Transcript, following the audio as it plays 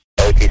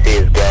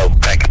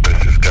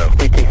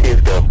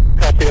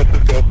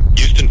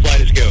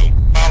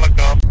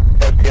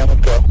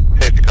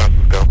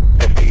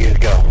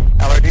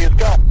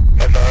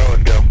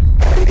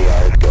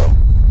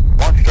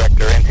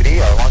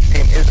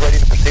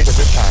begin at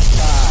this time.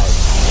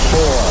 5,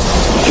 4,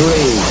 3,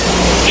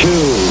 2,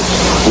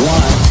 1.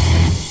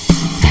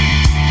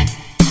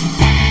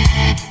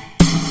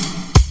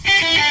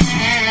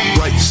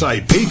 Right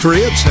Side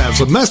Patriots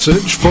has a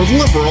message for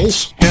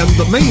liberals and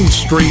the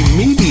mainstream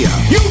media.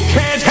 You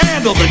can't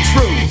handle the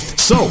truth!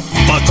 So,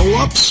 buckle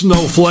up,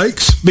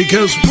 snowflakes,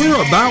 because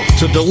we're about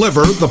to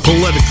deliver the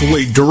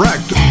politically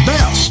direct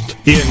best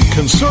in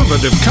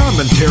conservative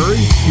commentary,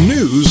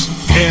 news,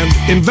 and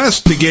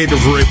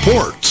investigative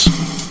reports.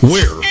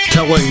 We're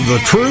telling the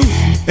truth,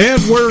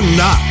 and we're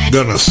not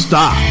gonna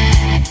stop.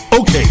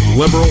 Okay,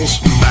 liberals,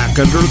 back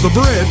under the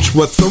bridge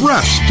with the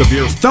rest of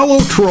your fellow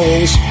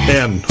trolls,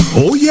 and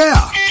oh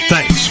yeah,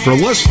 thanks for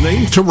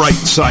listening to Right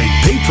Side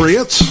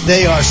Patriots.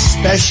 They are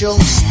special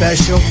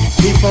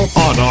people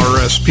On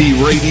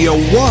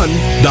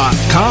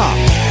RSPRadio1.com.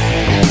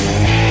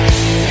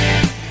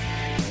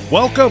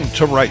 Welcome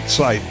to Right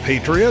Side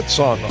Patriots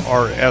on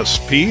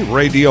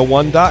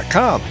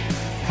RSPRadio1.com.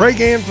 Craig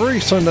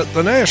Andresen at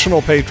the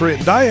National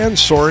Patriot, Diane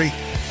Sori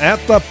at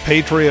the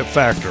Patriot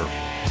Factor.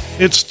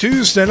 It's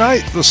Tuesday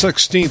night, the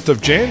 16th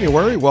of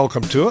January.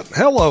 Welcome to it.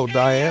 Hello,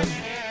 Diane.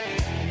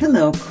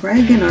 Hello,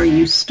 Craig, and are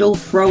you still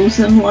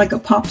frozen like a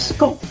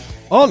popsicle?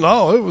 Oh,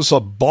 no, it was a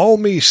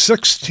balmy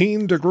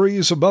 16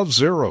 degrees above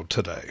zero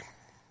today.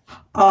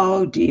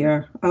 Oh,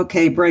 dear.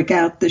 Okay, break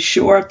out the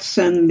shorts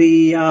and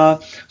the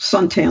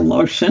suntan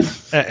lotion.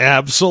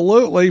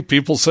 Absolutely.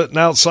 People sitting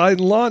outside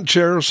in lawn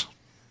chairs.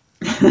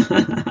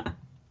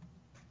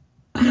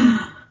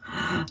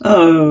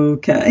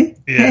 Okay.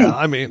 Yeah, Hey.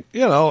 I mean,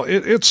 you know,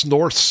 it's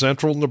north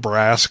central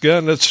Nebraska,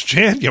 and it's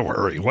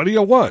January. What do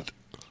you want?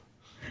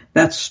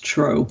 That's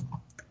true.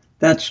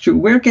 That's true.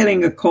 We're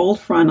getting a cold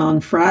front on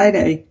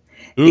Friday.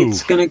 Ooh.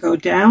 It's going to go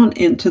down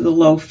into the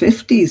low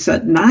 50s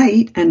at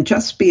night and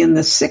just be in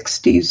the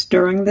 60s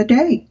during the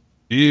day.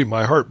 Gee,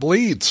 my heart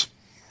bleeds.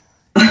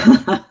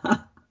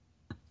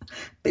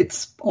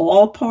 It's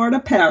all part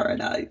of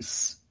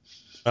paradise.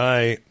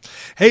 Hey,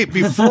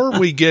 before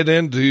we get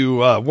into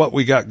what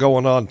we got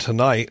going on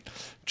tonight,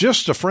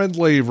 just a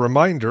friendly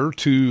reminder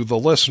to the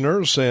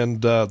listeners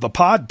and the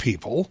pod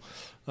people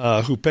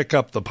who pick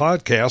up the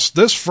podcast.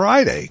 This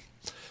Friday,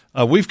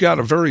 we've got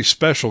a very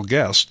special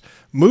guest.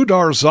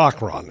 Mudar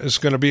Zakran is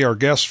going to be our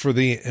guest for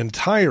the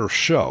entire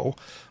show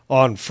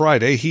on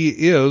Friday. He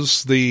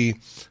is the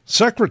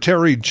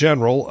Secretary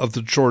General of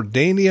the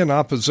Jordanian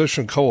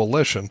Opposition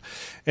Coalition.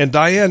 And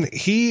Diane,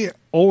 he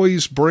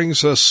always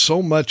brings us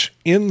so much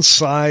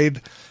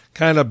inside,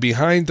 kind of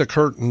behind the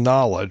curtain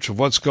knowledge of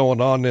what's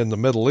going on in the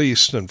Middle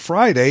East. And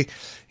Friday,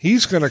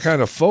 he's going to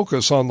kind of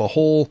focus on the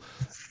whole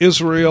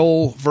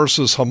Israel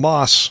versus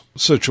Hamas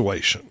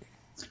situation.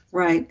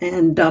 Right.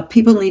 And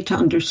people need to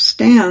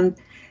understand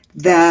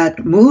that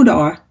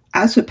Mudar,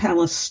 as a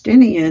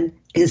Palestinian,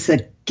 is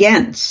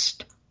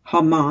against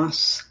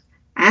Hamas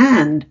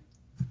and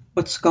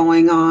what's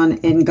going on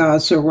in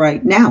Gaza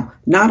right now.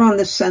 Not on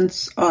the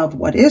sense of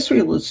what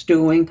Israel is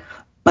doing,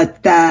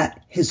 but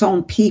that his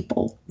own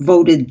people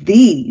voted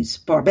these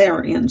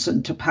barbarians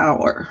into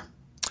power.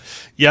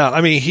 Yeah,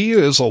 I mean, he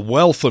is a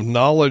wealth of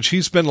knowledge.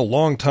 He's been a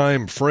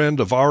longtime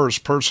friend of ours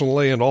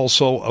personally and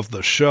also of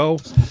the show.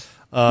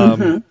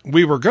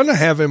 We were going to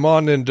have him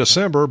on in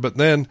December, but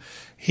then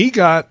he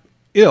got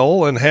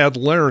ill and had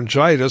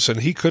laryngitis,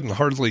 and he couldn't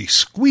hardly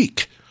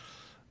squeak,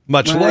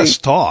 much less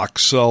talk.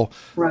 So,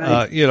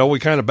 we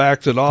kind of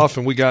backed it off,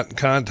 and we got in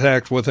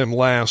contact with him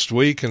last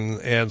week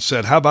and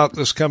said, how about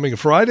this coming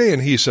Friday?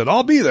 And he said,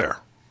 I'll be there.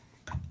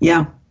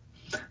 Yeah.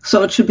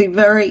 So it should be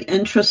very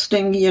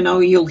interesting. You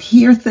know, you'll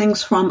hear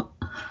things from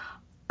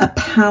a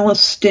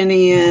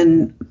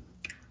Palestinian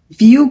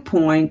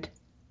viewpoint,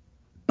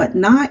 but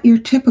not your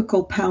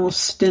typical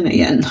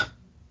Palestinian.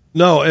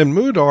 No, and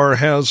Mudar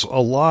has a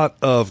lot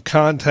of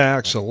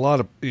contacts, a lot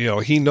of,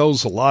 he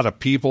knows a lot of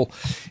people.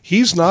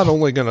 He's not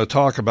only going to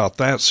talk about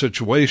that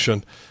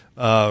situation,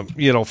 from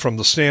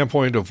the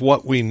standpoint of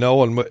what we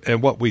know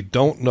and what we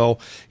don't know.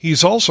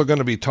 He's also going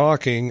to be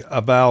talking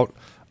about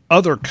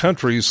other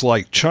countries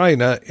like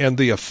China and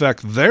the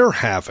effect they're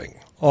having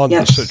on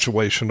the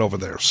situation over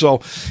there.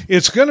 So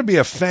it's going to be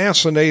a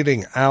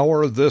fascinating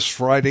hour this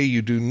Friday.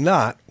 You do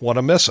not want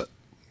to miss it.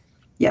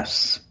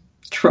 Yes,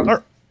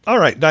 true. All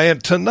right, Diane,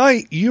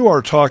 tonight you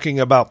are talking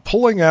about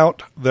pulling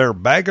out their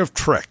bag of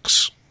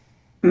tricks.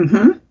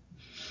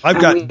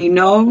 Mm-hmm. We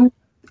know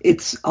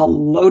it's a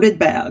loaded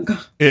bag.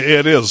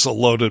 It is a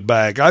loaded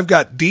bag. I've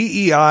got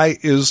DEI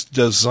is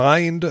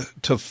designed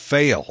to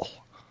fail.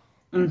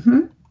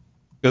 Mm-hmm.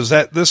 Because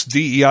this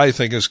DEI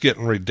thing is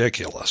getting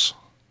ridiculous.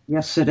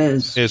 Yes, it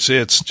is.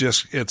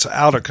 It's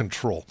out of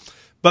control.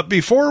 But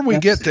before we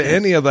get to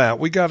any of that,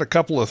 we got a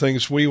couple of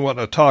things we want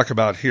to talk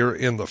about here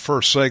in the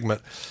first segment.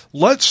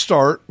 Let's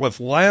start with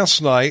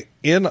last night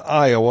in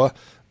Iowa,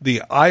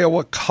 the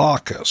Iowa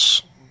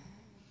Caucus.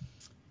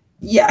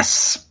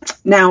 Yes.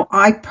 Now,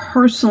 I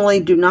personally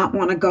do not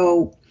want to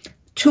go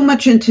too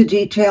much into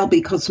detail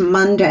because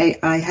Monday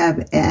I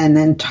have an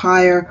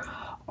entire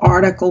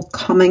article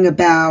coming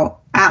about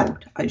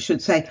out, I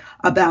should say,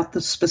 about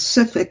the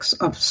specifics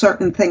of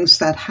certain things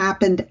that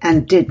happened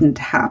and didn't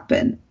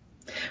happen.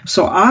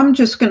 So I'm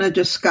just going to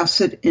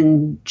discuss it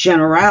in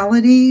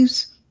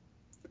generalities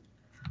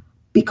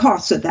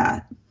because of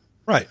that.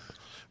 Right.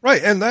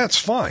 Right. And that's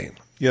fine,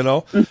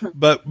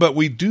 but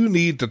we do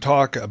need to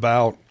talk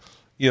about,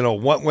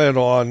 what went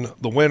on,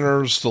 the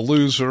winners, the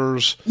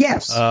losers.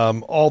 Yes.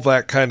 All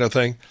that kind of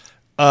thing.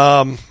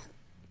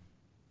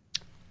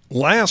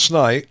 Last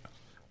night,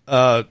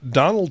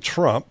 Donald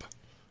Trump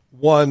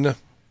won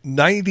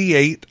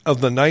 98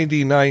 of the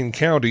 99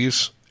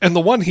 counties, and the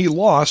one he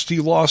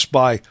lost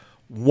by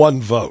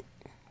 1 vote.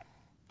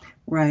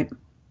 Right.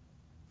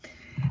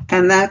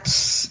 And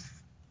that's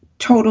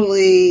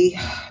totally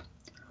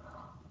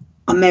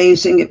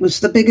amazing. It was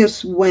the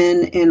biggest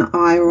win in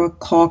Iowa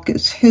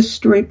Caucus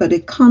history, but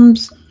it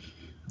comes,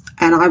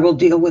 and I will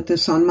deal with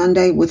this on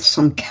Monday, with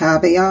some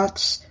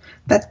caveats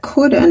that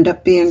could end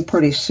up being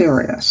pretty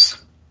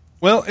serious.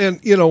 Well, and,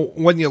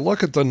 when you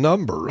look at the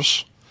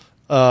numbers,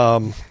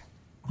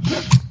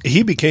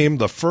 he became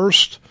the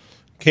first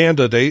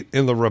candidate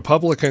in the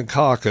Republican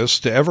caucus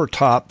to ever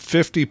top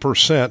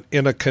 50%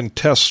 in a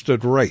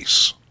contested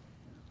race.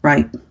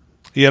 Right.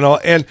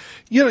 And,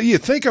 you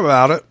think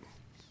about it,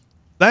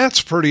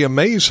 that's pretty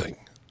amazing.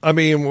 I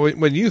mean,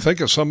 when you think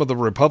of some of the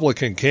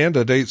Republican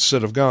candidates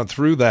that have gone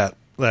through that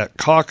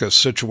caucus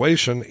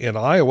situation in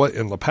Iowa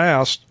in the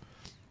past,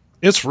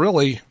 it's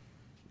really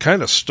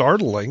kind of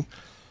startling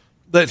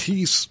that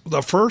he's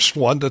the first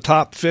one to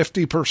top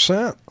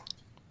 50%.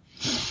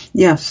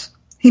 Yes,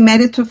 he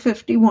made it to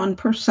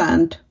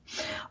 51%.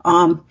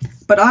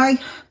 But I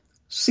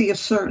see a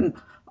certain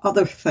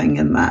other thing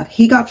in that.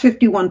 He got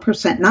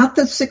 51%, not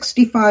the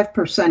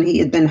 65% he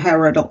had been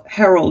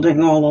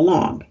heralding all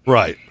along.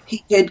 Right.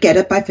 He did get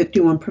it by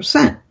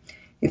 51%.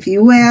 If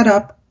you add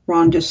up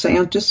Ron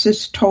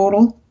DeSantis'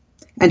 total,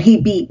 and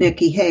he beat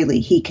Nikki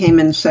Haley, he came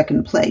in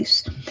second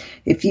place.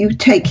 If you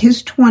take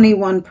his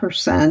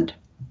 21%,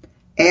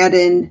 add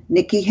in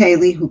Nikki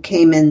Haley, who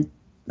came in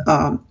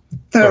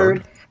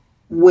third,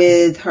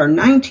 with her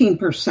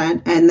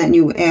 19%, and then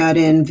you add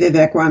in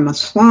Vivek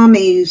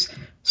Ramaswamy's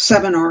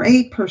 7 or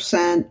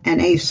 8%, and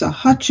Asa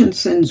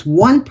Hutchinson's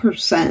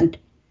 1%,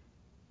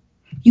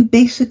 you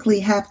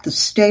basically have the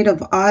state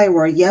of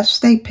Iowa. Yes,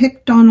 they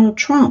picked Donald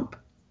Trump,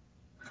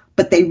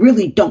 but they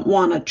really don't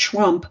want a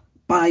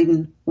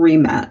Trump-Biden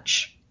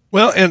rematch.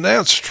 Well, and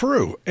that's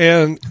true.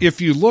 And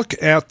if you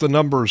look at the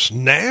numbers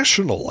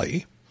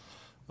nationally,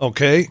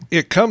 okay,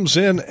 it comes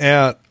in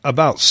at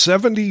about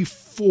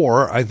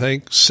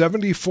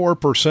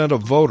 74%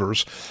 of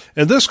voters.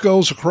 And this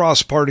goes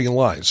across party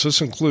lines.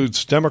 This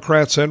includes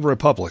Democrats and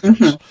Republicans.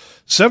 Mm-hmm.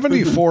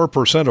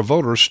 74% of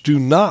voters do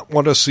not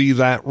want to see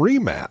that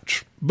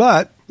rematch.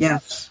 But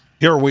yes,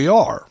 here we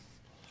are.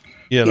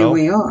 Here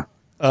we are.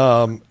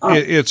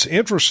 It's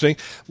interesting.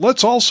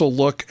 Let's also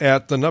look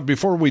at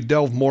before we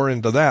delve more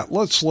into that,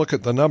 let's look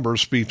at the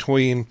numbers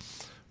between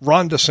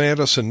Ron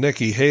DeSantis and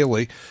Nikki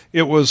Haley.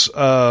 It was,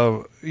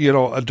 a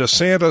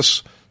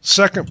DeSantis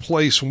second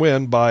place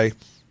win by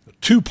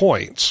 2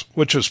 points,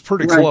 which is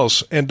pretty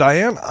close. And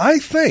Diane, I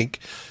think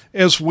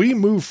as we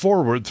move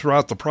forward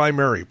throughout the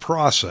primary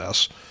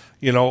process,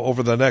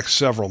 over the next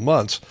several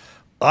months,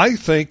 I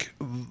think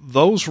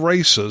those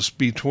races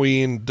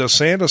between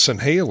DeSantis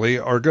and Haley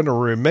are going to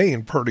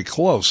remain pretty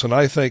close. And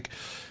I think,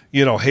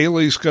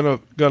 Haley's going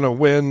to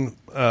win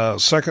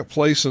second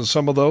place in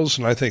some of those,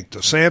 and I think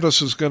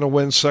DeSantis is going to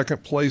win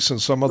second place in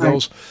some of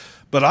those.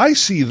 But I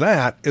see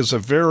that as a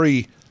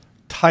very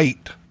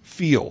tight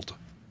field.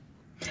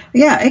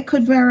 Yeah, it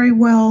could very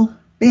well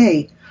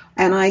be.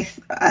 And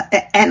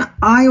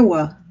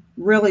Iowa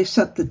really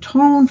set the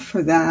tone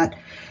for that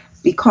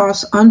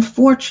because,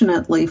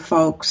 unfortunately,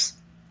 folks,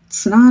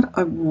 it's not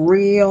a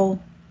real,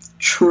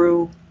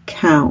 true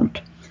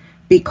count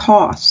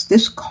because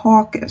this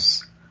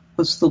caucus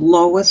was the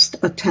lowest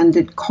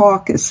attended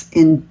caucus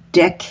in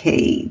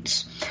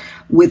decades,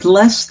 with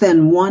less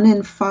than 1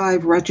 in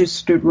 5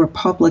 registered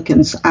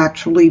Republicans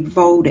actually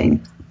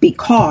voting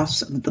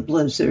because of the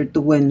blizzard, the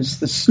winds,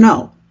 the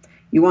snow.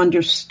 You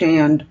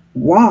understand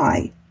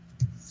why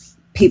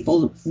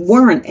people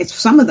weren't,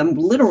 some of them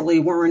literally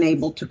weren't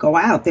able to go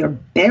out. They're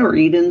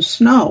buried in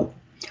snow.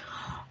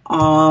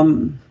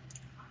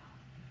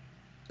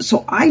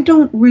 So I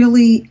don't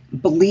really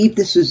believe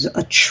this is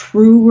a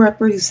true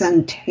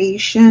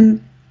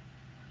representation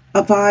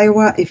of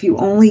Iowa if you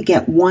only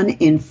get 1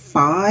 in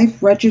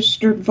 5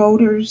 registered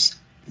voters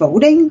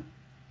voting.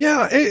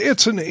 Yeah,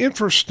 it's an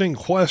interesting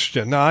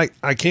question. Now,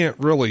 I can't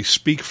really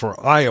speak for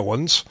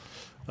Iowans.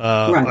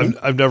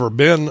 I've never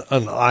been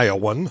an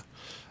Iowan.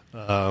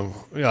 I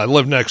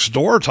live next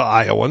door to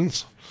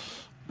Iowans.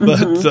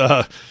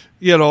 But,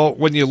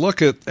 when you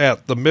look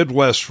at the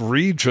Midwest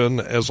region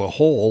as a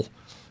whole,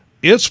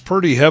 it's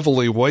pretty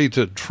heavily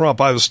weighted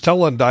Trump. I was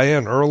telling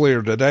Diane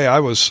earlier today, I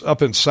was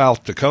up in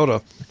South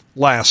Dakota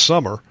last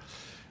summer,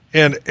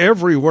 and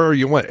everywhere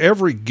you went,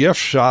 every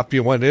gift shop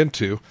you went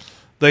into,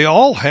 they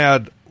all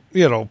had,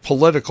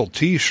 political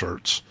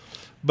T-shirts.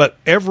 but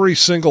every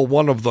single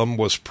one of them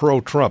was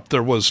pro-Trump.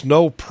 There was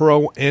no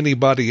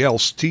pro-anybody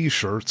else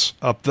T-shirts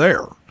up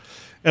there.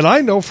 And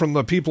I know from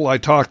the people I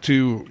talk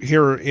to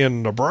here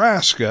in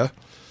Nebraska,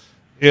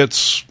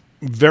 it's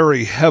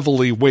very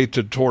heavily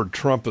weighted toward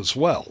Trump as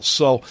well.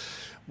 So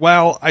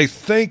while I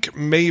think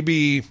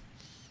maybe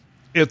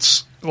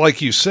it's,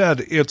 like you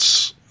said,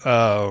 it's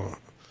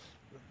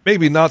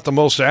maybe not the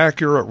most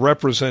accurate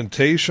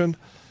representation,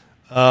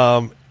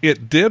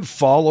 it did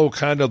follow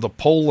kind of the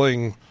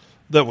polling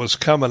that was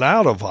coming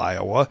out of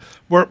Iowa.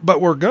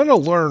 But we're going to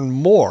learn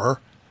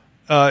more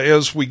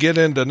as we get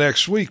into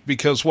next week,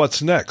 because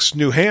what's next?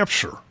 New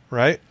Hampshire,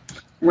 right?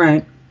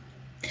 Right.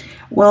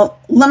 Well,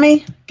 let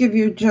me give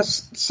you,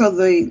 just so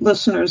the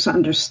listeners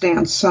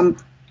understand, some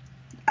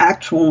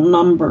actual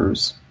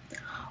numbers.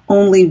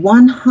 Only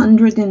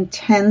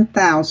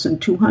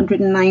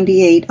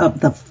 110,298 of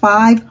the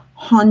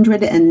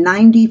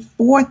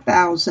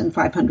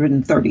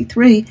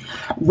 594,533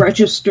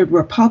 registered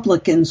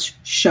Republicans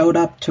showed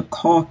up to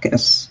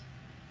caucus.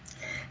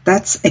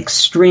 That's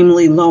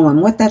extremely low.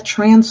 And what that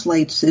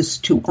translates is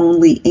to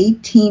only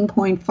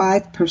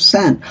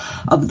 18.5%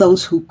 of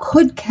those who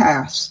could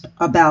cast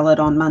a ballot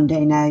on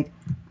Monday night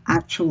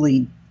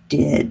actually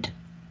did.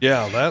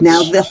 Yeah, that's...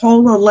 Now, the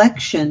whole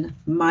election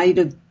might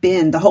have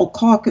been, the whole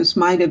caucus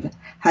might have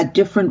had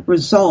different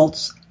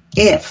results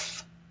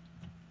if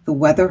the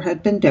weather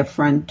had been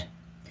different.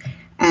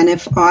 And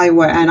if I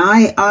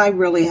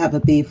really have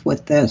a beef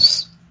with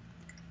this.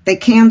 They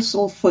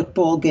cancel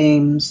football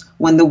games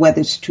when the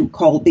weather's too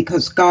cold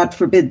because, God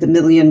forbid, the $1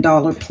 million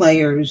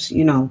players,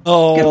 get a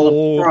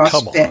little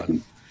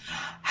frostbitten.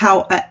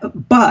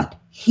 But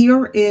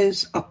here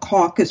is a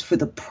caucus for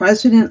the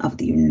President of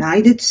the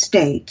United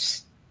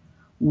States.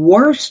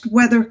 Worst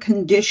weather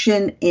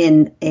condition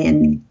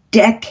in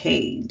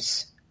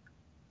decades.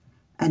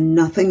 And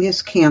nothing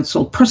is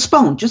canceled.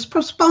 Just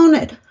postpone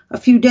it a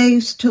few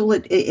days till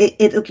it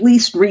at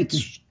least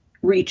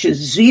reaches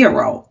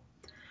zero.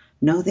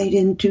 No, they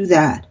didn't do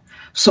that.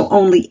 So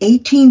only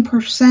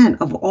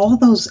 18% of all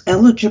those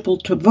eligible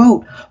to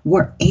vote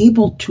were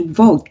able to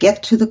vote,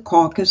 get to the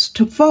caucus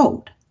to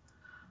vote.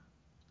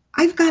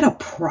 I've got a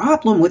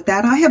problem with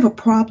that. I have a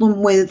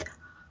problem with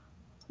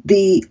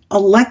the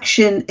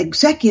election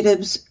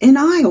executives in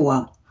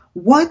Iowa.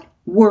 What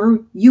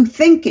were you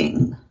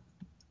thinking?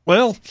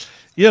 Well,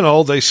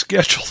 they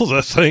schedule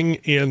the thing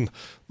in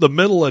the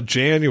middle of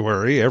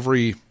January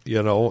every,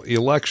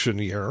 election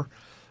year.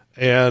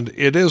 And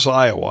it is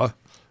Iowa.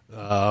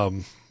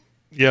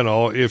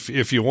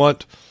 If you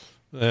want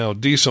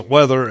decent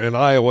weather in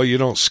Iowa, you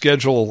don't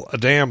schedule a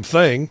damn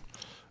thing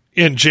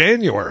in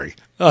January.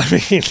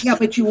 I mean, yeah,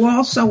 but you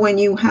also, when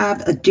you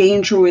have a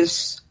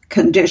dangerous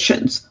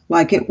conditions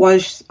like it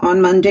was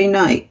on Monday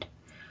night,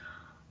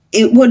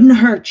 it wouldn't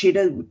hurt you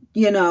to,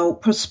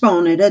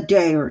 postpone it a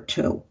day or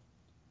two.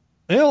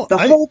 Well, the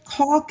whole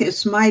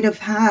caucus might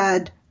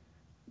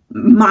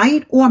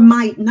or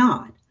might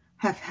not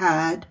have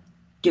had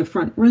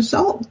different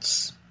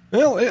results.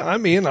 Well, I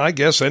mean, I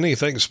guess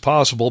anything's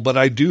possible, but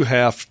I do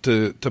have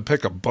to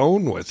pick a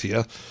bone with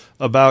you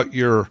about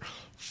your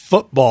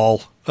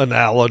football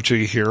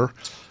analogy here.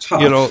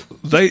 Tough.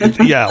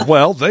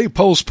 They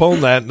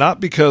postponed that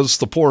not because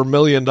the poor $1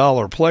 million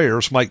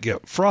players might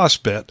get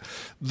frostbite.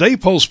 They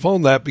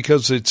postponed that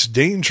because it's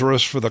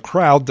dangerous for the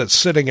crowd that's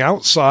sitting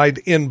outside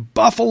in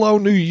Buffalo,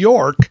 New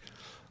York,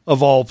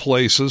 of all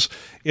places,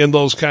 in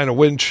those kind of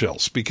wind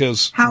chills,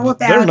 because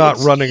they're not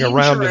running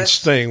around and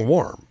staying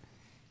warm.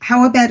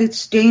 How about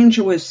it's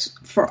dangerous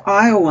for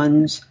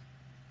Iowans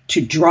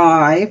to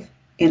drive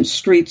in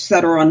streets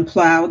that are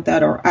unplowed,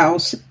 that are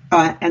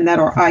and that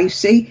are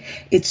icy?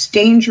 It's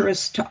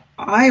dangerous to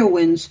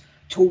Iowans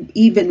to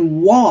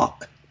even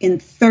walk in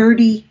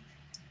 30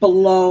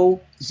 below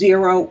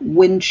zero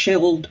wind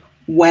chilled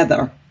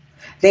weather.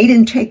 They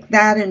didn't take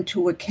that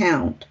into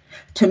account.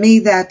 To me,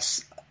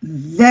 that's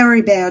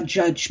very bad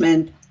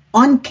judgment,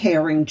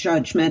 uncaring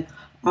judgment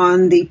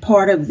on the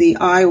part of the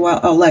Iowa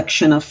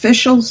election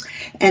officials,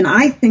 and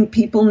I think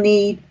people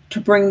need to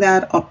bring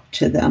that up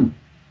to them.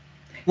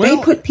 They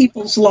put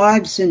people's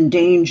lives in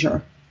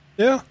danger.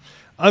 Yeah,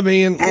 I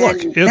mean, look,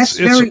 it's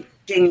very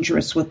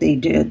dangerous what they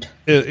did.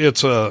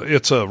 It's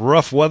a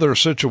rough weather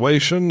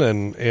situation,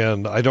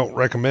 and I don't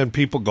recommend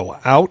people go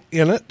out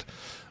in it,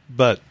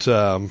 but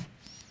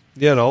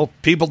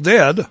people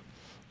did,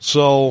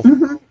 so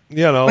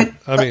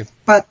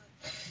but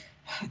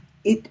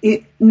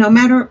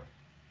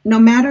no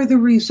matter the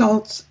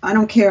results, I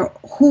don't care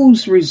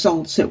whose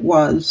results it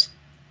was,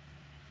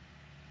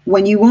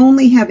 when you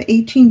only have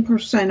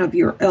 18% of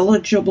your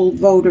eligible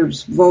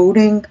voters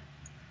voting,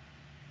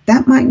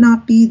 that might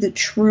not be the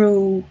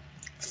true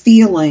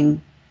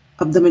feeling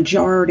of the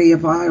majority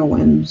of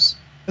Iowans.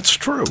 It's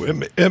true.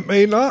 It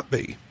may not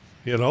be,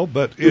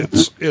 but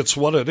it's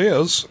what it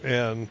is,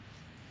 and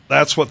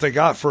that's what they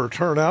got for a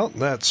turnout,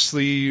 and that's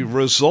the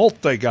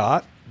result they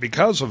got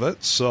because of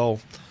it. So,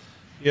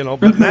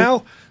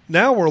 but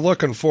now we're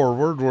looking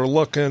forward. We're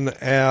looking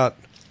at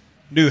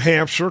New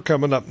Hampshire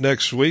coming up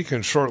next week,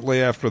 and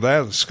shortly after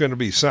that, it's going to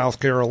be South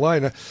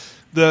Carolina.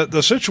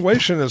 the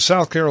situation in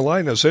South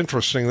Carolina is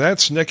interesting.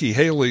 That's Nikki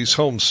Haley's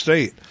home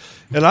state,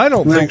 and I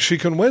don't think she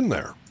can win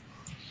there.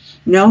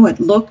 No, it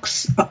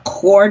looks,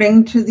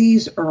 according to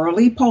these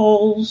early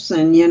polls,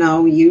 and,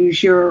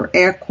 use your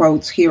air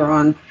quotes here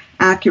on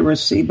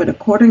accuracy, but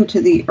according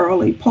to the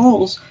early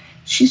polls,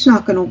 she's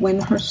not going to win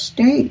her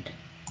state.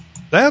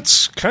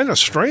 That's kind of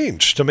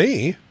strange to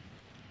me.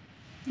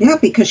 Yeah,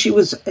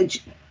 because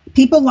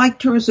people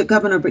liked her as a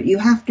governor, but you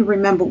have to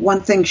remember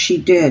one thing she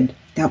did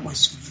that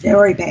was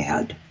very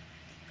bad.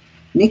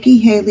 Nikki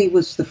Haley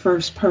was the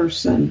first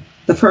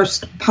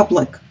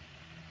public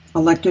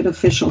elected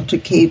official to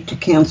cave to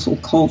cancel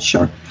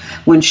culture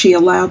when she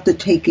allowed the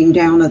taking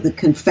down of the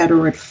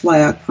Confederate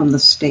flag from the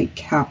state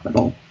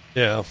capitol.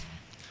 Yeah.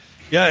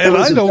 Yeah, and it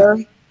was a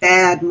very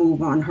bad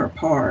move on her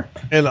part.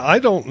 And I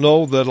don't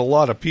know that a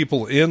lot of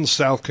people in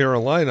South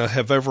Carolina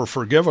have ever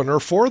forgiven her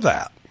for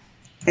that.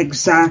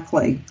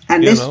 Exactly.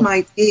 And this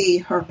might be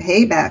her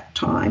payback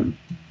time.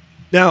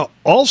 Now,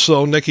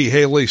 also, Nikki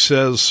Haley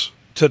says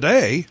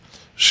today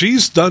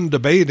she's done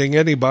debating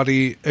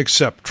anybody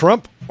except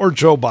Trump or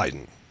Joe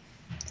Biden.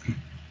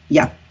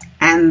 Yeah,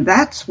 and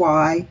that's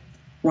why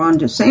Ron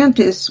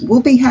DeSantis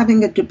will be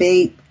having a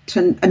debate,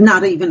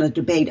 not even a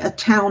debate, a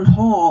town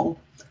hall.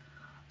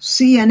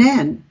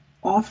 CNN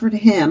offered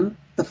him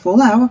the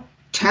full hour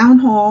town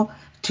hall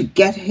to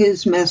get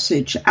his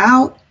message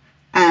out,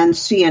 and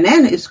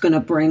CNN is going to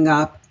bring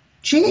up,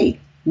 gee,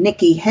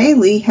 Nikki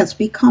Haley has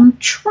become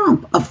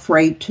Trump,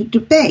 afraid to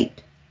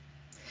debate.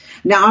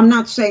 Now, I'm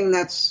not saying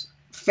that's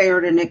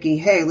fair to Nikki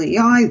Haley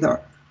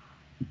either,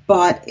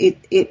 but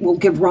it will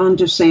give Ron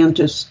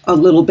DeSantis a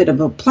little bit of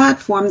a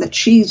platform that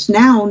she's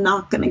now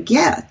not going to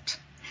get.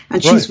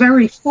 And she's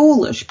very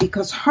foolish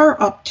because her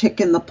uptick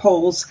in the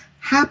polls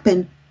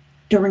happened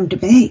during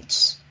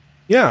debates.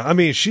 Yeah, I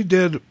mean, she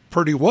did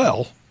pretty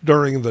well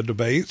during the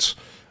debates.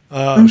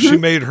 She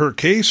made her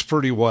case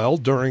pretty well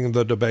during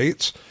the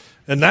debates.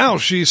 And now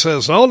she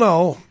says, oh,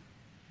 no,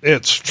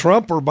 it's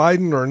Trump or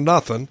Biden or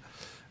nothing.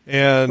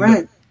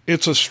 And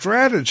it's a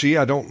strategy.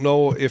 I don't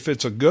know if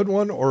it's a good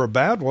one or a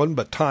bad one,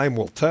 but time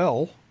will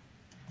tell.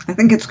 I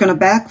think it's going to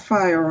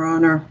backfire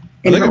on her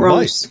in her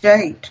own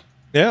state.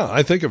 Yeah,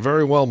 I think it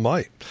very well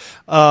might.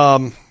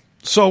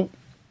 So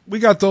we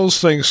got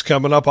those things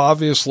coming up.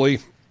 Obviously,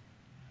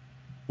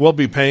 we'll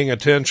be paying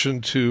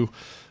attention to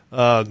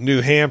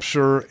New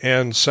Hampshire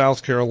and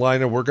South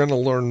Carolina. We're going to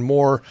learn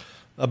more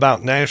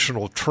about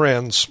national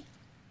trends.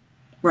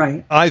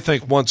 Right. I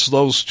think once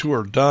those two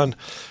are done.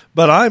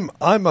 But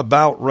I'm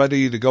about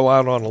ready to go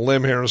out on a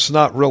limb here. It's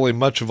not really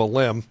much of a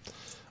limb,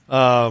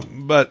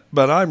 but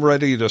I'm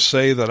ready to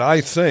say that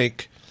I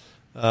think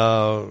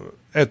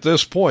at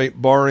this point,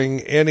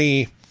 barring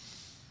any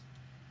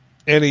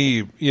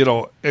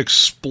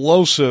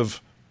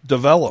explosive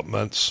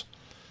developments,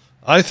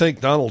 I think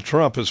Donald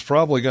Trump is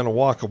probably going to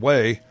walk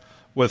away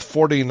with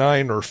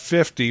 49 or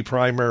 50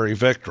 primary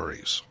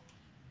victories.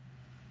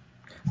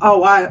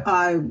 Oh,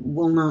 I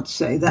will not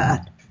say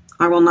that.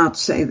 I will not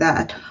say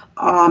that.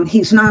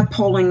 He's not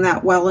polling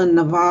that well in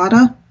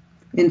Nevada.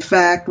 In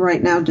fact,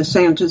 right now,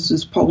 DeSantis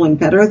is polling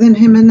better than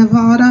him in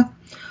Nevada.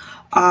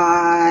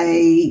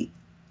 I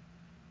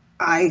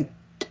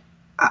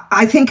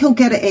think he'll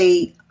get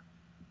a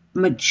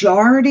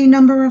majority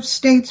number of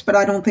states, but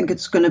I don't think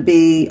it's going to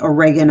be a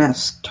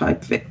Reagan-esque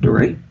type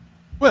victory.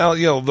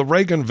 Well, the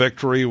Reagan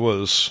victory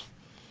was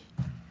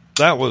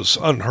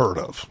unheard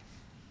of.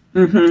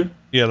 Mm-hmm.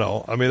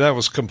 I mean, that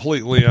was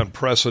completely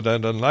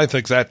unprecedented, and I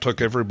think that took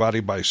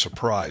everybody by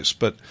surprise.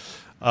 But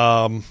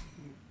I'm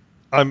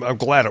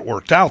glad it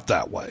worked out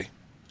that way.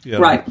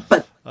 Right,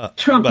 but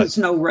Trump is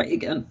no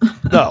Reagan.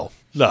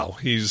 No,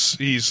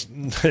 he's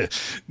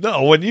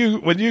no. When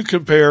you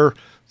compare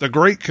the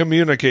great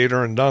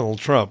communicator and Donald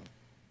Trump,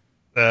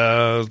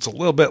 it's a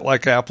little bit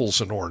like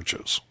apples and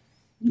oranges.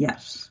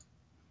 Yes.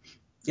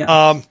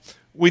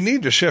 We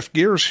need to shift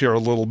gears here a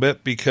little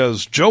bit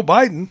because Joe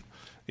Biden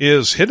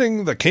is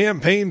hitting the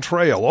campaign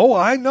trail. Oh,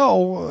 I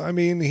know. I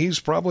mean, he's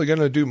probably going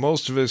to do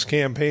most of his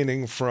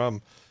campaigning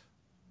from,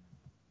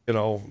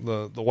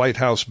 the White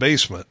House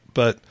basement.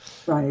 But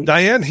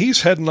Diane,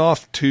 he's heading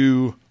off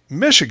to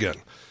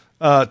Michigan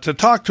to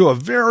talk to a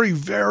very,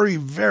 very,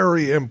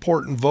 very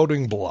important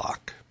voting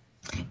bloc.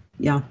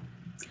 Yeah.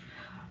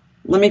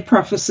 Let me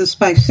preface this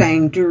by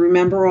saying, do you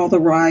remember all the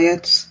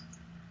riots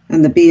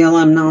and the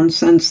BLM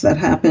nonsense that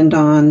happened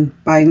on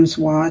Biden's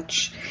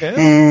watch? Yeah.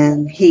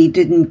 And he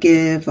didn't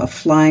give a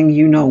flying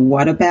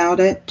you-know-what about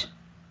it?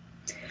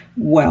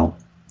 Well,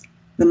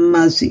 the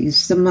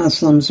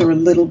Muslims are a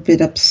little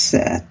bit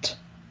upset.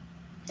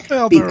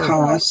 Well,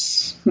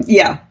 because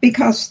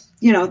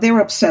they're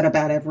upset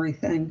about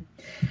everything.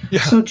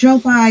 Yeah. So Joe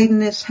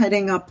Biden is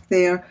heading up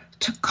there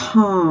to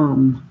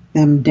calm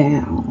them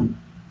down.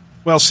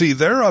 Well, see,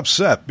 they're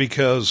upset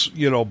because,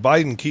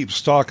 Biden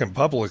keeps talking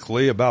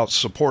publicly about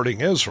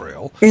supporting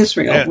Israel.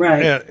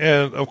 Right.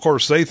 And, of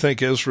course, they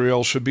think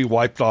Israel should be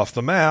wiped off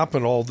the map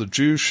and all the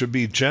Jews should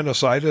be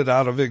genocided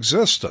out of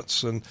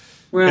existence. And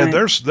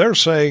they're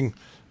saying,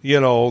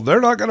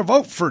 they're not going to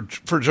vote for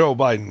Joe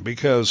Biden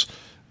because,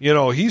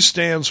 he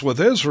stands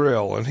with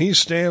Israel and he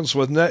stands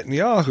with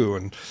Netanyahu,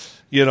 and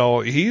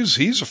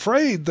he's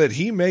afraid that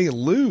he may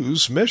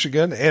lose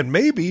Michigan and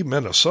maybe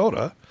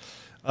Minnesota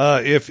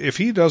if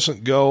he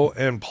doesn't go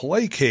and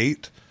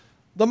placate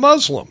the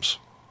Muslims.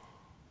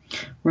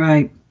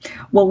 Right.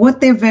 Well,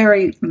 what they're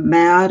very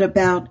mad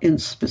about,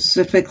 and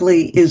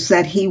specifically, is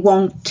that he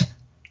won't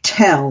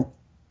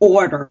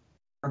order,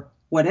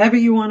 whatever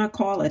you want to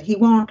call it. He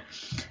won't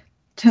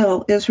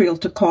tell Israel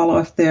to call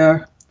off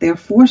their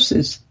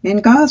forces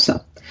in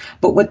Gaza.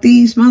 But what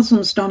these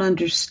Muslims don't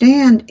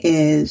understand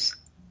is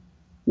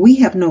we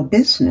have no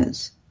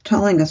business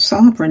telling a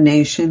sovereign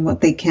nation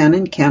what they can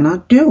and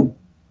cannot do.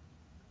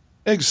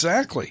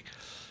 Exactly.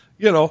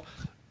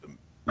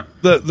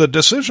 The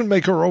decision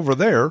maker over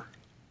there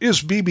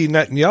is Bibi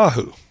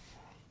Netanyahu.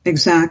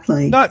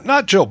 Exactly.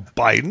 Not Joe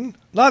Biden,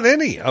 not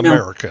any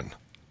American.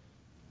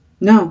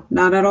 No,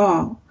 not at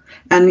all.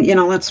 And,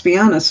 let's be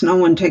honest, no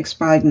one takes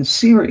Biden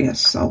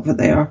serious over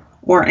there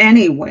or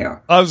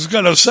anywhere. I was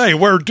going to say,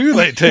 where do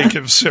they take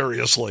him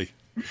seriously?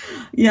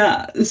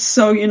 Yeah,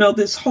 so,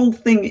 this whole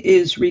thing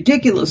is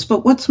ridiculous.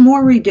 But what's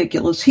more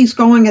ridiculous, he's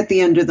going at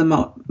the end of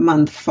the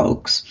month,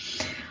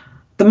 folks.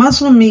 The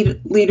Muslim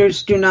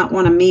leaders do not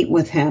want to meet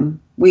with him.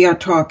 We are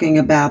talking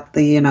about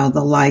the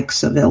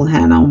likes of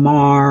Ilhan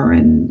Omar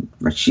and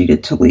Rashida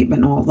Tlaib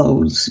and all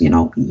those,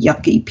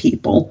 yucky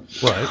people.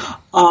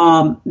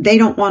 Right. They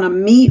don't want to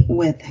meet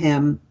with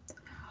him,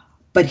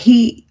 but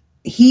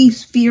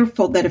he's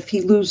fearful that if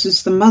he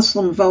loses the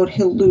Muslim vote,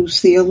 he'll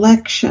lose the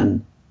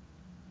election.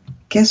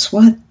 Guess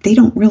what? They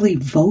don't really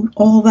vote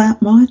all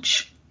that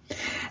much.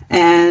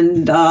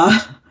 And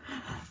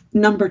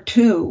number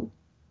two,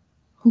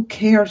 who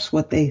cares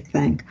what they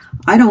think?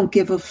 I don't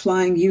give a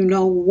flying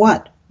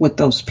what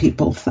those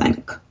people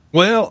think.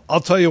 Well,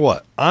 I'll tell you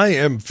what. I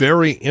am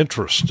very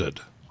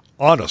interested,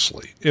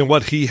 honestly, in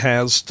what he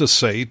has to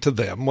say to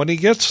them when he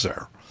gets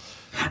there.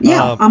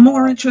 Yeah, I'm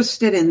more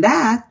interested in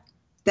that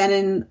than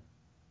in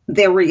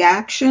their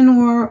reaction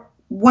or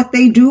what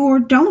they do or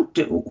don't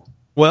do.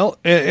 Well,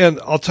 and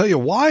I'll tell you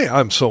why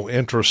I'm so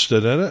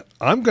interested in it.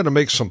 I'm going to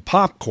make some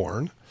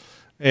popcorn,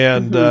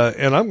 and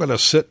I'm going to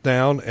sit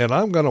down and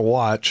I'm going to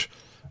watch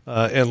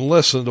and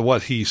listen to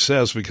what he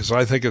says, because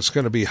I think it's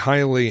going to be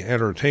highly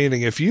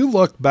entertaining. If you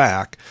look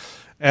back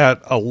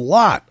at a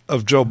lot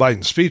of Joe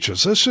Biden's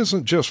speeches, this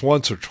isn't just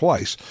once or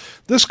twice.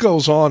 This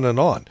goes on and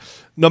on.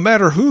 No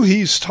matter who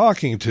he's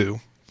talking to,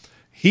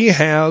 he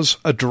has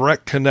a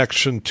direct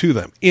connection to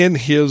them in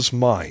his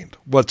mind,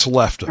 what's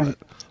left of it.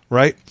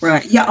 Right?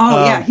 Right. Yeah.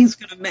 Oh, yeah. He's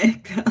going to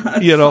make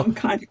some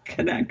kind of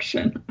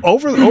connection.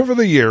 Over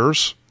the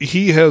years,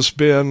 he has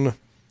been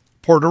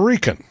Puerto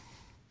Rican.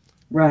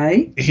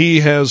 Right. He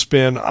has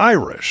been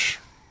Irish.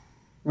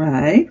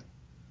 Right.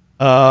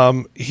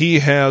 He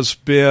has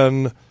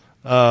been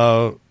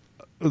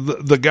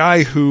the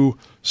guy who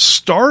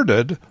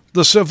started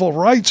the civil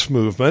rights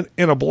movement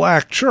in a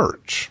black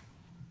church.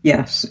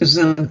 Yes,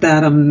 isn't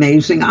that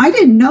amazing? I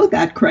didn't know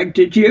that, Craig.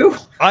 Did you?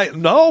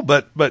 No,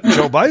 but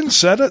Joe Biden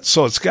said it,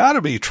 so it's got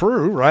to be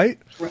true, right?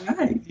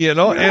 Right.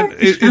 And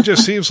it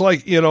just seems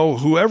like,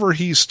 whoever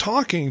he's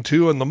talking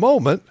to in the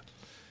moment,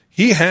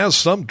 he has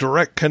some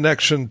direct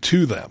connection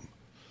to them.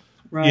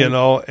 Right.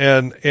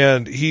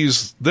 And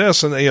he's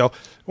this, and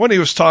when he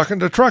was talking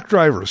to truck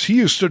drivers, he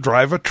used to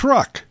drive a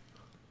truck.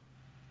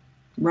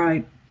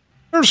 Right.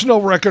 There's no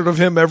record of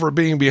him ever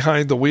being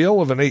behind the wheel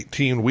of an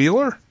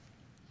 18-wheeler.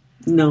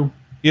 No.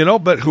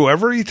 But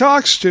whoever he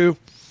talks to,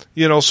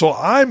 so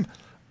I'm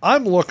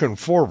looking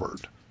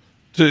forward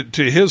to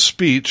his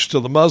speech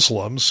to the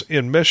Muslims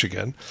in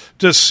Michigan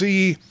to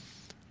see,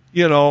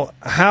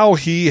 how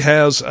he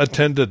has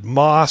attended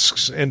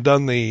mosques and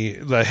done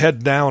the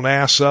head down,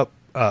 ass up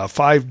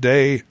 5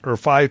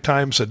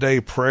 times a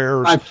day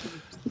prayers.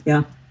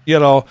 Yeah.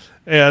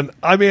 And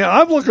I mean,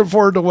 I'm looking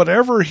forward to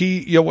whatever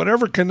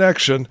whatever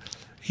connection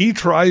he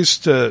tries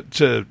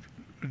to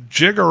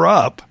jigger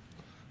up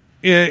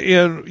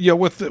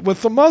with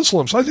the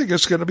Muslims. I think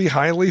it's going to be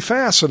highly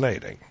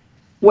fascinating.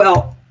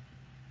 Well,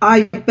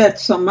 I bet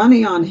some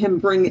money on him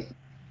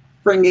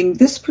bringing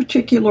this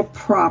particular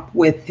prop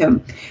with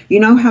him.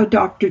 You know how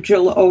Dr.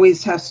 Jill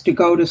always has to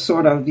go to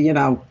sort of,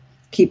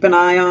 keep an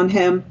eye on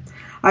him?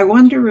 I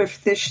wonder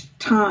if this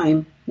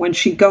time when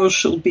she goes,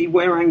 she'll be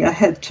wearing a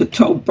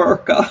head-to-toe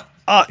burqa.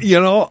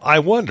 I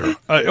wonder,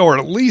 or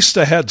at least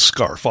a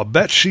headscarf. I'll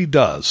bet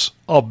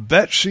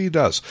she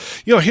does.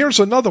 Here's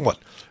another one.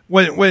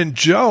 When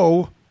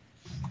Joe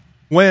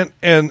went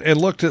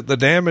and looked at the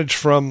damage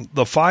from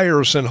the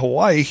fires in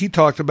Hawaii, he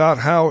talked about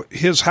how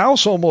his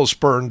house almost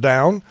burned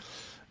down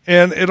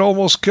and it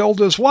almost killed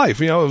his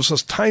wife. It was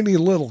this tiny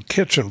little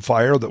kitchen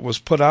fire that was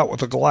put out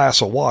with a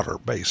glass of water,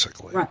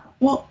 basically. Right.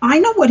 Well, I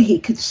know what he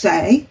could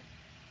say,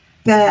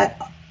 that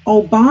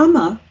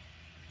Obama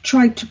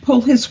tried to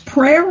pull his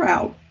prayer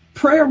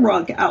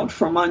rug out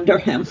from under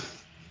him.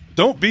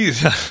 Don't be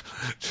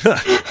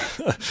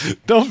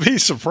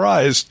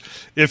surprised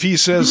if he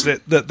says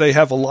that they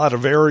have a lot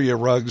of area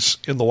rugs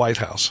in the White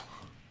House.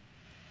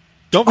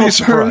 Don't be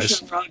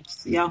surprised. Persian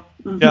rugs, yeah.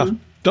 Mm-hmm. Yeah,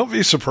 don't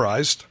be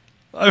surprised.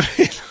 I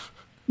mean,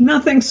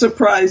 nothing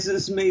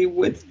surprises me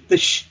with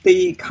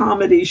the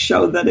comedy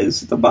show that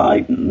is the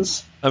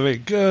Bidens. I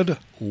mean, good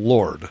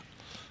Lord,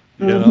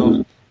 you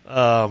know,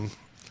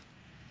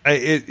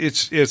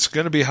 it's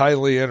going to be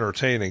highly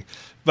entertaining.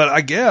 But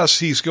I guess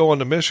he's going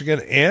to Michigan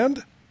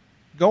and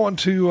going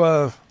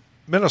to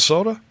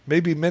Minnesota,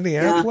 maybe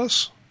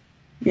Minneapolis.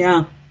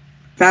 Yeah,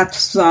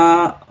 that's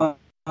Ilhan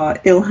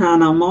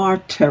Omar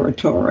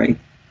territory.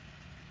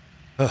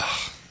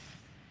 Ugh.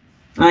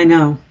 I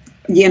know.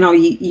 You know,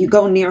 you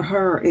go near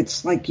her,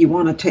 it's like you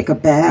want to take a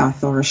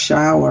bath or a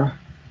shower.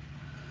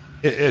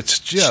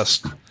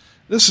 This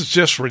is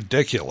just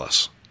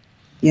ridiculous.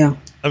 Yeah.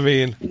 I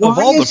mean, Why of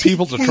all the is he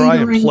people to try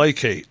and catering-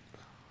 placate.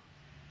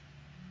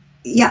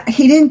 Yeah,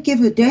 he didn't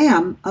give a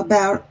damn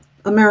about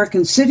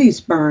American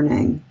cities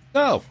burning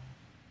No.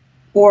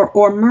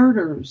 or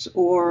murders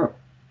or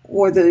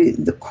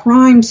the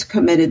crimes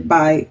committed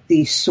by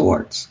these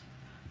sorts.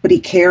 But he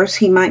cares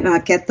he might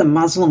not get the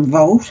Muslim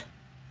vote.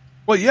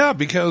 Well, yeah,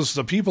 because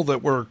the people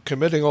that were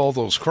committing all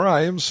those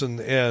crimes and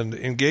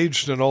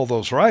engaged in all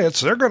those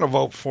riots, they're going to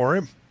vote for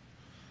him.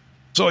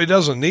 So he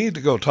doesn't need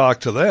to go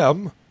talk to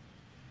them.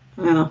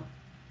 Yeah.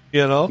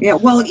 You know? Yeah,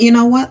 well, you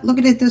know what? Look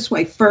at it this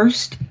way.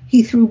 First,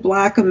 he threw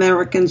black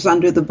Americans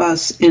under the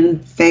bus in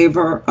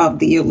favor of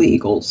the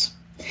illegals.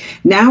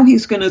 Now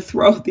he's going to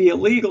throw the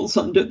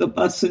illegals under the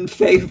bus in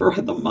favor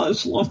of the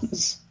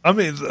Muslims. I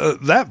mean,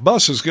 that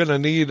bus is going to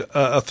need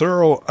a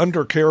thorough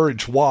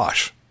undercarriage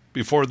wash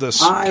before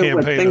this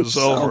campaign is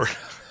over.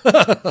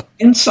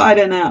 Inside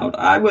and out,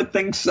 I would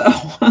think so.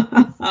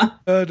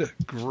 Good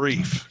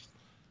grief.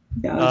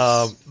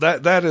 Yes.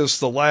 That is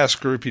the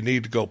last group you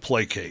need to go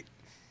placate.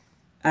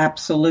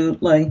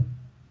 Absolutely.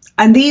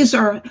 And these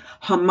are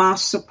Hamas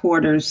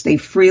supporters. They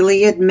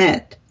freely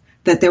admit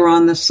that they're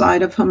on the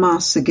side of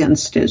Hamas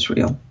against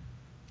Israel.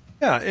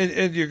 Yeah,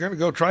 and you're going to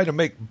go try to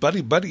make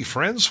buddy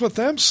friends with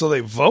them so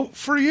they vote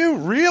for you?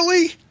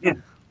 Really?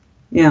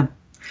 Yeah.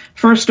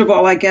 First of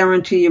all, I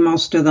guarantee you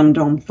most of them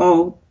don't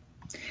vote.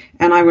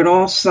 And I would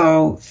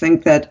also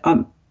think that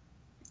a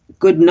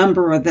good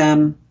number of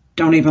them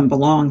don't even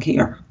belong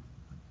here.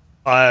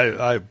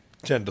 I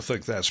tend to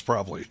think that's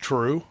probably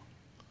true.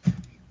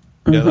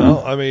 You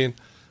know, I mean,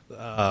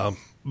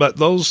 but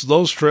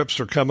those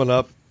trips are coming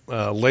up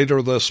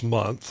later this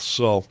month,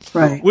 so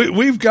right.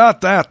 We've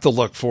got that to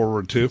look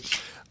forward to.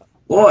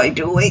 Boy,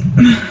 do we.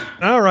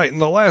 All right, in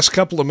the last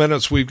couple of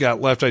minutes we've got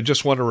left, I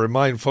just want to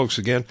remind folks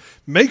again,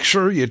 make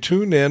sure you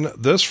tune in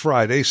this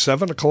Friday,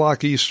 7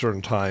 o'clock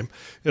Eastern Time,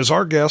 as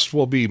our guest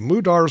will be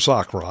Mudar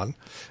Zakran,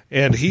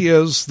 and he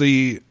is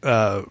the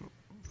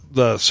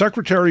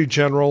Secretary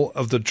General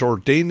of the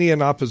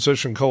Jordanian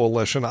Opposition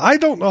Coalition. I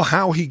don't know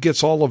how he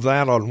gets all of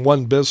that on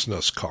one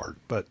business card,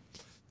 but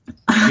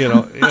you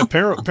know,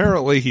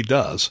 apparently he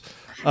does.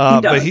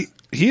 But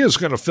he is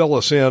going to fill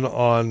us in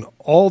on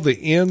all the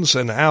ins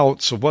and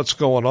outs of what's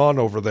going on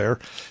over there.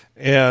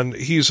 And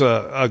he's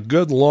a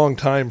good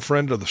longtime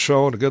friend of the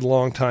show and a good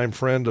longtime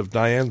friend of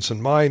Diane's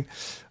and mine.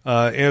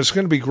 And it's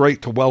going to be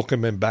great to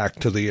welcome him back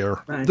to the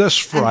air this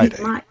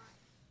Friday.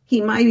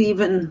 He might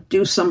even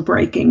do some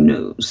breaking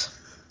news.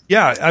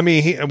 Yeah, I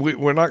mean,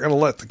 we're not going to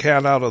let the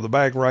cat out of the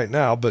bag right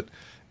now, but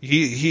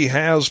he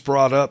has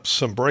brought up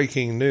some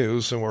breaking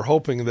news, and we're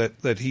hoping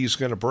that he's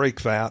going to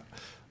break that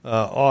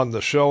on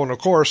the show. And of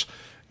course,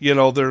 you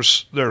know,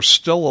 there's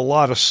still a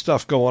lot of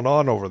stuff going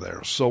on over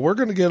there, so we're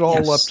going to get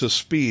all up to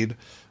speed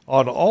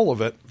on all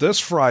of it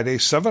this Friday,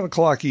 7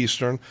 o'clock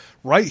Eastern,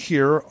 right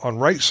here on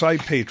Right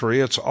Side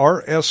Patriots,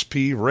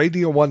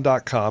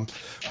 rspradio1.com,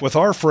 with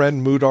our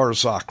friend Mudar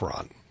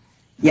Zakran.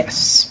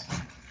 Yes.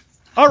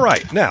 All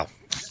right, now,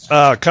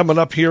 coming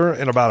up here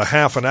in about a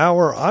half an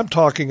hour, I'm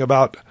talking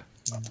about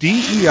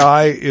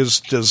DEI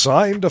is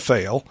designed to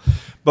fail.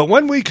 But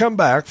when we come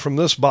back from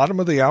this bottom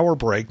of the hour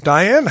break,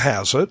 Diane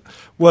has it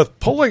with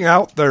pulling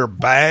out their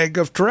bag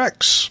of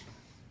tricks.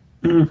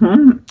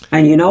 Mm-hmm.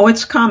 And you know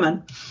it's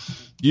coming.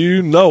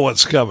 You know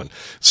it's coming.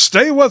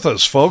 Stay with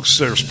us, folks.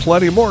 There's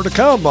plenty more to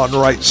come on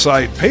Right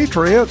Side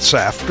Patriots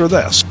after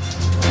this.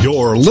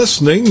 You're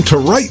listening to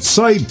Right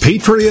Side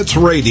Patriots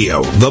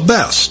Radio, the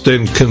best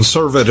in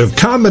conservative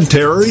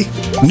commentary,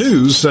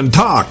 news, and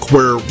talk,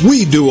 where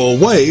we do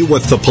away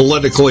with the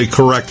politically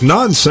correct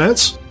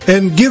nonsense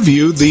and give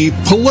you the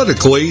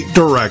politically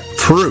direct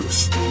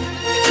truth.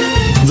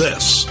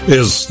 This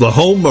is the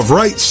home of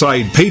Right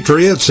Side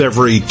Patriots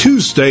every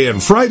Tuesday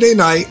and Friday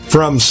night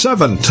from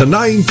 7 to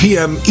 9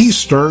 p.m.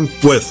 Eastern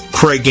with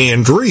Craig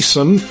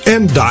Andresen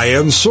and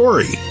Diane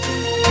Sori.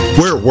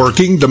 We're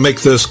working to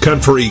make this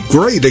country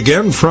great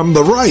again from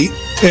the right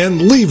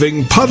and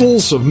leaving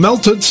puddles of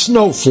melted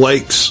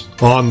snowflakes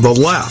on the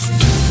left.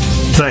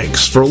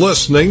 Thanks for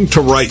listening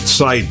to Right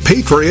Side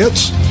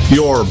Patriots,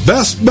 your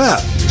best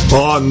bet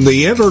on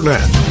the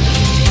Internet.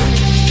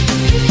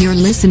 You're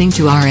listening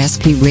to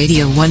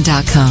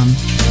rspradio1.com.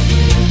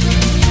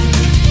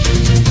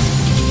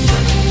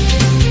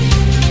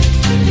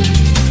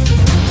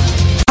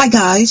 Hi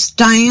guys,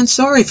 Diane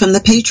Sori from The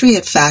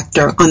Patriot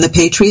Factor on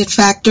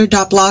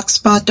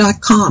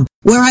thepatriotfactor.blogspot.com,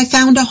 where I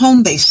found a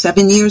home base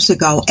 7 years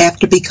ago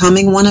after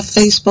becoming one of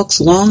Facebook's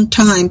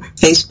longtime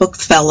Facebook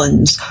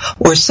felons,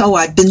 or so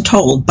I've been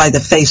told by the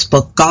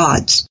Facebook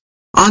gods.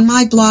 On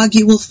my blog,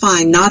 you will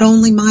find not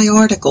only my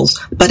articles,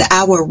 but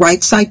our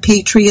Right Side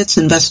Patriots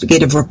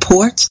investigative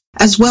reports,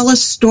 as well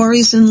as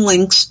stories and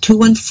links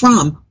to and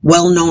from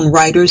well-known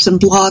writers and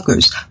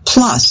bloggers,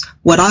 plus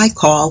what I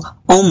call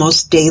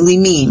almost daily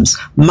memes,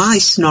 my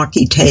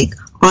snarky take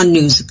on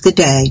news of the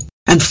day.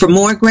 And for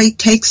more great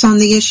takes on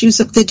the issues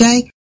of the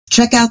day,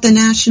 check out The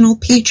National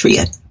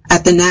Patriot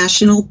at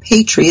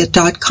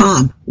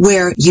thenationalpatriot.com,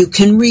 where you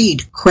can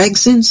read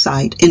Craig's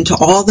insight into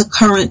all the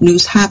current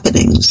news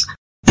happenings.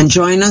 And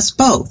join us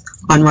both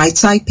on Right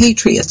Side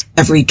Patriots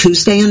every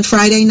Tuesday and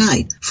Friday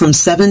night from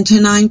 7 to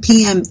 9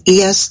 p.m.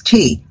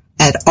 EST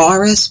at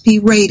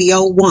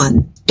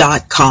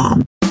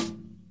rspradio1.com.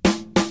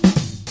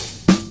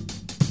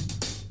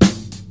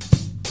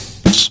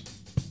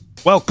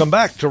 Welcome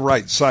back to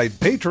Right Side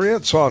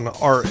Patriots on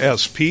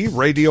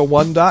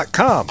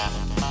rspradio1.com.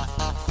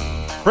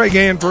 Craig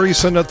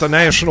Andresen at the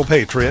National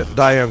Patriot,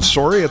 Diane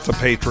Sori at the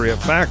Patriot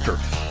Factor.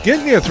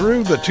 Getting you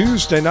through the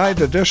Tuesday night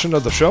edition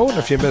of the show, and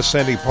if you miss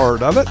any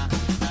part of it,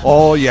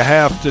 all you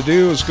have to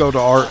do is go to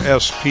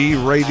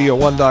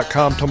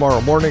rspradio1.com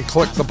tomorrow morning,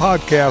 click the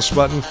podcast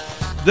button.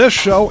 This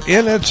show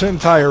in its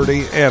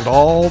entirety and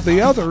all the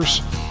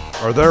others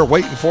are there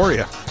waiting for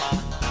you.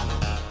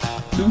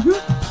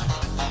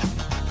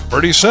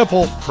 Pretty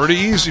simple, pretty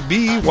easy.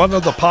 Be one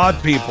of the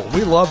pod people.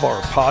 We love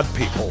our pod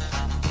people.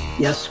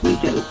 Yes, we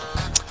do.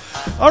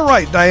 All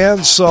right,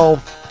 Diane, so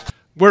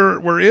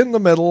we're in the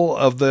middle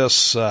of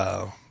this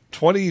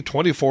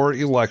 2024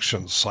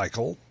 election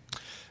cycle,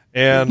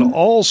 and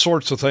all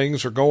sorts of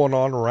things are going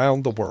on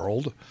around the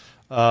world.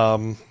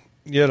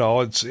 You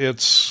know,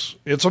 it's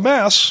a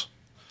mess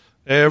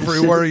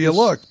everywhere you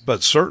look,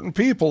 but certain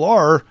people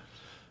are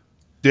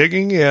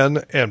digging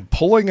in and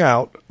pulling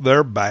out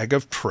their bag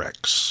of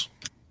tricks.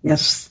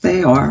 Yes,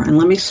 they are. And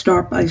let me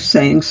start by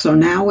saying, so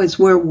now as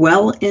we're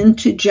well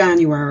into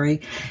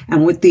January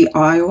and with the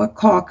Iowa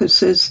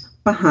caucuses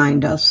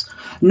behind us,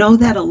 know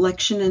that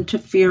election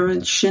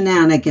interference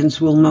shenanigans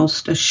will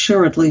most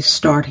assuredly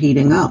start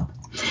heating up.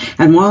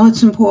 And while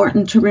it's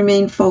important to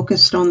remain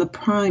focused on the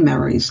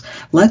primaries,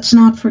 let's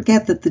not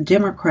forget that the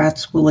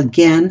Democrats will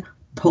again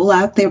pull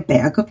out their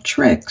bag of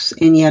tricks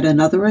in yet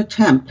another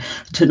attempt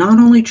to not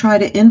only try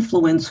to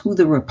influence who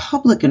the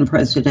Republican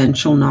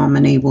presidential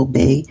nominee will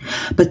be,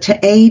 but to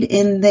aid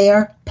in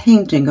their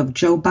painting of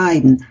Joe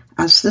Biden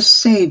as the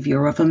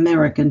savior of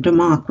American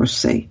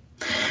democracy.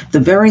 The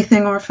very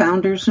thing our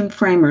founders and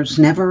framers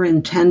never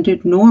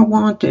intended nor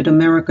wanted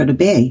America to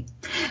be,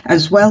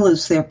 as well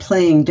as their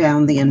playing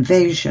down the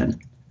invasion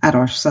at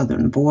our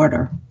southern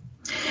border.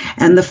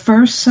 And the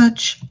first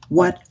such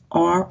what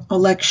are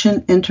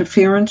election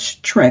interference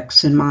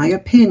tricks, in my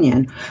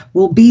opinion,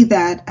 will be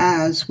that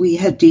as we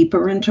head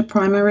deeper into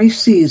primary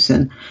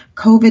season,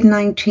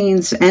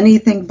 COVID-19's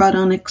anything but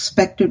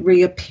unexpected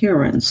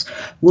reappearance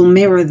will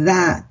mirror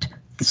that,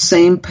 the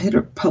same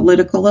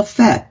political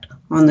effect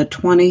on the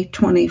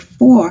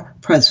 2024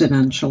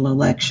 presidential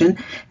election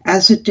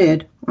as it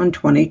did on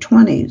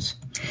 2020's.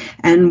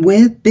 And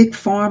with Big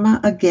Pharma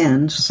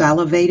again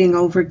salivating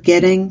over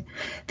getting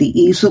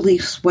the easily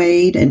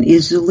swayed and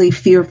easily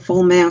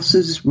fearful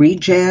masses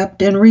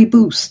rejabbed and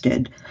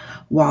reboosted,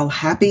 while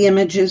happy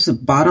images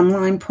of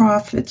bottom-line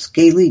profits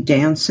gaily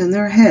dance in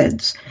their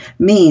heads,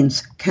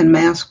 means can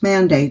mask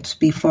mandates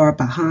be far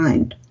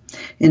behind?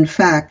 In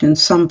fact, in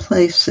some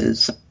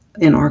places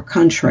in our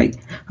country,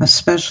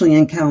 especially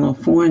in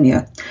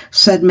California,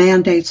 said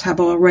mandates have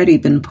already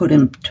been put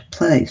into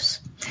place.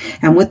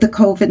 And with the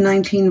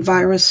COVID-19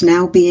 virus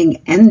now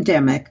being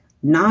endemic,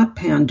 not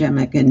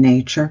pandemic in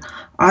nature,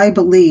 I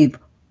believe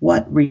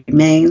what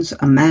remains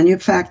a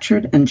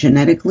manufactured and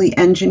genetically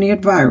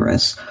engineered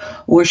virus,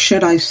 or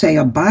should I say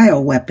a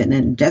bioweapon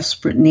in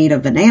desperate need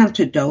of an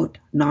antidote,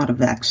 not a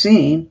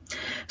vaccine,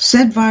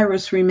 said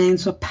virus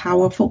remains a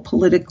powerful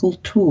political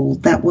tool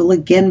that will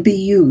again be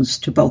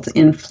used to both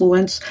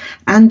influence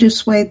and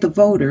dissuade the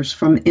voters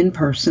from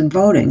in-person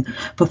voting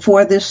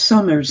before this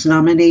summer's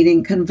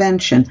nominating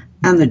convention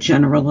and the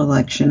general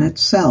election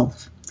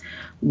itself.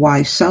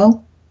 Why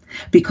so?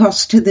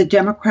 Because to the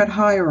Democrat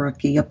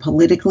hierarchy, a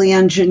politically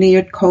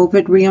engineered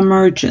COVID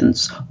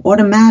reemergence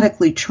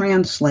automatically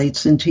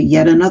translates into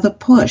yet another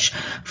push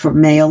for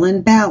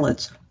mail-in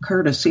ballots,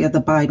 courtesy of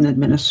the Biden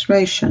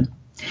administration.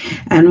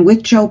 And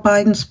with Joe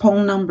Biden's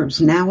poll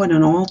numbers now at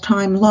an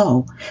all-time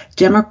low,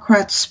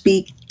 Democrats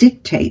speak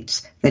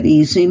dictates that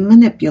easy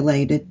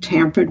manipulated,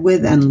 tampered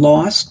with, and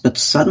lost but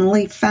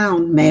suddenly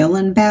found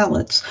mail-in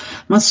ballots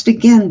must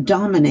again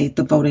dominate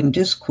the voting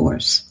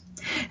discourse.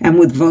 And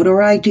with voter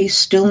ID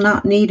still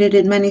not needed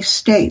in many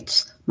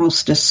states,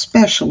 most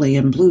especially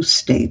in blue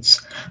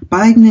states,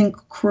 Biden and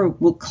crew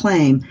will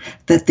claim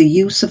that the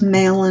use of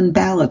mail-in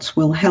ballots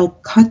will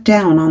help cut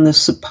down on the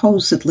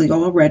supposedly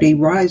already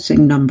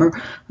rising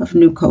number of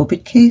new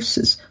COVID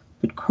cases.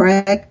 But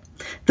Craig,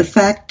 The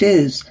fact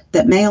is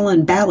that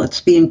mail-in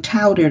ballots being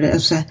touted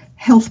as a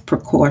health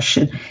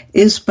precaution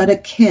is but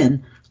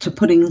akin to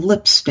putting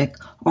lipstick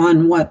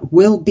on what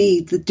will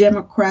be the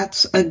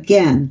Democrats'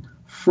 again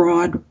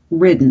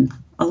fraud-ridden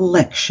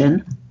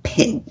election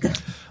pig.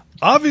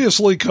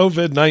 Obviously,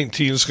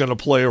 COVID-19 is going to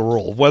play a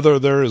role, whether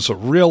there is a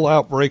real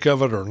outbreak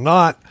of it or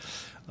not.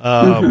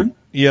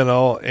 You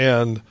know,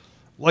 and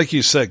like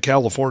you said,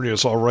 California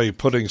is already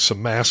putting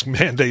some mask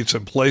mandates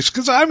in place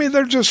because, I mean,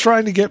 they're just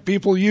trying to get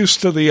people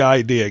used to the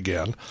idea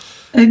again.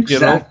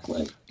 Exactly.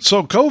 You know?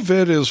 So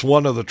COVID is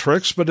one of the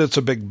tricks, but it's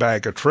a big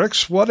bag of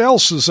tricks. What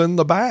else is in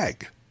the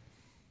bag?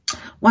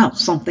 Well,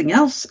 something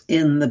else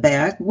in the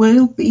bag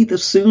will be the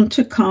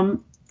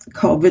soon-to-come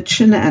COVID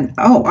shenanigans.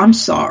 Oh, I'm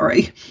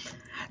sorry.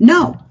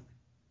 No,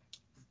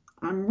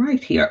 I'm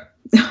right here.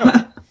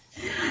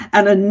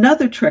 And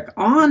another trick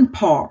on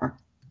par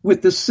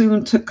with the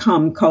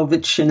soon-to-come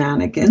COVID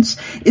shenanigans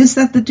is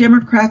that the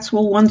Democrats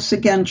will once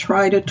again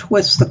try to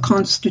twist the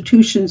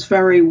Constitution's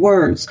very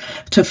words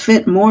to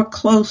fit more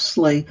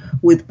closely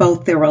with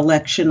both their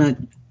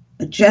election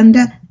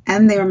agenda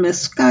and their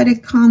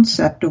misguided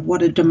concept of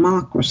what a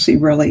democracy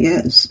really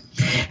is.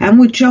 And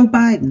with Joe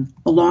Biden,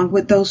 along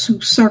with those who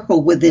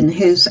circle within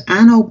his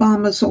and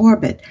Obama's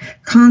orbit,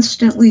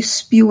 constantly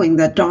spewing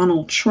that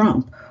Donald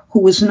Trump,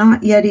 who is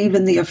not yet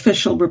even the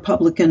official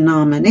Republican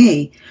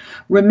nominee,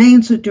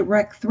 remains a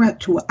direct threat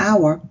to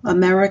our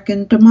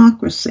American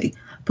democracy.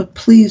 But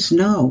please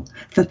know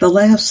that the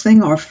last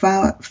thing our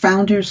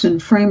founders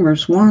and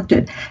framers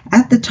wanted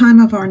at the time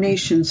of our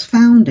nation's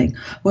founding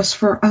was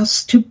for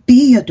us to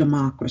be a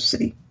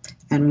democracy.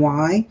 And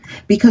why?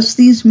 Because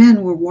these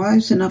men were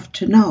wise enough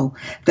to know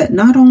that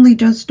not only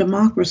does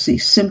democracy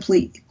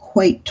simply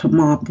equate to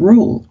mob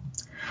rule,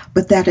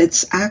 but that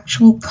its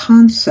actual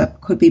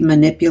concept could be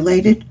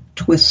manipulated,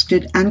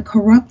 twisted, and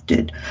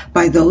corrupted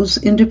by those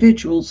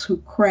individuals who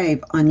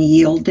crave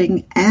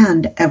unyielding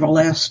and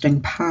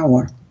everlasting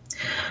power.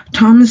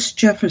 Thomas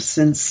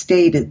Jefferson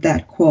stated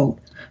that, quote,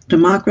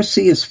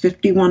 democracy is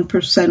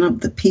 51%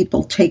 of the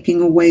people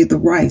taking away the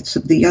rights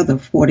of the other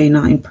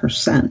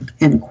 49%,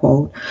 end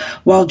quote.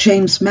 While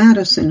James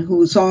Madison,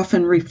 who is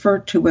often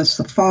referred to as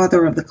the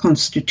father of the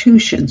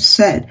Constitution,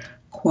 said,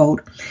 quote,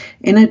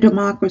 in a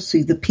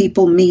democracy, the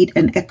people meet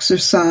and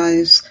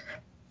exercise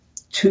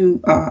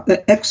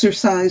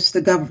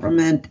the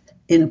government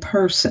in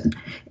person.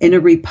 In a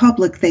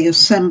republic, they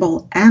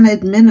assemble and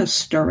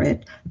administer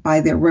it by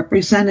their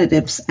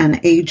representatives and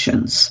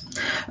agents.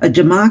 A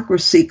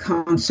democracy,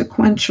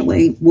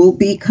 consequentially, will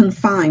be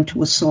confined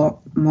to a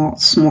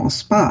small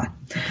spot.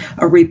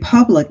 A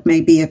republic may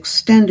be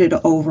extended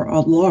over a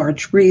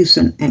large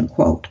region, end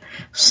quote.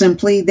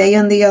 Simply, they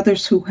and the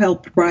others who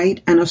helped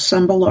write and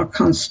assemble our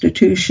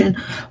Constitution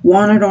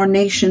wanted our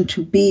nation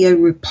to be a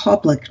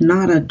republic,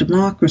 not a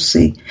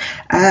democracy,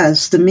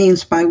 as the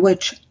means by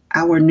which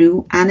our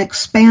new and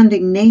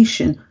expanding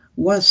nation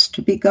was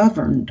to be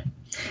governed.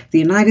 The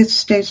United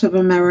States of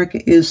America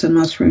is and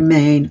must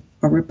remain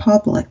a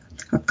republic,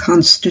 a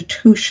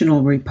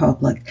constitutional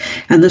republic.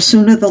 And the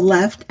sooner the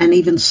left and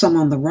even some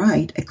on the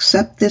right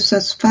accept this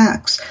as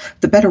facts,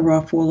 the better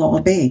off we'll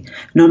all be,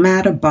 no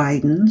matter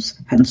Biden's,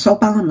 hence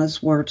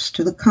Obama's words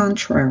to the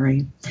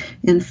contrary.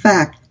 In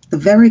fact, the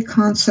very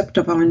concept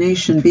of our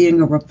nation being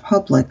a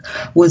republic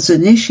was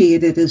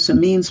initiated as a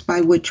means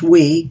by which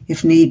we,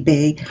 if need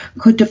be,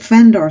 could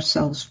defend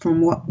ourselves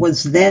from what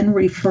was then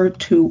referred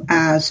to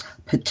as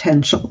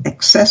potential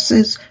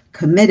excesses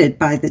committed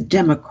by the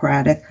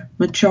Democratic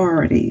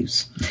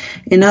majorities.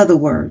 In other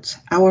words,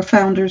 our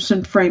founders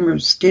and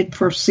framers did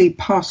foresee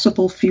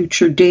possible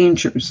future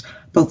dangers,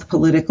 both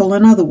political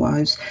and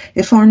otherwise,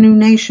 if our new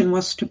nation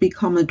was to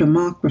become a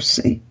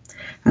democracy.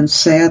 And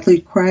sadly,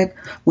 Craig,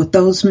 what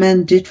those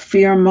men did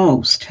fear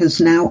most has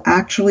now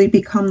actually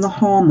become the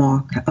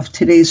hallmark of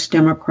today's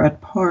Democrat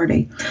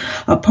Party,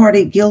 a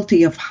party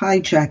guilty of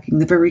hijacking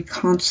the very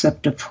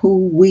concept of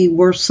who we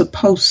were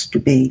supposed to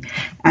be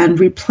and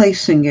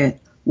replacing it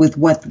with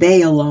what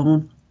they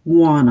alone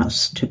want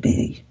us to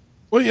be.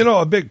 Well, you know,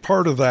 a big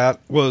part of that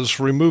was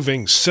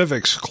removing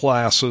civics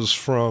classes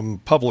from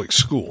public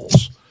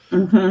schools.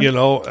 Mm-hmm. You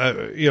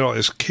know,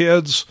 as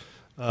kids,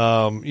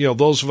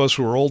 those of us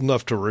who are old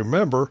enough to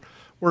remember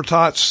were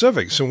taught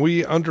civics, and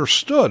we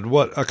understood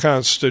what a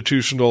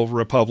constitutional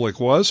republic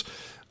was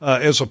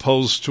as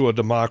opposed to a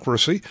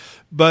democracy.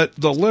 But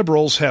the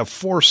liberals have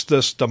forced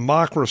this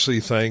democracy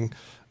thing,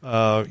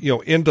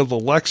 into the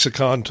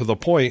lexicon to the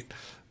point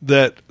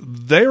that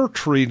they're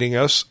treating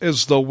us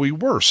as though we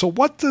were. So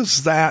what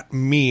does that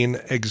mean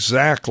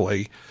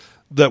exactly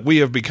that we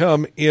have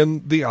become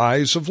in the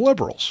eyes of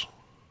liberals?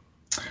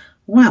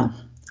 Well,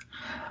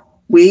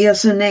 we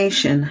as a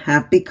nation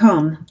have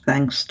become,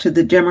 thanks to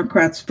the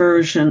Democrats'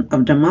 version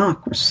of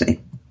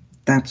democracy.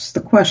 That's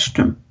the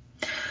question.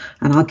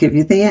 And I'll give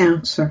you the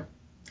answer.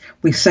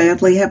 We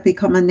sadly have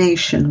become a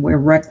nation where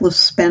reckless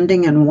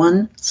spending and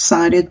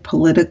one-sided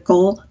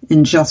political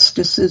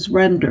injustice is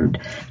rendered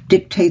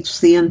dictates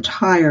the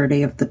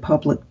entirety of the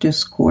public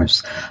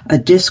discourse, a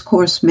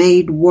discourse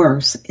made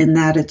worse in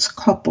that it's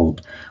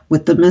coupled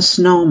with the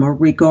misnomer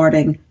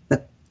regarding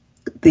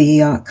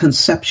the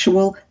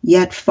conceptual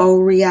yet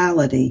faux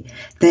reality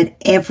that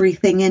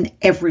everything and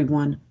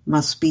everyone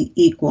must be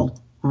equal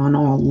on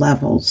all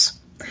levels.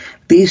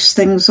 These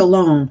things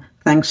alone,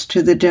 thanks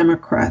to the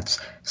Democrats,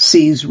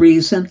 sees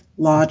reason,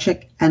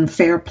 logic, and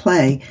fair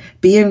play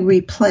being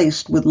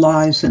replaced with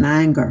lies and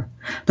anger.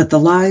 But the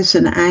lies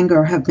and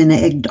anger have been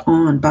egged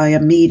on by a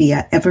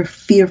media ever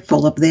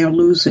fearful of their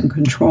losing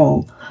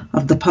control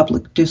of the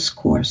public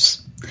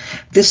discourse.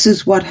 This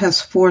is what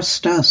has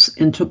forced us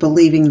into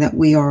believing that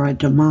we are a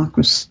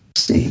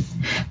democracy.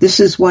 This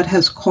is what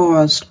has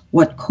caused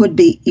what could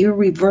be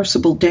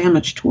irreversible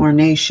damage to our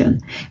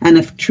nation. And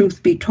if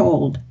truth be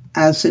told,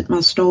 as it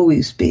must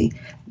always be,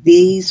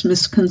 these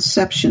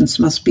misconceptions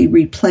must be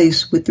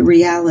replaced with the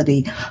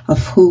reality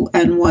of who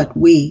and what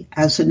we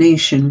as a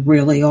nation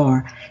really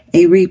are.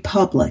 A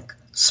republic,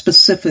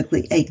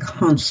 specifically a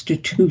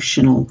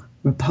constitutional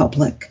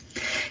republic.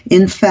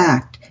 In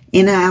fact,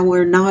 in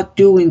our not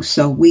doing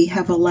so, we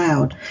have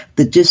allowed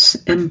the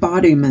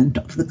disembodiment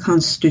of the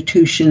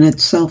Constitution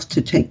itself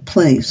to take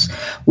place,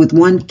 with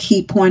one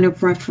key point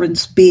of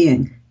reference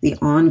being the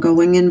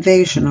ongoing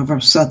invasion of our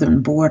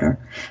southern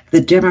border.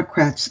 The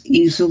Democrats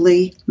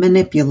easily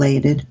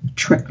manipulated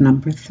trick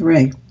number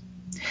 3.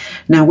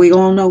 Now, we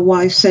all know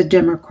why said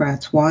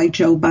Democrats, why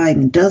Joe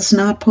Biden does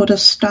not put a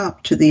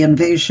stop to the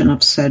invasion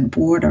of said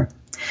border.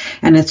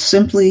 And it's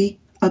simply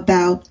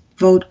about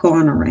vote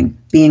garnering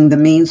being the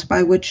means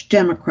by which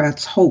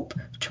Democrats hope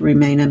to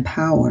remain in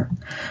power,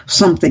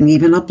 something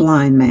even a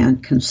blind man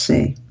can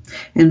see.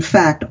 In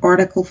fact,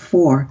 Article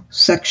 4,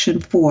 Section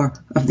 4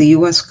 of the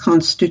U.S.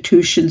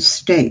 Constitution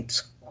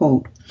states,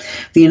 quote,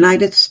 "The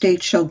United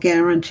States shall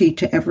guarantee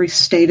to every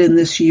state in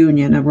this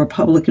union a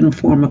republican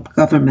form of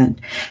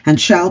government, and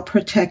shall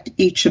protect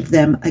each of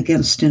them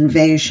against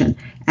invasion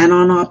and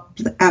on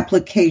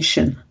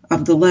application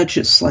of the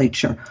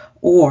legislature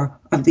or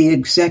of the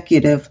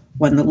executive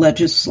when the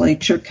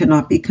legislature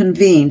cannot be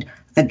convened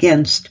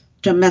against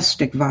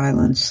domestic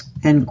violence,"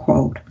 end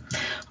quote.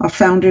 Our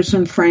founders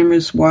and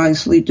framers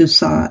wisely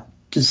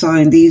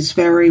designed these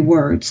very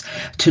words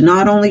to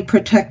not only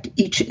protect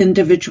each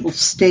individual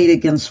state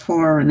against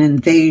foreign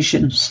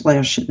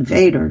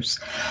invasion/invaders,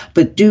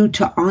 but due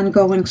to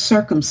ongoing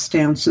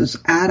circumstances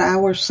at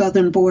our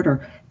southern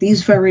border,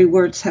 these very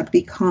words have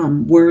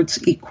become words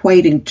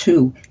equating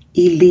to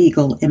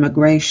illegal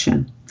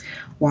immigration.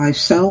 Why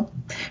so?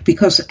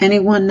 Because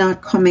anyone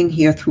not coming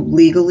here through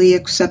legally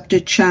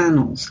accepted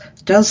channels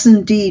does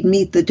indeed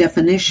meet the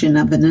definition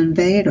of an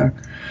invader.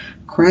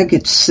 Craig,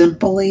 it's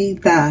simply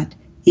that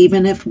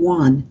even if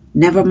one,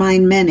 never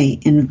mind many,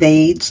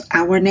 invades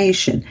our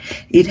nation,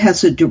 it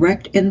has a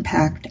direct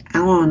impact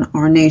on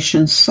our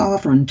nation's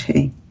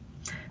sovereignty.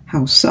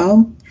 How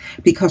so?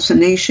 Because a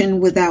nation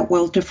without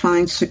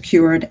well-defined,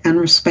 secured, and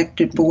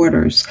respected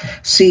borders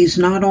sees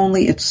not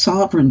only its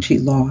sovereignty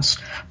lost,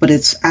 but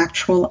its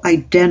actual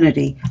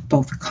identity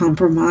both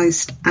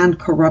compromised and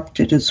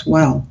corrupted as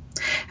well.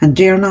 And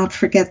dare not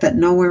forget that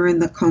nowhere in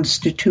the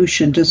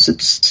Constitution does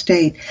it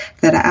state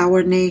that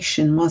our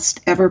nation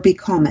must ever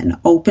become an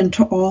open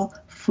to all,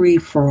 free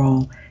for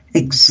all,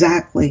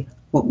 exactly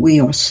what we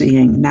are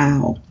seeing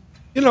now.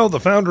 You know, the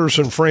founders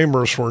and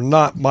framers were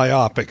not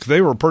myopic.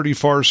 They were pretty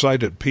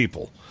far-sighted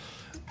people.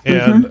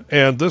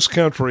 And this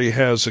country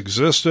has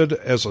existed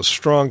as a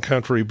strong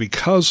country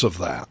because of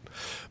that.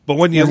 But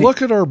when you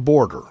look at our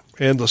border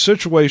and the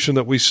situation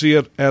that we see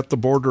at the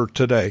border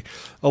today,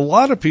 a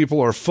lot of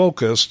people are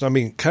focused,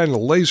 kind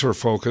of laser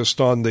focused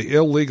on the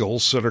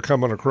illegals that are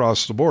coming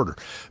across the border.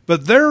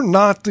 But they're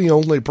not the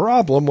only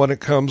problem when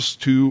it comes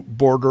to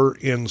border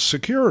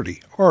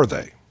insecurity, are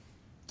they?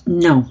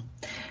 No.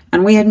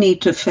 And we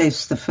need to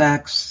face the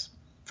facts,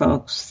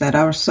 folks, that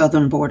our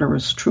southern border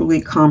is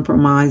truly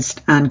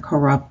compromised and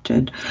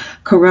corrupted.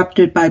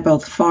 Corrupted by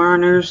both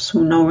foreigners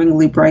who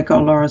knowingly break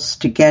our laws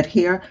to get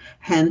here,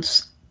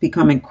 hence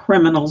becoming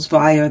criminals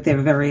via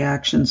their very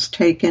actions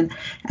taken,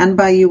 and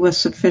by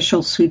U.S.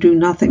 officials who do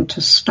nothing to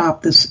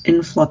stop this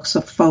influx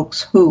of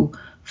folks who,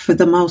 for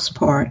the most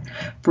part,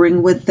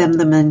 bring with them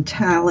the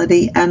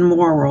mentality and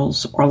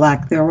morals, or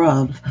lack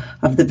thereof,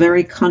 of the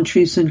very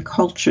countries and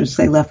cultures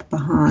they left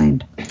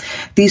behind.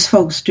 These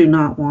folks do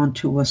not want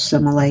to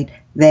assimilate.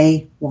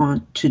 They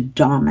want to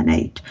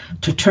dominate,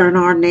 to turn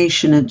our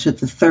nation into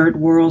the third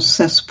world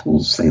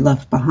cesspools they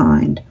left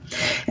behind.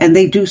 And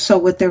they do so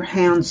with their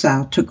hands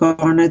out to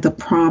garner the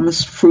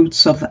promised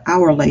fruits of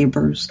our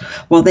labors,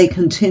 while they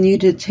continue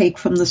to take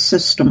from the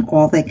system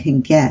all they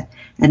can get.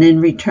 And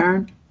in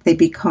return, they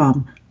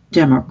become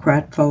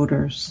Democrat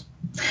voters.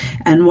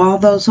 And while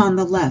those on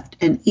the left,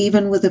 and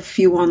even with a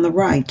few on the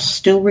right,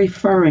 still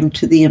referring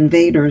to the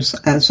invaders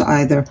as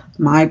either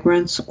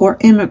migrants or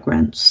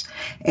immigrants,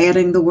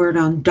 adding the word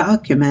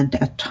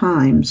undocumented at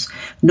times,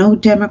 no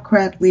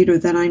Democrat leader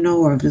that I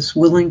know of is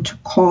willing to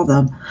call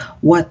them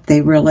what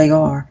they really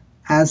are,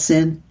 as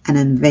in an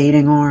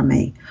invading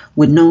army,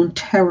 with known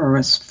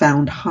terrorists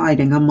found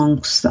hiding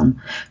amongst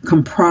them,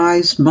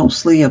 comprised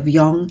mostly of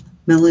young,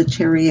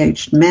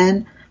 military-aged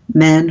men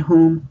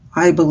whom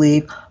I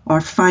believe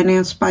are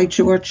financed by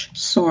George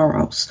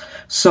Soros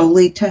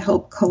solely to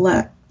help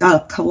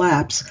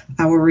collapse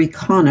our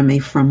economy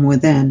from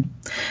within,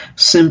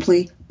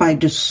 simply by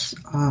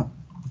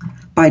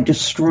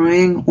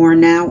destroying, or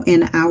now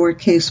in our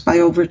case by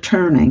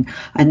overturning,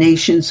 a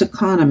nation's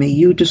economy.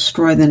 You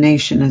destroy the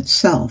nation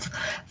itself.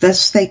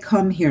 Thus they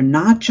come here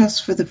not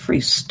just for the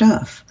free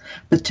stuff,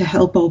 but to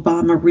help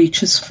Obama reach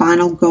his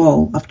final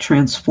goal of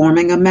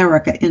transforming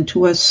America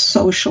into a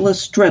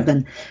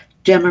socialist-driven,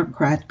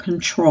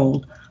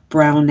 Democrat-controlled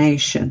brown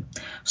nation.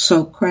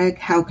 So, Craig,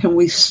 how can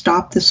we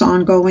stop this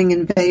ongoing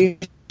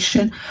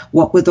invasion?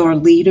 What with our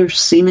leaders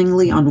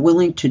seemingly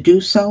unwilling to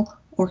do so?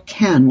 Or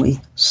can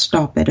we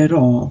stop it at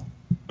all?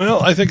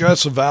 Well, I think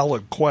that's a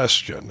valid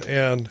question.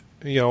 And,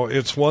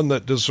 it's one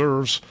that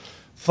deserves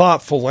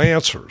thoughtful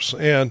answers.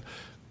 And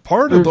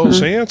part of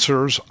those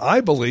answers,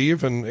 I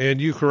believe,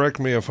 and you correct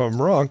me if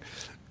I'm wrong,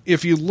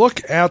 if you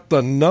look at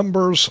the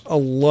numbers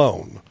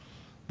alone,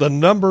 the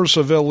numbers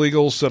of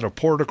illegals that have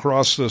poured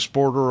across this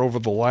border over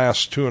the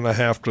last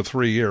 2.5 to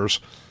 3 years,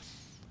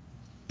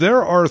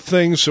 there are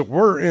things that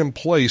were in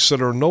place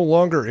that are no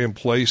longer in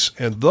place,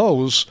 and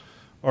those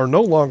are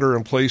no longer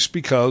in place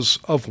because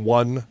of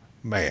one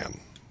man.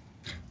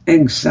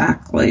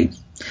 Exactly.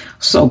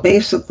 So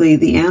basically,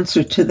 the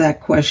answer to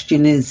that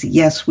question is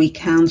yes, we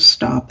can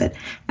stop it.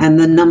 And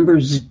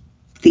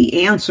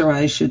the answer,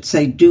 I should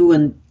say, do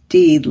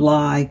indeed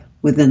lie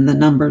within the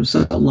numbers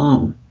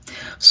alone.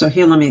 So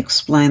here, let me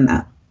explain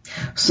that.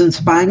 Since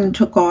Biden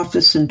took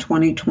office in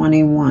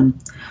 2021,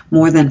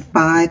 more than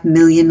 5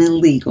 million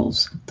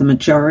illegals, the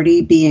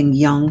majority being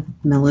young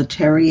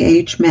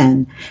military-age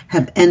men,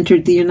 have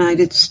entered the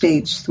United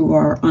States through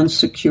our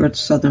unsecured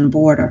southern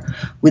border,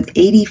 with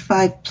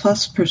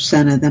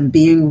 85+% of them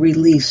being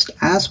released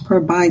as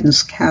per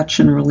Biden's catch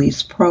and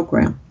release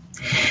program.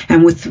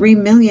 And with 3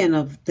 million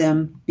of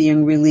them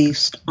being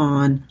released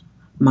on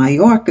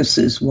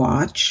Mayorkas's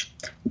watch,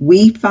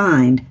 we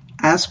find,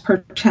 as per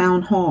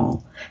Town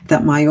Hall,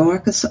 that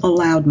Mayorkas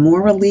allowed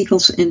more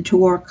illegals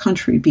into our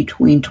country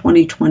between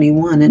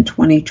 2021 and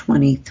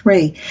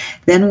 2023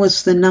 than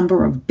was the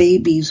number of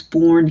babies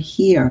born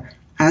here,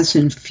 as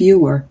in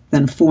fewer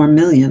than 4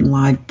 million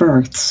live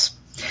births.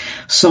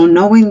 So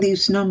knowing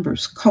these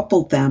numbers,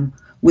 couple them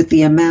with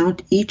the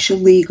amount each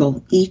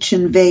illegal, each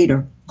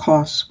invader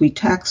costs we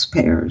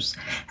taxpayers,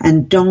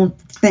 and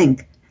don't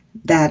think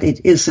that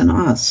it isn't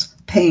us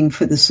paying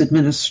for this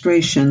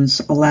administration's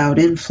allowed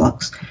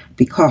influx,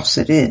 because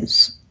it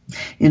is.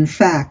 In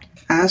fact,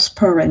 as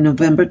per a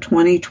November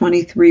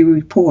 2023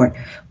 report,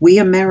 we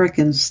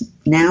Americans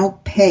now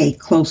pay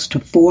close to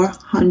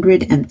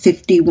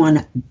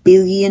 $451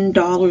 billion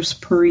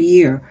per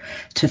year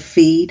to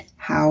feed,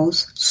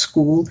 house,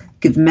 school,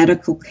 give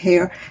medical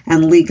care,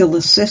 and legal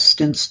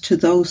assistance to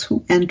those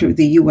who enter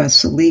the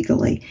U.S.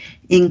 illegally,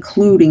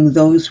 including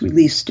those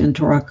released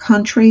into our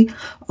country,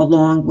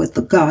 along with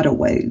the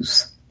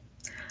gotaways.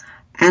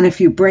 And if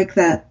you break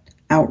that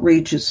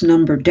outrageous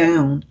number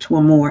down to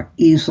a more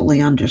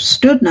easily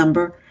understood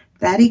number,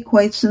 that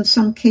equates in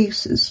some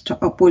cases to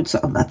upwards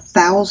of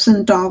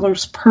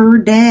 $1,000 per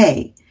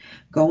day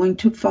going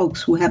to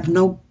folks who have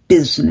no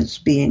business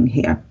being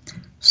here.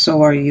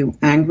 So are you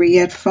angry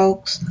yet,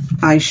 folks?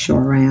 I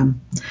sure am.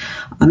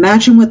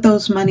 Imagine what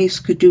those monies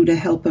could do to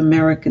help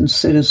American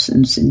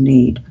citizens in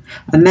need.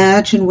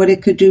 Imagine what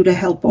it could do to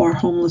help our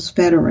homeless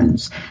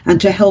veterans and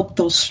to help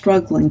those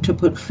struggling to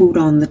put food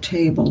on the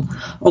table,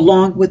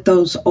 along with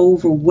those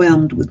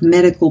overwhelmed with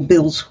medical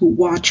bills who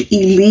watch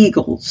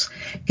illegals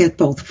get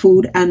both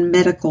food and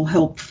medical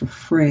help for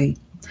free.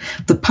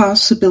 The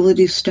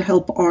possibilities to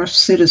help our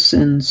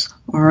citizens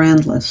are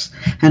endless,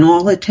 and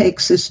all it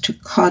takes is to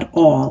cut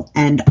all,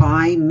 and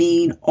I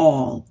mean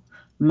all,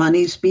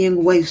 monies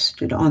being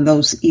wasted on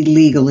those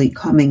illegally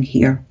coming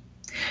here.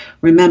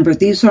 Remember,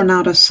 these are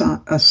not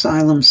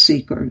asylum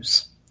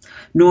seekers,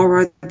 nor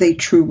are they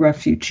true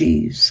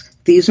refugees.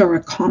 These are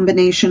a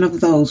combination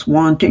of those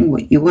wanting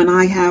what you and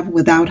I have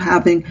without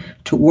having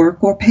to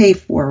work or pay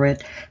for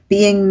it,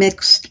 being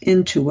mixed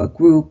into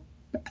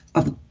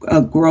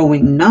a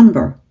growing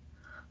number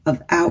of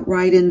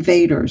outright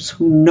invaders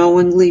who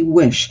knowingly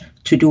wish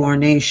to do our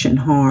nation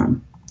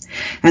harm.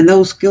 And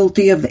those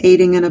guilty of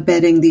aiding and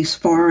abetting these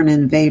foreign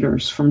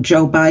invaders, from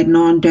Joe Biden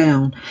on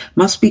down,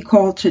 must be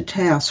called to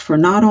task, for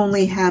not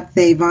only have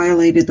they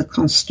violated the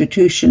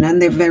Constitution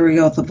and their very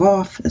oath of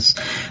office,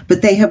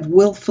 but they have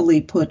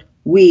willfully put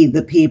we,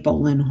 the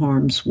people, in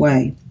harm's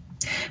way.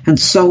 And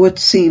so it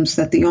seems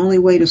that the only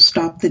way to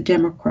stop the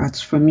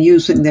Democrats from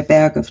using their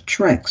bag of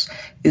tricks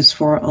is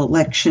for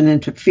election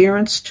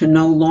interference to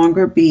no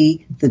longer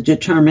be the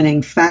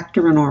determining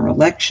factor in our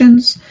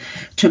elections,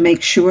 to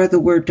make sure the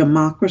word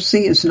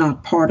democracy is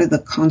not part of the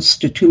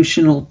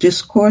constitutional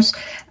discourse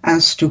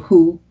as to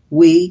who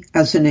we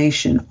as a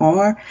nation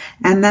are,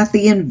 and that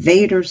the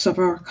invaders of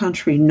our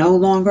country no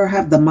longer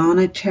have the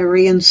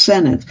monetary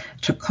incentive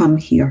to come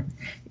here.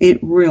 It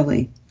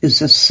really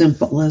is as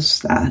simple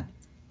as that.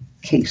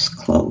 Case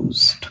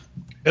closed.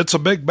 It's a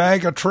big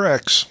bag of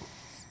tricks.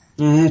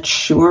 It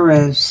sure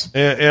is.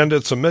 And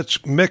it's a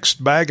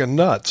mixed bag of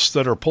nuts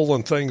that are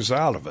pulling things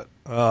out of it.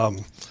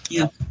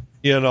 Yeah.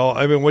 You know,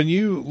 I mean, when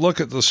you look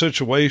at the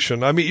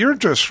situation, I mean, you're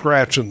just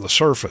scratching the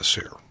surface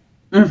here.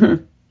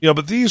 Mm-hmm. You know,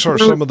 but these are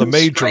some of the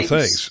major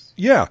things.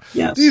 Yeah.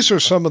 Yes. These are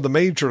some of the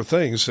major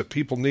things that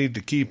people need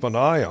to keep an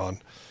eye on,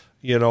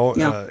 you know,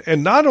 Yeah.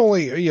 and not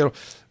only, you know,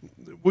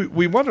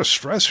 we want to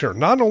stress here,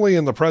 not only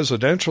in the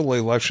presidential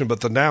election, but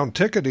the down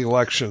ticket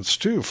elections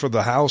too for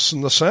the House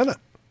and the Senate.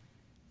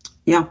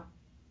 Yeah.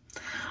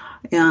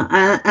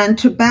 Yeah. And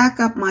to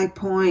back up my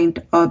point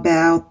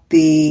about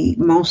the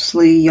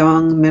mostly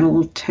young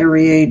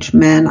military age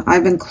men,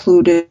 I've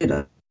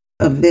included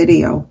a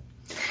video,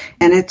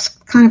 and it's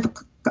kind of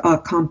a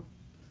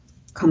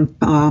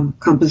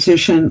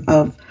composition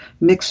of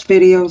mixed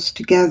videos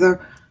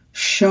together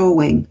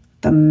showing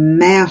the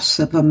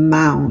massive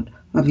amount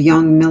of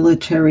young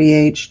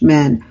military-aged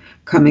men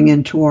coming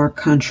into our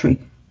country.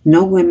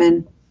 No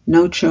women,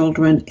 no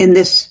children. In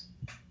this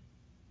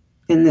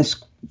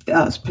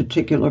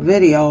particular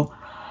video,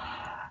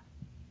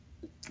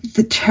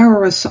 the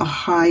terrorists are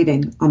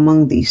hiding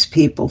among these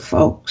people,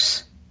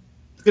 folks.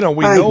 You know,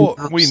 we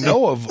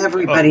know of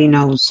everybody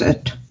knows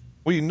it.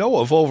 We know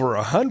of over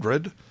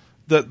 100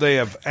 that they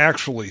have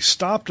actually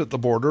stopped at the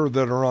border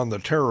that are on the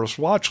terrorist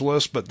watch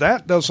list, but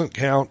that doesn't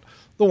count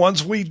the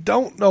ones we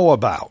don't know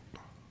about.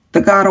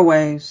 The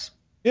gotaways.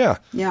 Yeah.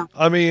 Yeah.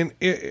 I mean,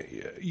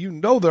 you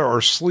know, there are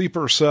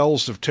sleeper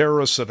cells of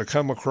terrorists that have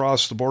come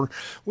across the border.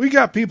 We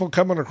got people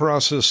coming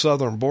across this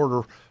southern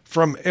border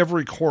from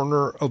every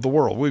corner of the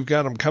world. We've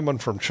got them coming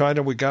from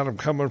China. We've got them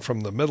coming from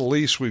the Middle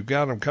East. We've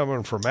got them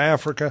coming from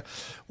Africa.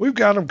 We've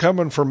got them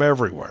coming from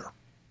everywhere.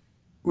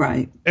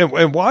 Right.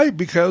 And why?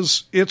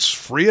 Because it's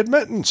free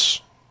admittance.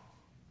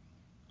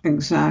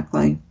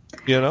 Exactly.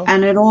 You know?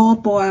 And it all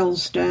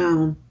boils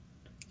down.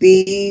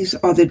 These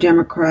are the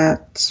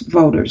Democrats'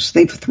 voters.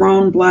 They've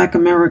thrown Black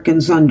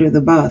Americans under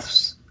the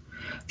bus.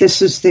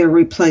 This is their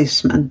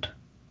replacement.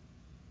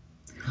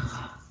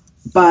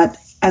 But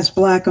as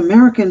Black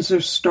Americans are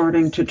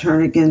starting to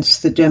turn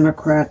against the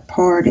Democrat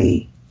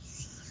Party,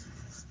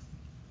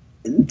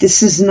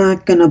 this is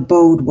not going to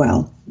bode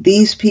well.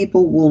 These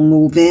people will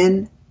move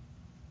in,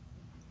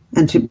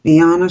 and to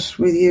be honest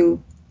with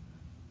you,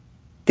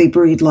 they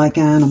breed like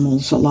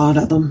animals, a lot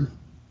of them.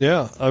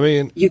 Yeah, I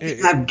mean... You can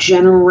have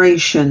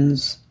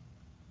generations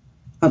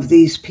of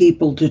these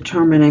people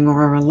determining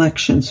our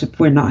elections if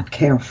we're not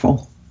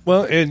careful.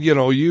 Well, and, you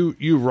know,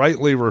 you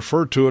rightly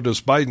refer to it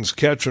as Biden's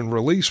catch and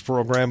release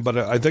program, but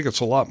I think it's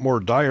a lot more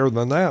dire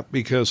than that,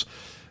 because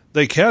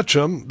they catch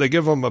them, they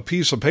give them a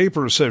piece of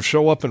paper that says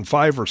show up in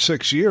 5 or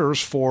 6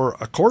 years for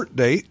a court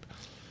date,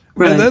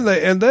 right.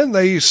 and then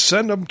they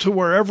send them to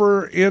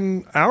wherever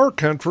in our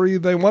country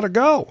they want to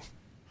go.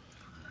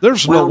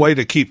 There's no way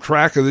to keep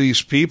track of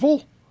these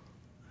people.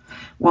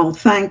 Well,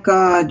 thank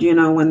God, you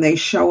know, when they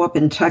show up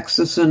in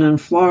Texas and in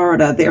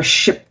Florida, they're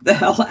shipped the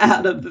hell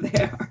out of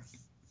there.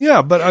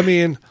 Yeah, but I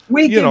mean,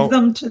 we give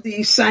them to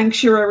these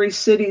sanctuary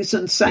cities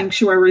and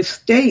sanctuary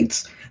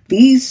states.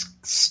 These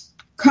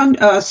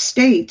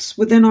states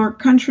within our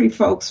country,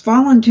 folks,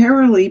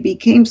 voluntarily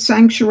became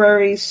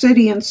sanctuary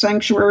city and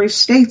sanctuary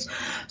states.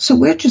 So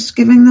we're just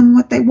giving them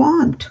what they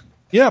want.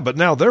 Yeah, but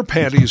now their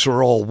panties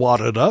are all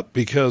wadded up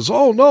because,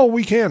 oh, no,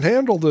 we can't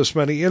handle this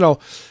many, you know.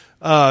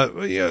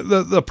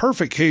 The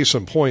perfect case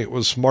in point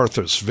was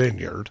Martha's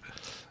Vineyard.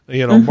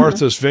 You know,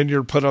 Martha's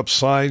Vineyard put up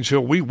signs, you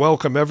know, we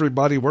welcome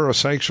everybody. We're a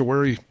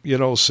sanctuary, you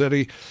know,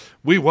 city.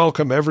 We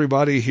welcome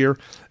everybody here.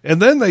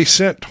 And then they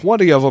sent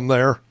 20 of them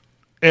there,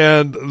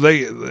 and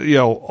they, you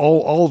know,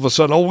 all of a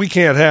sudden, oh, we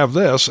can't have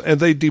this. And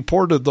they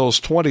deported those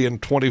 20 in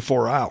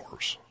 24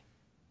 hours.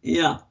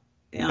 Yeah.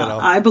 Yeah, you know?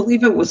 I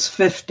believe it was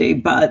 50,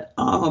 but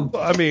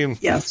I mean,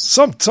 yes,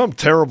 some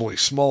terribly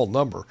small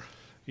number.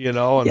 You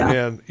know,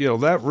 and, you know,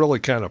 that really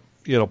kind of,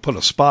 you know, put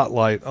a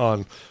spotlight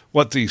on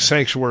what these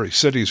sanctuary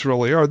cities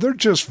really are. They're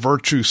just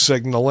virtue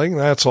signaling.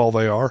 That's all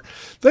they are.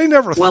 They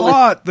never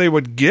thought they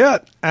would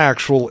get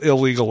actual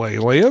illegal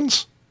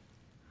aliens.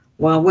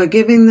 Well, we're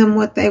giving them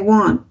what they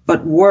want,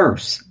 but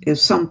worse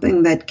is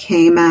something that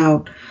came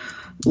out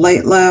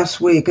late last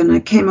week, and I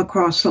came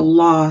across a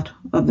lot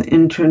of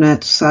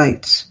internet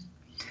sites.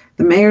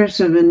 The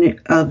mayors of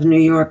New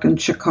York and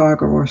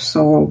Chicago are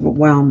so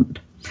overwhelmed.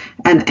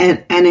 And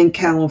in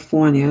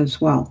California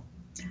as well.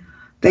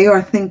 They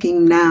are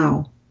thinking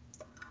now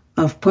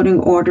of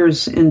putting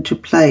orders into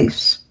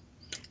place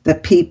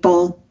that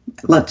people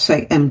let's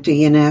say,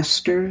 empty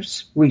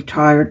nesters,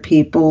 retired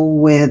people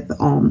with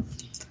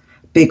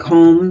big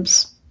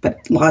homes,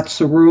 but lots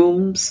of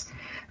rooms.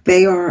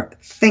 They are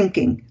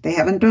thinking, they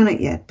haven't done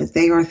it yet, but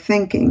they are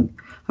thinking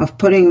of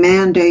putting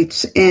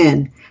mandates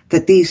in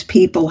that these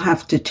people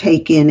have to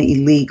take in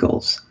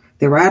illegals.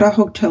 They're out of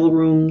hotel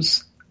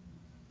rooms,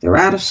 they're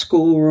out of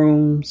school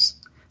rooms,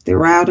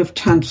 they're out of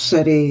tent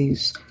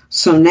cities.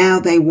 So now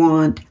they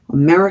want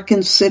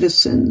American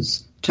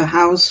citizens to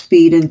house,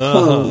 feed, and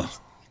clothe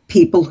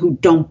people who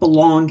don't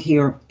belong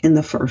here in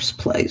the first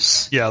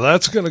place. Yeah,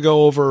 that's going to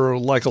go over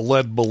like a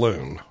lead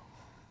balloon.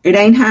 It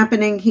ain't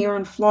happening here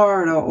in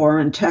Florida or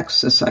in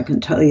Texas, I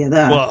can tell you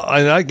that. Well,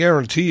 and I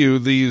guarantee you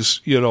these,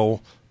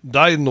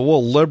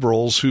 dyed-in-the-wool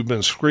liberals who've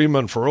been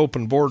screaming for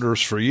open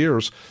borders for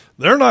years,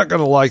 they're not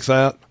going to like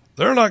that.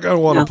 They're not going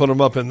to want to put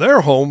them up in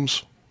their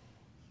homes.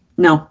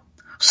 No.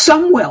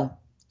 Some will.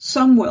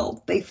 Some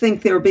will. They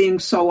think they're being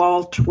so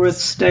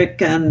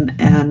altruistic and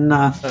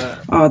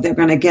they're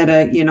going to get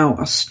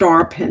a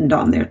star pinned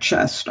on their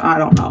chest. I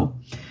don't know.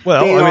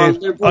 Well, they are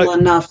liberal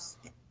enough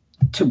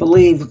to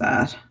believe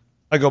that.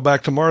 I go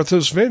back to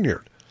Martha's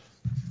Vineyard.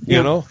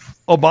 You know,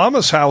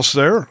 Obama's house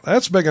there,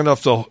 that's big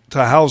enough to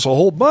house a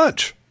whole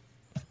bunch.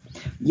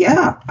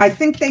 Yeah, I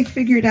think they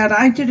figured out.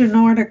 I did an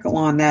article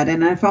on that,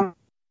 and if I'm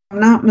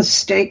not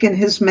mistaken,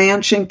 his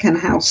mansion can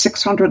house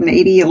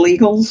 680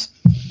 illegals.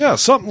 Yeah,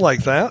 something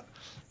like that.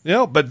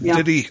 Yeah, but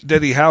did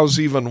he house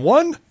even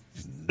one?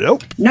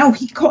 Nope. No,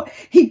 he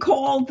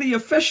called the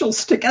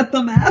officials to get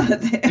them out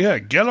of there. Yeah,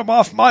 get them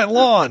off my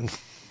lawn.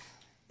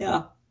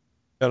 Yeah.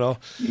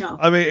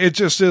 I mean, it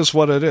just is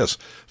what it is.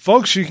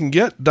 Folks, you can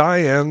get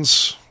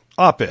Diane's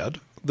op-ed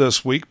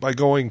this week by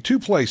going two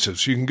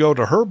places. You can go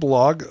to her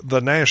blog,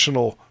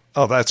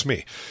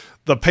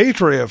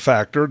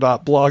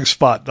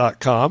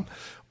 thepatriotfactor.blogspot.com,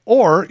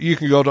 or you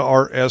can go to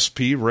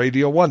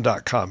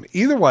rspradio1.com.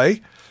 Either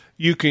way,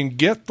 you can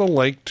get the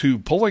link to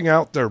Pulling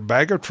Out Their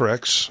Bag of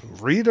Tricks,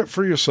 read it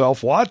for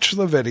yourself, watch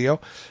the video,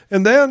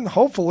 and then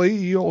hopefully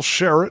you'll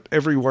share it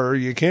everywhere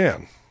you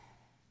can.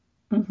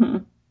 Mm-hmm.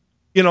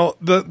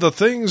 The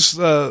things,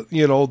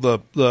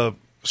 the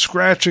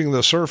scratching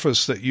the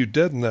surface that you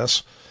did in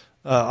this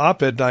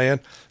op-ed, Diane,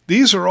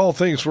 these are all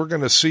things we're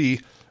going to see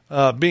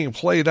being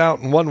played out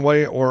in one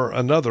way or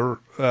another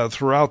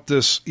throughout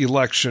this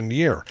election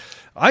year.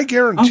 I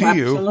guarantee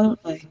you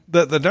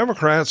that the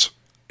Democrats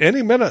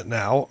any minute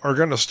now are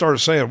going to start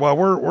saying, well,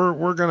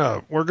 we're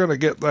going to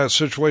get that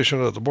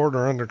situation at the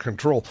border under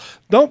control.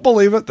 Don't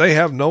believe it. They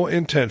have no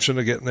intention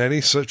of getting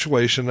any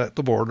situation at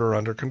the border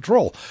under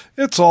control.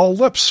 It's all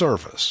lip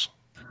service.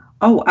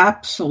 Oh,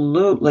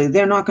 absolutely.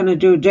 They're not going to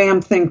do a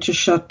damn thing to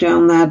shut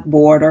down that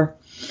border.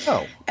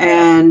 No.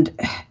 And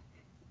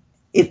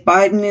if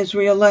Biden is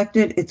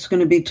reelected, it's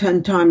going to be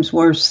 10 times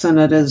worse than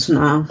it is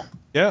now.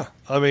 Yeah.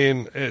 I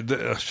mean,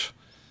 it's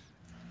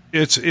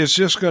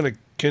just going to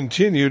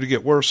continue to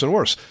get worse and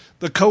worse.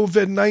 The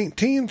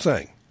COVID-19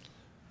 thing,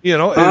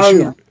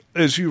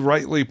 as you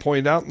rightly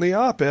point out in the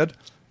op-ed,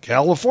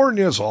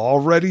 California is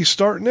already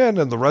starting in,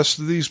 and the rest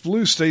of these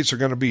blue states are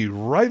going to be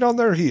right on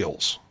their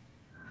heels.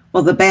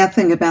 Well, the bad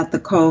thing about the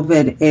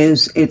COVID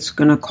is it's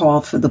going to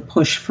call for the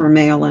push for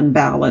mail-in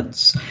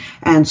ballots,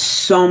 and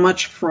so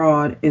much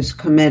fraud is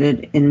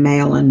committed in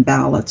mail-in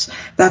ballots.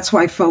 That's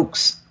why,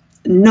 folks,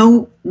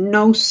 no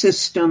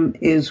system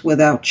is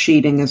without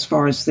cheating as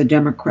far as the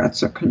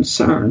Democrats are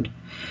concerned.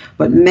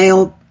 But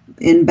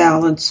mail-in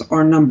ballots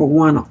are number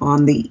one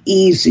on the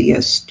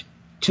easiest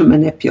to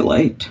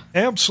manipulate.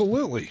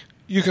 Absolutely.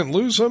 You can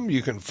lose them,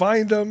 you can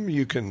find them,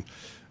 you can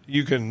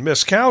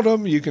miscount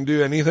them, you can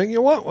do anything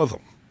you want with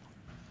them.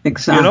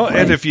 Exactly.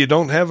 And if you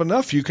don't have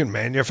enough, you can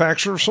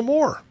manufacture some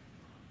more.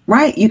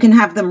 Right. You can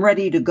have them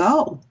ready to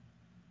go.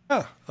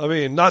 Yeah. I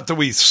mean, not that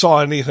we saw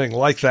anything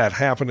like that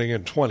happening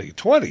in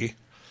 2020.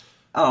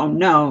 Oh,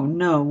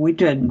 no, we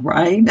didn't,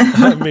 right?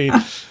 I mean,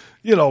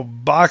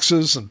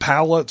 boxes and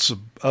pallets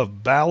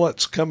of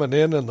ballots coming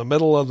in the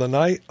middle of the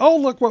night. Oh,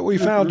 look what we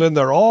found. And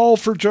they're all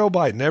for Joe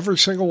Biden, every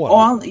single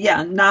one.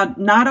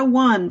 Not a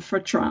one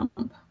for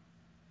Trump.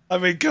 I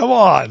mean, come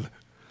on.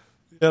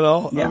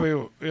 I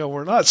mean,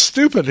 we're not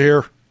stupid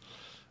here.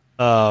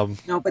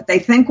 No, but they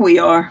think we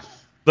are.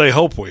 They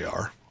hope we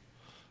are.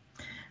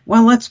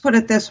 Well, let's put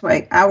it this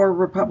way. Our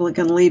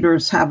Republican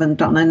leaders haven't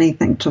done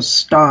anything to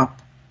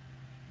stop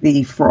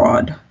the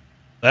fraud.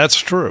 That's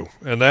true.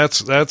 And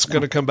that's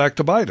going to come back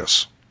to bite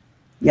us.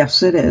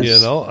 Yes, it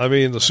is. I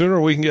mean, the sooner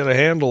we can get a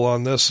handle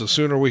on this, the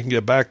sooner we can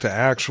get back to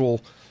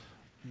actual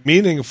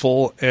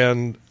meaningful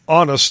and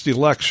honest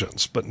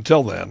elections. But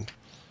until then,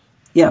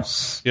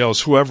 yes,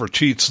 it's whoever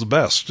cheats the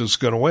best is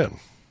going to win.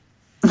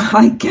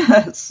 I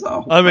guess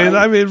so. I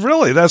mean,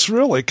 really, that's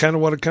really kind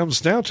of what it comes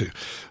down to.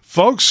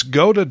 Folks,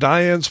 go to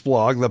Diane's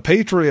blog,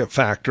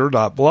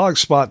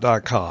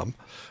 thepatriotfactor.blogspot.com,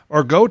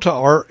 or go to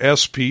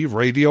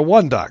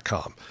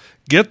rspradio1.com.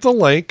 Get the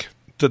link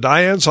to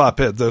Diane's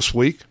op-ed this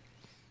week,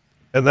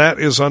 and that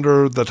is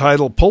under the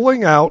title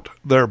Pulling Out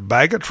Their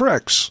Bag of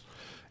Tricks,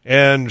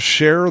 and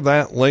share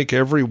that link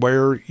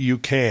everywhere you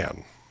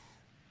can.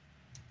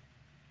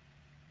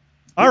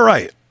 All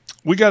right.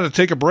 We got to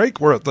take a break.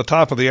 We're at the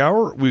top of the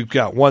hour. We've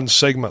got one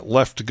segment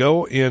left to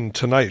go in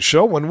tonight's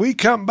show. When we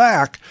come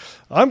back,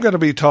 I'm going to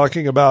be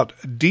talking about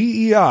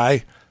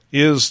DEI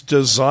is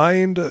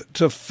designed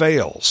to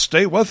fail.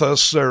 Stay with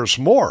us. There's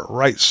more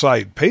Right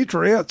Side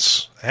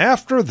Patriots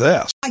after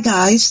this. Hi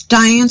guys,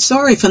 Diane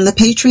Sori from The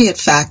Patriot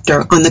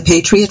Factor on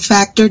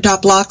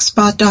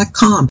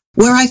thepatriotfactor.blogspot.com,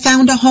 where I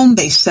found a home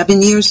base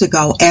 7 years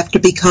ago after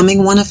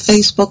becoming one of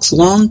Facebook's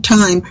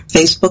longtime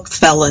Facebook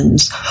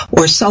felons,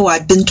 or so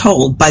I've been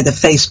told by the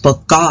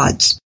Facebook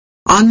gods.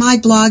 On my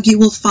blog, you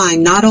will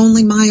find not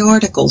only my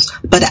articles,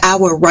 but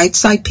our Right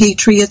Side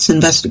Patriots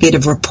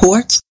investigative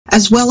reports,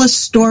 as well as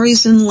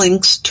stories and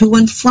links to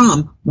and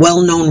from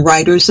well-known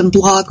writers and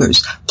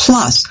bloggers,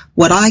 plus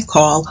what I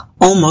call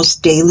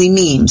almost daily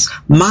memes,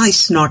 my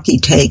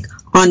snarky take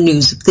on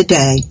news of the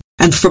day.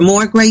 And for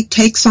more great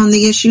takes on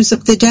the issues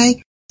of the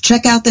day,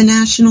 check out The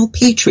National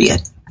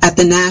Patriot at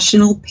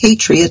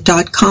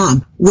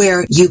thenationalpatriot.com,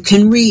 where you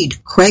can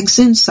read Craig's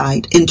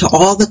insight into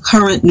all the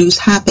current news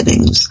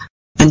happenings.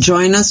 And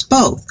join us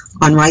both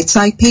on Right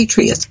Side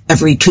Patriots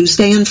every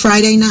Tuesday and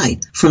Friday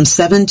night from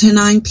 7 to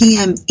 9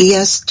 p.m.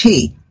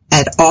 EST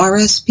at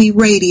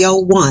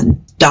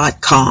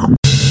rspradio1.com.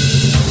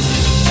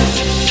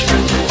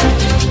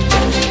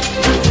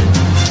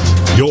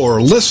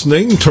 You're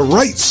listening to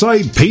Right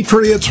Side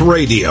Patriots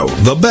Radio,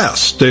 the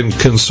best in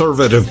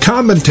conservative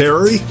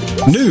commentary,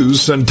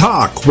 news, and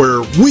talk,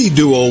 where we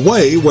do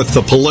away with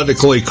the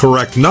politically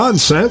correct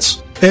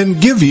nonsense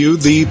and give you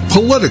the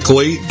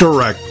politically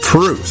direct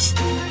truth.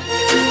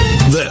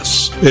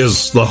 This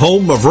is the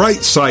home of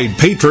Right Side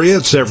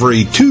Patriots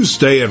every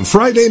Tuesday and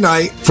Friday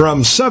night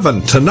from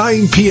 7 to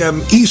 9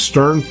 p.m.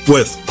 Eastern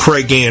with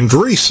Craig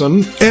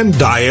Andresen and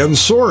Diane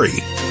Sori.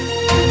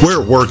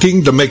 We're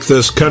working to make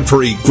this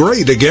country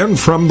great again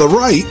from the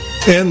right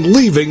and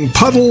leaving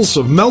puddles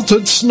of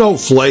melted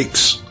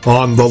snowflakes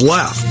on the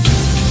left.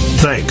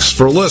 Thanks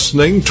for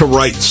listening to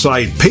Right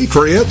Side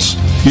Patriots,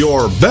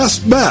 your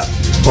best bet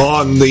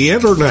on the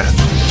Internet.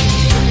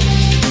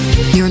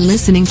 You're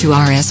listening to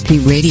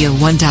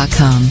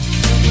RSPRadio1.com.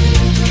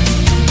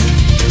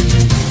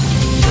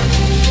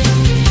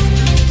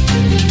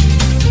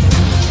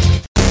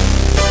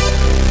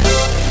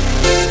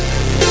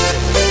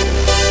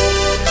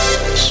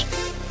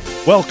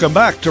 Welcome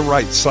back to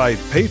Right Side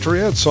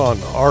Patriots on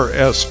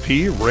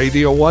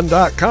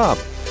RSPRadio1.com.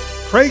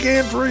 Craig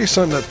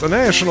Andresen at the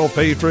National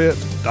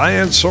Patriot,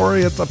 Diane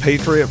Sori at the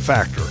Patriot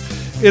Factor.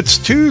 It's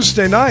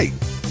Tuesday night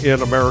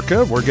in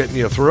America. We're getting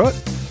you through it.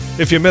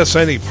 If you miss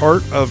any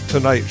part of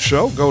tonight's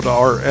show, go to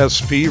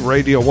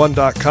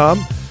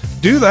RSPRadio1.com.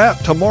 Do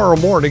that tomorrow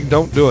morning.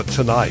 Don't do it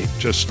tonight.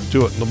 Just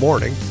do it in the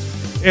morning.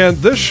 And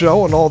this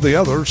show and all the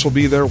others will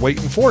be there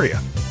waiting for you.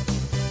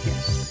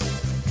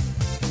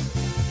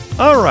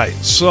 All right,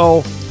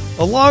 so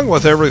along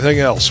with everything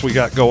else we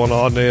got going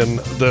on in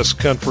this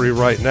country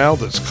right now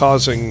that's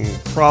causing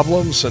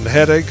problems and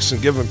headaches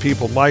and giving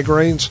people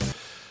migraines,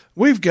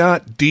 we've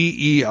got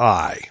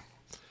DEI.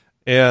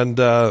 And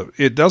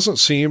it doesn't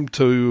seem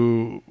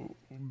to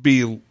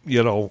be,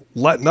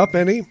 letting up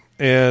any.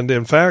 And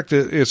in fact,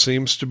 it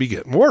seems to be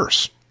getting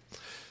worse.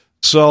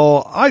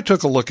 So I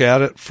took a look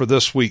at it for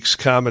this week's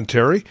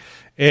commentary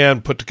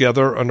and put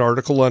together an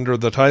article under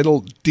the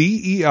title,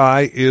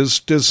 DEI is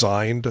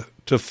Designed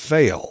to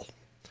Fail.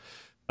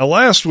 Now,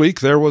 last week,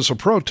 there was a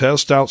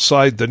protest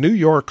outside the New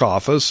York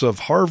office of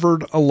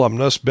Harvard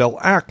alumnus Bill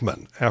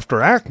Ackman, after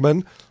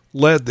Ackman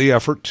led the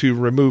effort to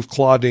remove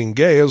Claudine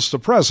Gay as the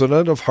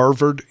president of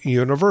Harvard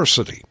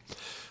University.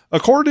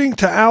 According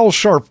to Al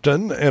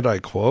Sharpton, and I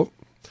quote,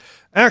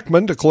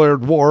 Ackman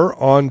declared war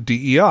on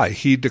DEI.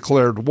 He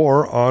declared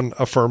war on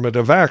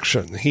affirmative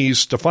action.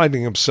 He's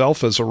defining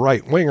himself as a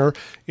right-winger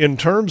in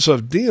terms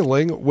of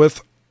dealing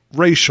with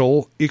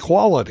racial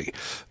equality.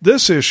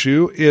 This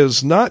issue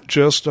is not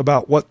just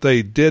about what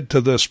they did to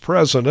this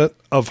president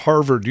of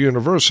Harvard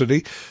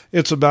University.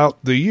 It's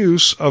about the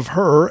use of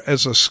her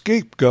as a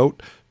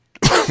scapegoat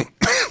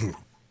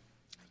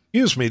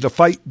to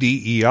fight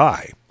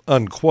DEI,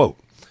 unquote.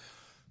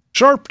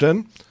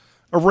 Sharpton,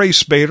 a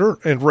race baiter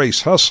and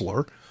race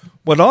hustler,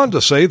 went on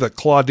to say that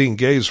Claudine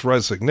Gay's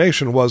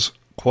resignation was,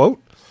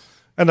 quote,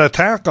 an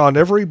attack on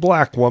every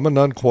black woman,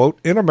 unquote,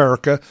 in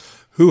America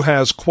who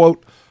has,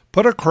 quote,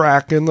 put a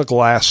crack in the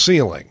glass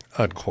ceiling,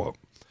 unquote.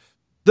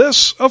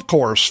 This, of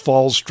course,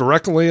 falls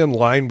directly in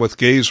line with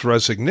Gay's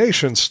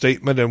resignation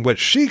statement, in which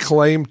she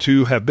claimed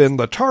to have been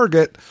the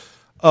target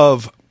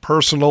of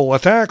personal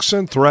attacks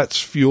and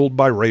threats fueled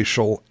by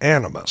racial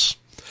animus.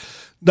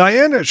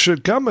 Diane, it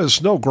should come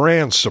as no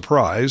grand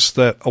surprise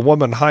that a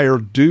woman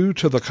hired due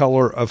to the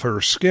color of her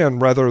skin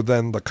rather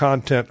than the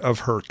content of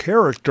her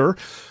character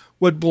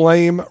would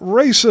blame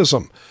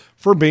racism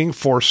for being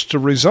forced to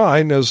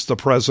resign as the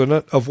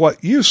president of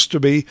what used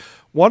to be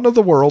one of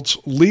the world's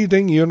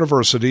leading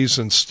universities,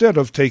 instead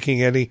of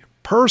taking any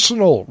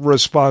personal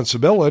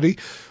responsibility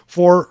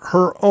for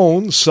her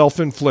own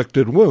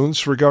self-inflicted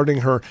wounds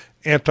regarding her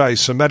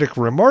anti-Semitic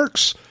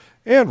remarks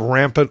and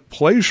rampant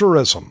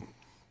plagiarism.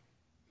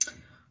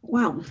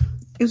 Well,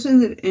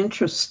 Isn't it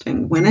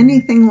interesting? When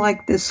anything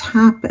like this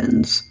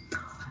happens,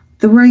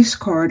 the race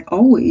card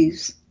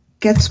always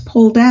gets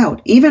pulled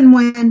out, even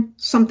when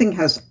something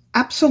has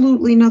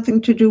absolutely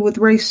nothing to do with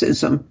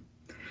racism.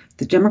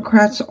 The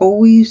Democrats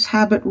always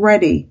have it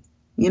ready,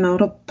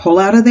 to pull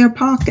out of their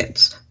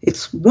pockets.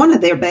 It's one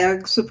of their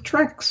bags of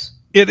tricks.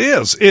 It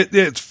is.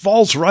 It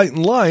falls right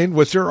in line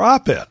with your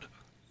op-ed.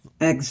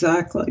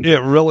 Exactly.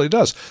 It really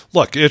does.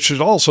 Look, it should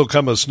also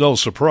come as no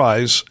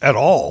surprise at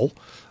all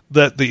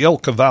that the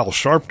ilk of Al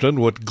Sharpton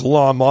would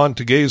glom on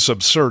to Gay's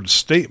absurd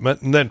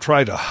statement and then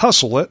try to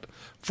hustle it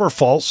for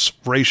false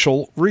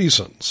racial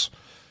reasons.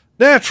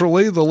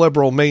 Naturally, the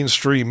liberal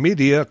mainstream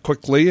media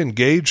quickly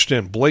engaged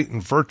in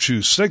blatant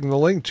virtue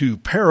signaling to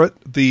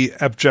parrot the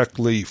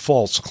abjectly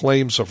false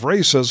claims of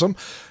racism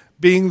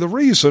being the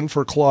reason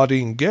for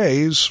Claudine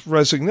Gay's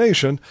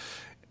resignation,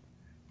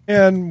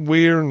 and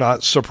we're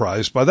not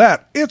surprised by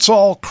that. It's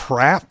all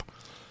crap.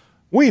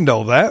 We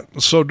know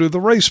that, so do the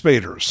race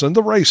baiters and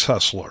the race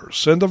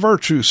hustlers and the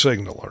virtue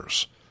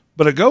signalers.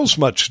 But it goes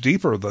much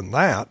deeper than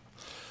that.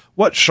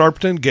 What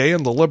Sharpton, Gay,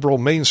 and the liberal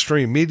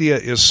mainstream media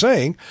is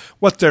saying,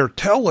 what they're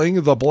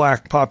telling the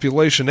black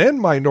population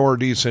and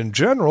minorities in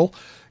general,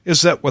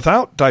 is that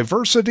without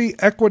diversity,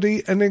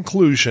 equity, and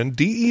inclusion,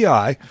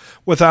 DEI,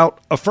 without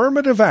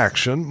affirmative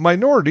action,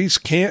 minorities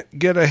can't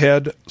get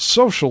ahead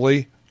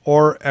socially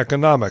or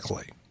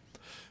economically.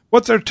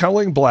 What they're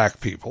telling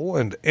black people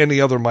and any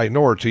other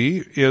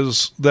minority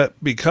is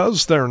that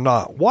because they're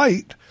not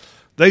white,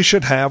 they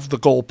should have the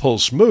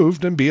goalposts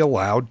moved and be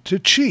allowed to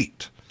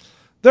cheat.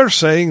 They're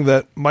saying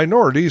that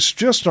minorities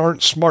just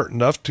aren't smart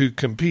enough to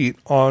compete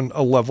on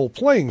a level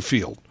playing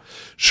field.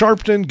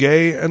 Sharpton,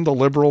 Gay, and the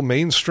liberal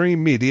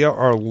mainstream media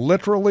are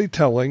literally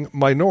telling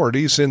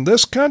minorities in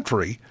this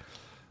country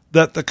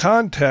that the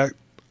content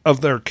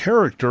of their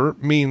character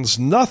means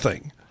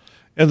nothing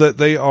and that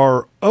they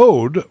are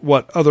owed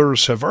what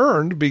others have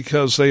earned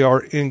because they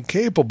are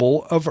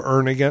incapable of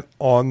earning it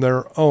on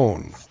their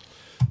own.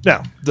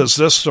 Now, does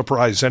this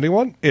surprise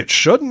anyone? It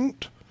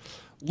shouldn't.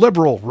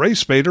 Liberal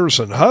race baiters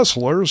and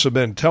hustlers have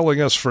been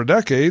telling us for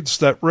decades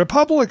that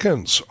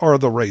Republicans are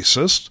the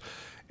racists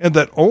and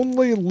that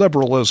only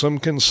liberalism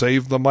can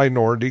save the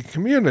minority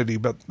community,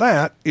 but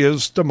that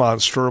is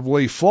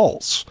demonstrably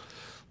false.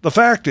 The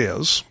fact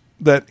is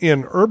that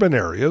in urban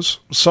areas,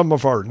 some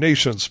of our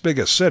nation's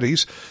biggest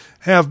cities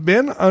have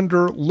been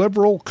under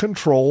liberal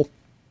control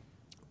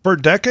for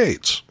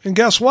decades. And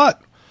guess what?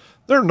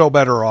 They're no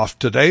better off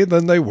today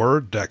than they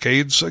were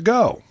decades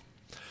ago.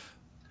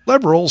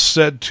 Liberals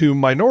said to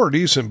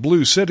minorities in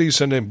blue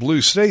cities and in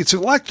blue states,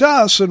 elect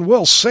us and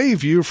we'll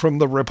save you from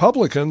the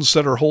Republicans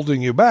that are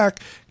holding you back,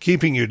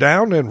 keeping you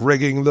down, and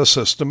rigging the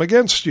system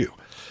against you.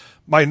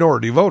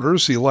 Minority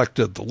voters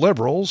elected the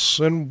liberals,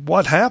 and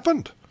what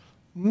happened?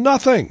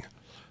 Nothing.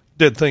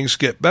 Did things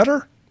get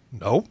better?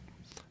 No.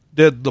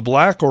 Did the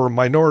black or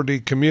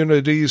minority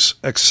communities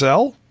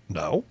excel?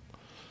 No.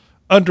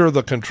 Under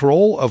the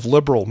control of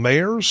liberal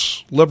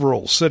mayors,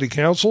 liberal city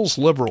councils,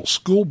 liberal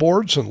school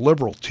boards, and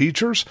liberal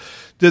teachers,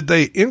 did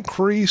they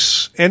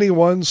increase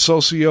anyone's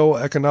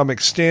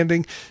socioeconomic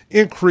standing,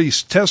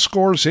 increase test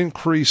scores,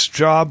 increase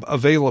job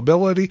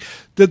availability?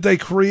 Did they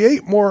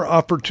create more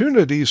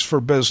opportunities for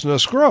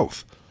business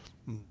growth?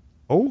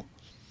 Oh,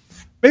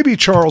 maybe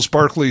Charles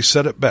Barkley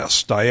said it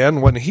best,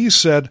 Diane, when he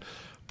said,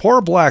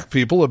 poor black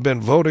people have been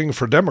voting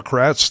for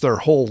Democrats their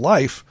whole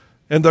life,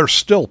 and they're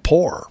still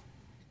poor.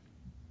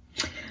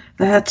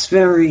 That's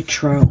very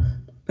true.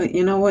 But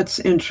you know what's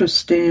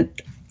interesting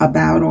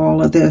about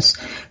all of this?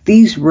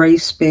 These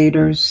race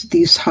baiters,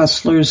 these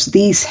hustlers,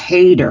 these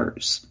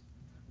haters,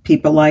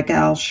 people like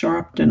Al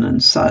Sharpton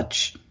and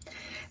such,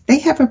 they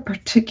have a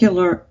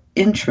particular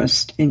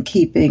interest in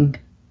keeping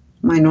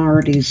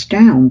minorities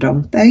down,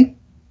 don't they?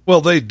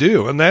 Well, they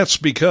do, and that's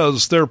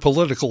because their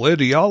political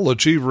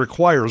ideology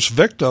requires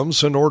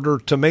victims in order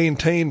to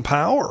maintain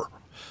power.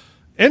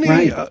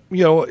 Another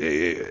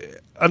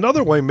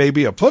way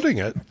maybe of putting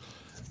it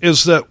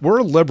is that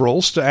we're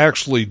liberals to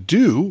actually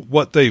do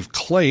what they've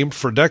claimed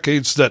for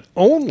decades that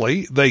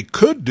only they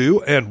could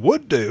do and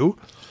would do.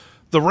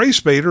 The race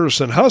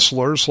baiters and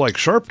hustlers like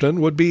Sharpton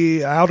would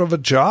be out of a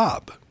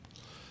job.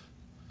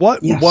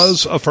 What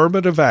was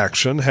affirmative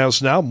action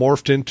has now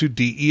morphed into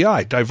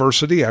DEI,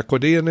 diversity,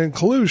 equity, and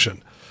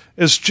inclusion.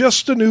 It's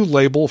just a new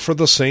label for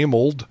the same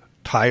old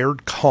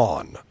tired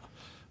con.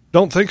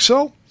 Don't think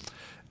so?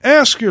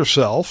 Ask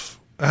yourself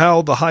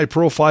how the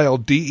high-profile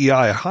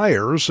DEI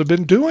hires have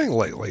been doing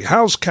lately.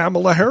 How's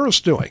Kamala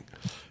Harris doing?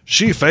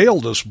 She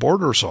failed as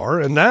border czar,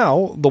 and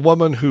now the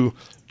woman who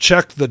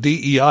checked the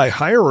DEI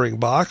hiring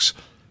box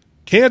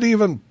can't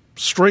even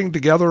string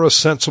together a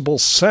sensible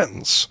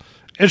sentence.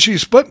 And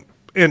she's put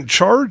in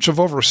charge of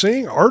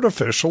overseeing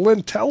artificial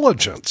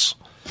intelligence.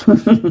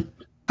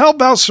 How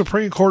about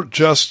Supreme Court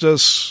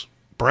Justice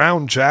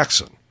Brown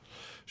Jackson?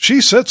 She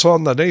sits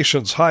on the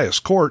nation's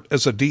highest court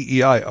as a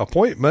DEI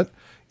appointment,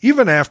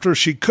 even after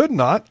she could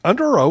not,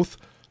 under oath,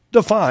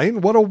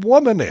 define what a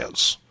woman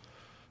is.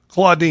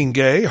 Claudine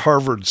Gay,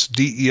 Harvard's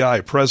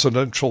DEI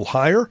presidential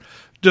hire,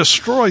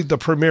 destroyed the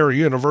premier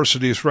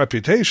university's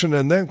reputation,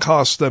 and then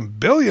cost them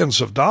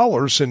billions of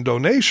dollars in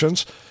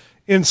donations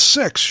in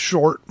 6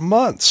 short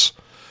months.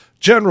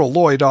 General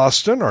Lloyd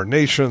Austin, our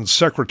nation's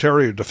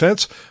Secretary of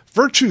Defense,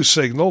 virtue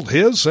signaled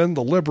his and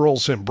the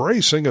liberals'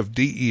 embracing of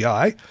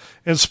DEI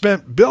and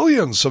spent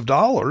billions of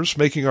dollars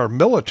making our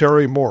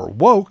military more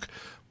woke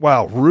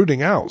while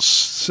rooting out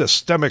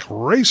systemic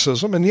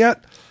racism, and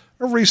yet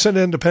a recent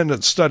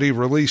independent study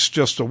released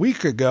just a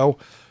week ago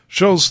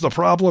shows the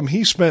problem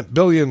he spent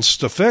billions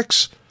to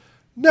fix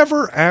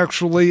never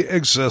actually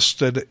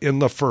existed in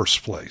the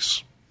first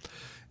place.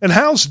 And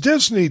how's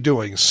Disney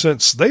doing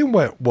since they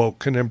went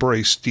woke and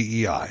embraced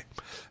DEI?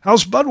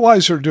 How's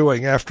Budweiser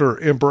doing after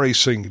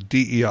embracing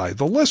DEI?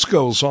 The list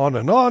goes on,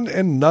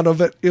 and none of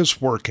it is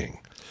working.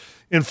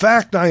 In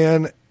fact,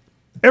 Diane,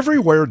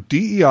 everywhere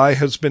DEI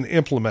has been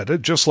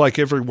implemented, just like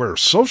everywhere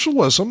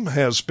socialism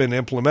has been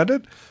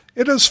implemented,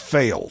 it has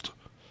failed.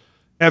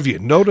 Have you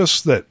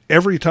noticed that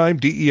every time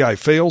DEI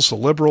fails, the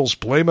liberals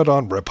blame it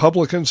on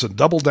Republicans and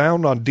double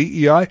down on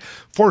DEI,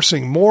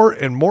 forcing more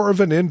and more of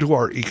it into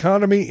our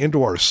economy,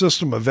 into our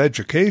system of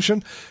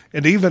education,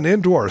 and even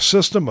into our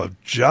system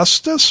of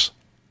justice?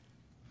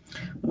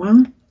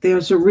 Well,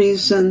 there's a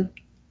reason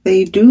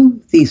they do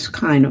these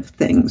kind of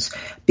things,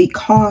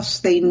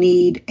 because they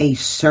need a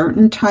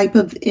certain type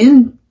of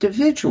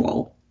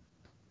individual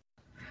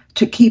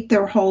to keep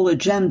their whole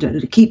agenda,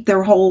 to keep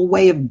their whole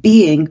way of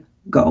being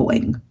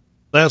going.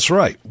 That's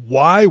right.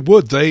 Why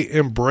would they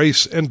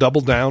embrace and double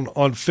down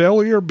on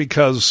failure?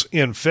 Because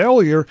in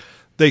failure,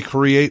 they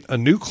create a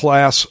new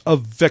class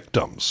of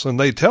victims. And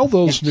they tell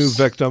those new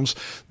victims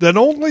that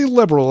only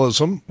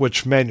liberalism,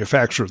 which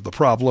manufactured the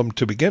problem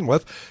to begin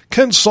with,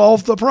 can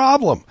solve the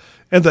problem.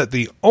 And that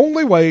the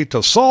only way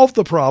to solve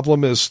the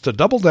problem is to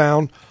double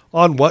down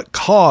on what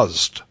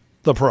caused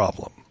the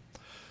problem.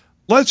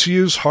 Let's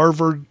use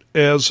Harvard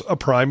as a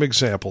prime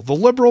example. The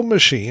liberal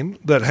machine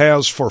that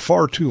has for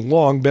far too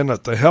long been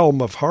at the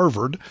helm of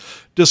Harvard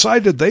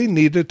decided they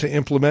needed to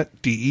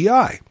implement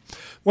DEI.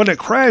 When it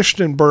crashed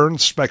and burned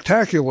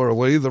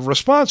spectacularly, the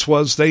response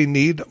was they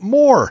need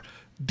more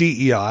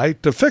DEI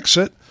to fix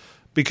it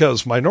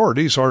because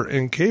minorities are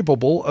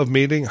incapable of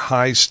meeting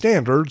high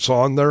standards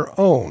on their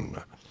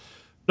own.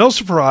 No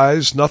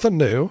surprise, nothing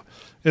new.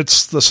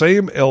 It's the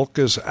same ilk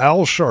as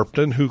Al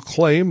Sharpton, who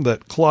claimed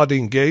that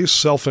Claudine Gay's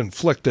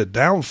self-inflicted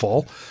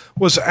downfall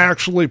was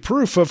actually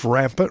proof of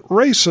rampant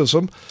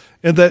racism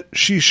and that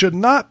she should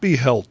not be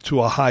held to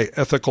a high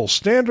ethical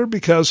standard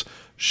because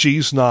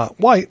she's not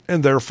white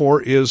and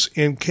therefore is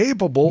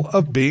incapable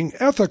of being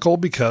ethical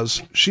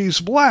because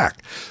she's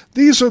black.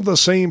 These are the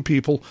same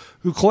people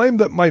who claim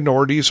that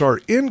minorities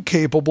are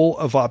incapable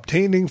of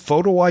obtaining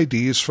photo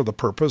IDs for the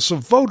purpose of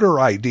voter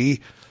ID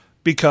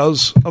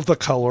because of the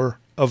color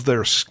of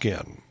their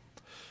skin.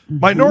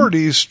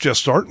 Minorities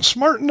just aren't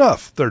smart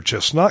enough. They're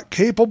just not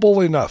capable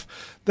enough.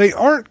 They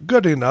aren't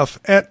good enough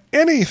at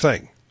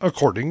anything,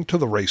 according to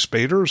the race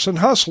baiters and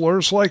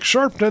hustlers like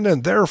Sharpton,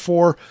 and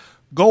therefore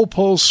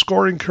goalposts,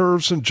 scoring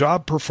curves, and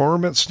job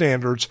performance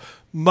standards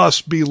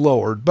must be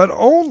lowered, but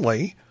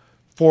only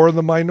for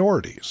the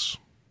minorities.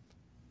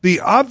 The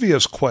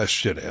obvious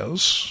question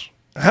is,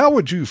 how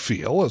would you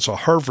feel as a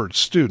Harvard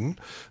student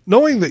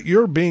knowing that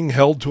you're being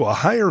held to a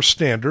higher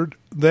standard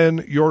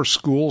than your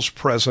school's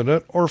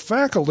president or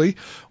faculty,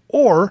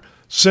 or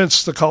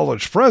since the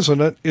college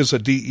president is a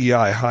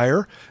DEI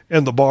hire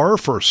and the bar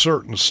for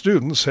certain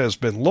students has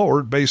been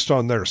lowered based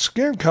on their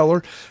skin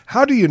color,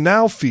 how do you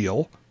now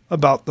feel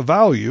about the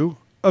value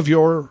of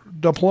your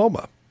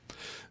diploma?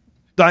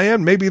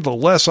 Diane, maybe the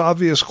less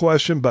obvious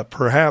question, but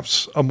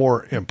perhaps a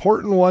more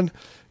important one,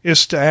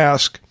 is to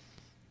ask,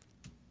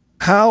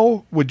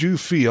 how would you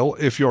feel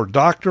if your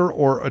doctor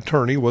or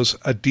attorney was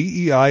a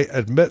DEI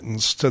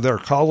admittance to their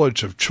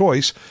college of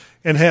choice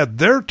and had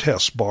their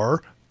test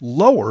bar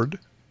lowered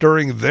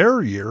during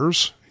their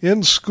years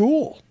in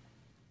school?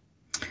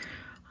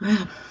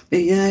 Well,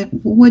 it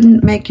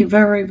wouldn't make you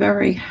very,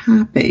 very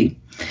happy.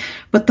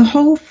 But the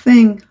whole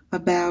thing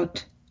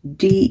about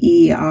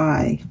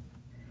DEI,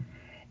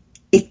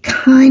 it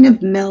kind of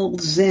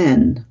melds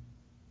in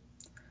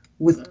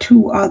with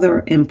 2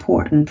 other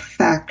important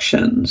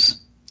factions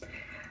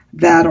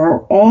that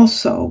are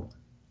also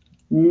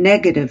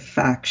negative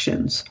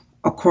factions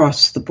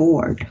across the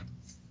board.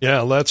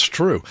 Yeah, that's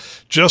true.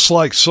 Just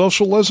like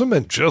socialism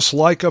and just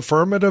like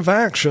affirmative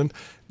action,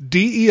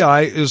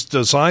 DEI is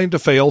designed to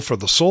fail for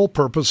the sole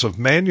purpose of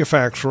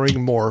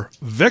manufacturing more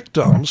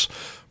victims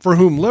for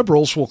whom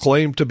liberals will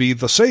claim to be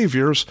the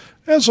saviors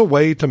as a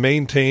way to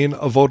maintain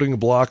a voting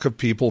bloc of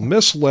people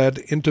misled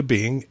into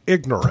being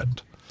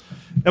ignorant.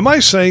 Am I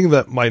saying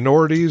that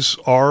minorities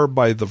are,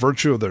 by the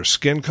virtue of their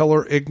skin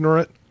color,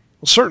 ignorant?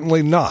 Well,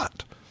 certainly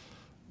not.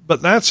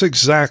 But that's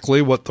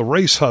exactly what the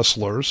race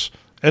hustlers,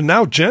 and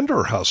now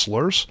gender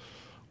hustlers,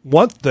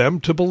 want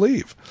them to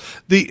believe.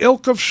 The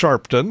ilk of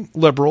Sharpton,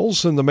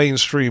 liberals in the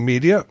mainstream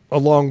media,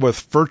 along with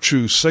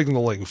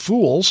virtue-signaling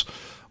fools,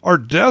 are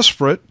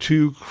desperate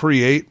to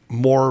create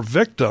more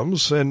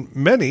victims, and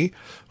many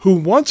who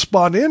once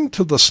bought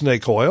into the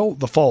snake oil,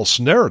 the false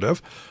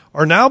narrative,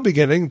 are now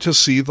beginning to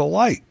see the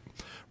light.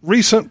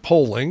 Recent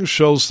polling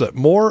shows that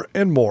more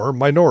and more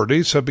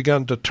minorities have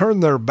begun to turn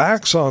their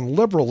backs on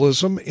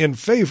liberalism in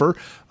favor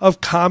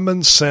of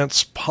common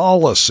sense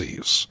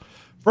policies.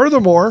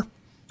 Furthermore,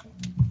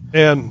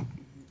 and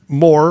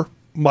more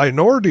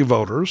minority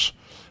voters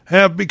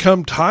have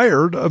become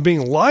tired of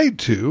being lied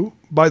to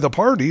by the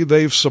party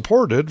they've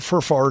supported for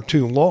far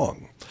too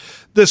long.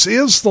 This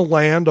is the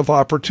land of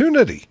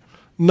opportunity,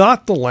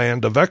 not the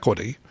land of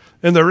equity,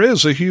 and there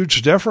is a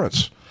huge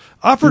difference.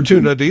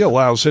 Opportunity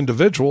allows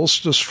individuals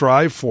to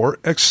strive for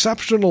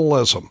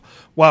exceptionalism,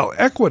 while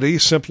equity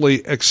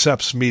simply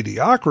accepts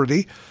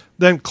mediocrity,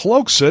 then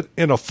cloaks it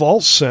in a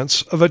false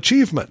sense of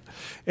achievement.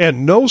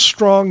 And no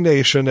strong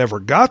nation ever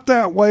got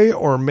that way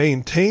or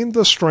maintained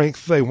the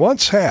strength they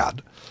once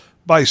had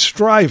by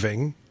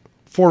striving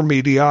for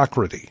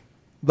mediocrity.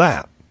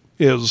 That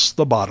is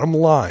the bottom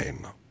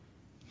line.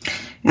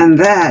 And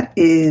that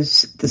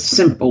is the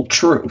simple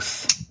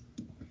truth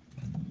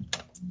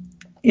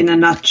in a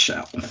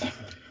nutshell.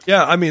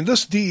 Yeah, I mean,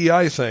 this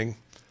DEI thing,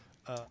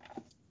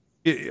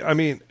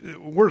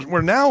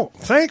 we're now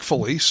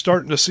thankfully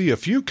starting to see a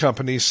few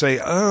companies say,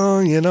 oh,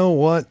 you know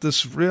what,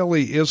 this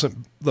really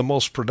isn't the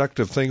most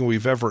productive thing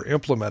we've ever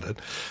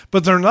implemented.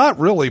 But they're not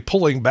really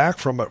pulling back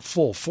from it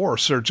full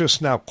force. They're just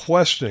now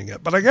questioning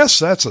it. But I guess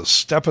that's a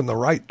step in the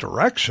right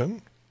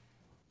direction.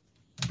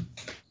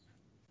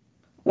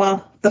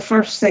 Well, the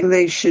first thing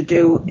they should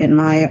do, in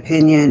my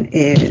opinion,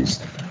 is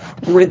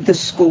rid the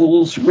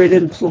schools, rid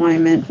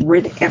employment,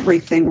 rid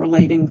everything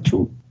relating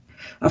to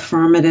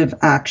affirmative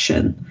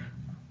action.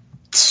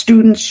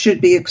 Students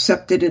should be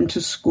accepted into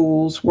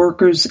schools,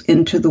 workers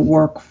into the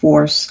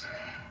workforce,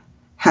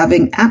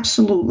 having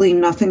absolutely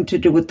nothing to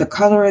do with the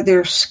color of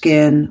their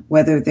skin,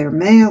 whether they're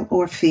male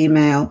or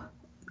female.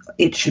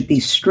 It should be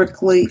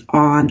strictly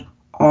on,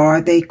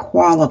 are they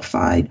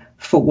qualified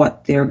for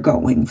what they're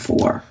going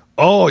for?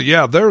 Oh,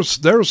 yeah,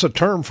 there's a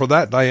term for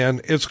that,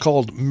 Diane. It's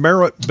called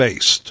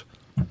merit-based.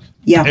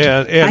 Yeah,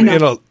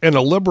 and in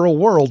a liberal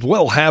world,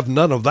 we'll have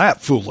none of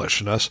that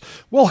foolishness.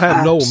 We'll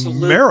have no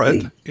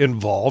merit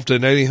involved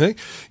in anything.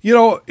 You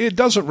know, it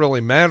doesn't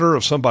really matter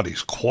if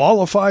somebody's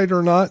qualified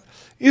or not.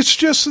 It's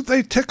just that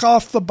they tick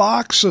off the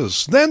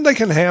boxes. Then they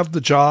can have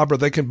the job or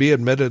they can be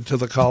admitted to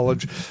the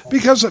college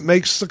because it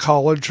makes the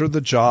college or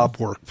the job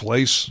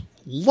workplace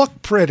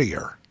look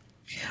prettier.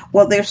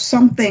 Well, there's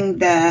something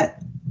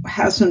that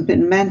hasn't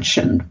been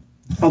mentioned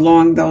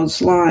along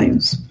those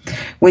lines.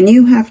 When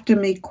you have to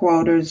meet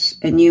quotas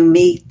and you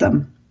meet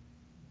them,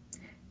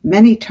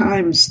 many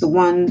times the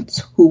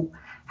ones who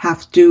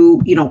have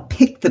to,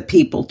 pick the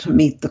people to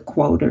meet the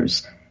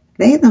quotas,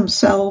 they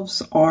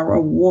themselves are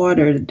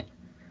awarded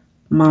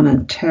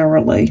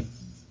monetarily.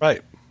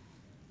 Right.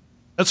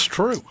 That's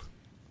true.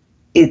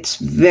 It's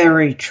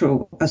very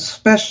true,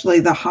 especially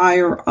the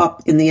higher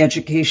up in the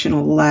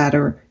educational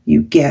ladder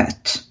you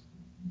get.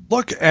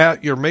 Look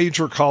at your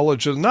major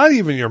colleges, not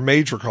even your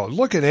major college.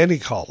 Look at any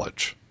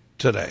college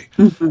today.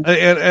 Mm-hmm.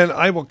 And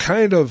I will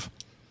kind of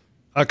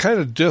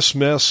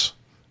dismiss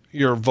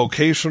your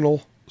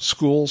vocational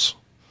schools.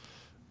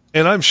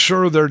 And I'm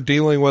sure they're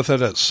dealing with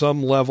it at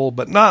some level,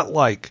 but not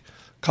like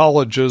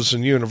colleges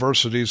and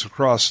universities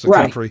across the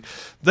country.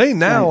 They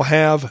now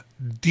have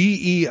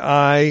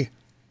DEI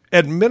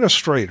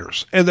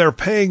administrators, and they're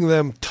paying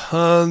them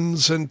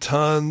tons and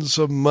tons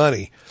of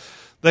money.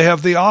 They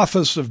have the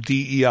Office of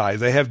DEI.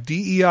 They have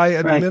DEI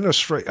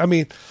administrators. I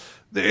mean,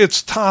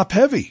 it's top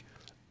heavy.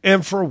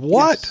 And for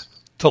what? Yes.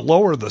 To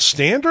lower the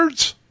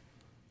standards?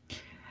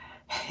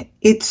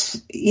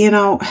 It's,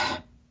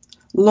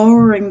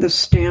 lowering the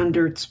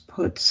standards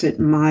puts it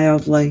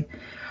mildly.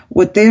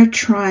 What they're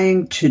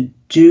trying to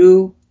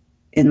do,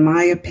 in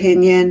my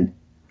opinion,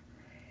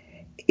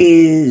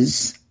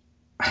 is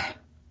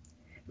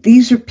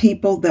these are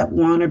people that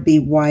want to be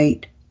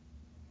white,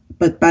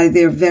 but by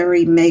their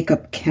very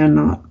makeup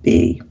cannot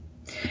be.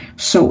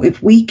 So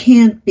if we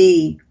can't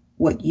be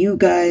what you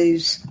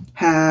guys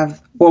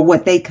have or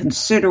what they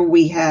consider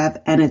we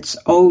have and it's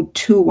owed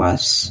to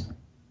us,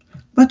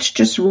 let's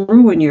just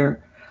ruin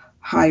your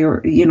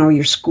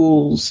your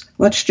schools.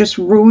 Let's just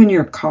ruin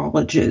your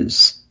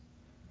colleges.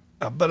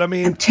 But I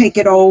mean, and take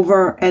it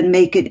over and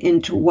make it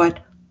into what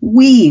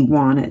we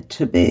want it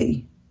to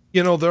be.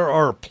 There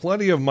are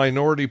plenty of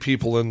minority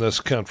people in this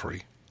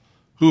country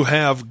who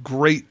have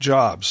great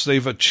jobs.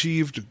 They've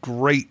achieved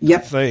great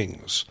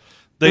things.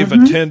 They've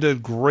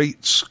attended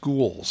great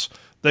schools.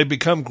 They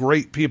become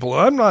great people.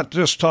 I'm not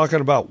just talking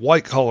about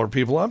white-collar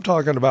people. I'm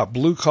talking about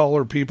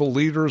blue-collar people,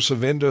 leaders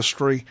of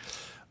industry,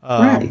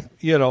 and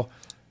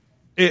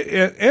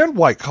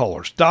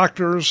white-collars,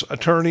 doctors,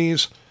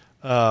 attorneys,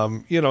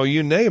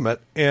 you name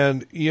it.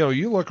 And,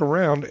 you look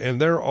around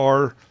and there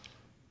are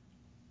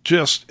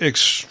just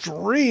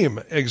extreme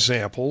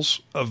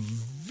examples of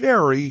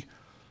very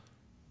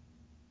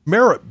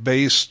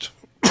merit-based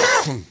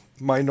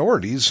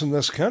minorities in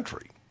this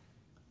country.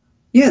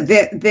 Yeah,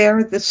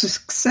 they're the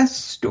success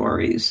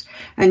stories.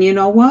 And you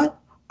know what?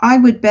 I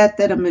would bet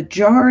that a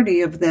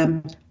majority of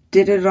them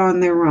did it on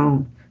their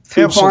own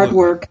through hard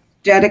work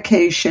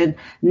dedication,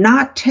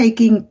 not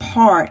taking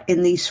part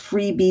in these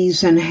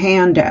freebies and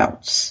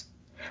handouts,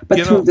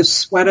 but through the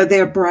sweat of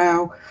their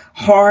brow,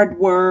 hard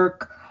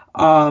work,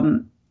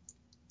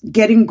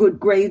 getting good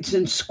grades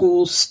in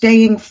school,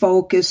 staying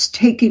focused,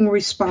 taking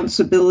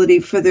responsibility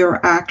for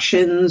their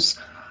actions.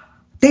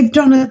 They've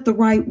done it the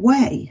right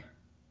way.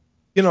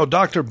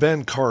 Dr.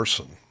 Ben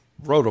Carson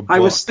wrote a book. I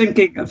was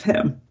thinking of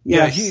him.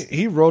 Yes. Yeah,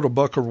 he wrote a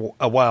book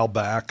a while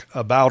back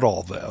about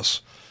all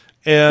this.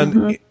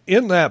 And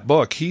in that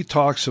book, he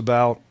talks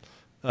about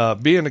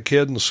being a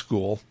kid in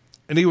school,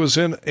 and he was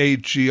in a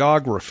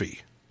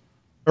geology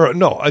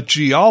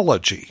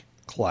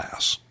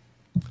class.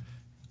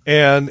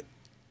 And,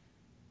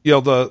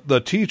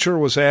 the teacher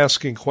was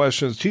asking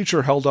questions. The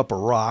teacher held up a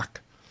rock,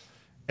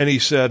 and he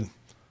said,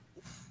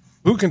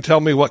 "Who can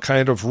tell me what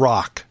kind of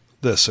rock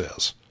this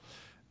is?"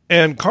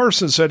 And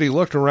Carson said he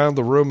looked around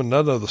the room, and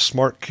none of the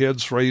smart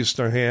kids raised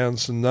their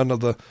hands, and none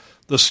of the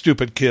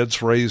stupid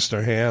kids raised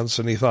their hands.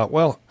 And he thought,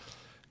 well,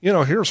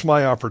 here's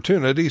my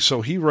opportunity.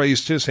 So he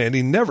raised his hand.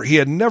 He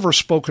had never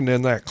spoken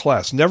in that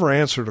class, never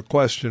answered a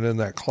question in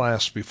that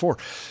class before.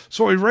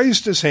 So he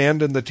raised his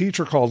hand, and the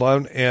teacher called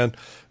on, and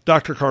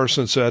Dr.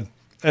 Carson said,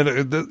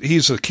 and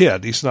he's a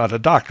kid. He's not a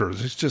doctor.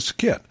 He's just a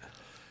kid.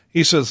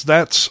 He says,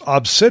 that's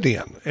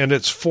obsidian, and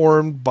it's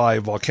formed by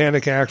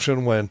volcanic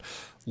action when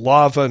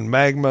lava and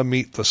magma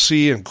meet the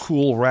sea and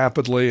cool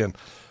rapidly and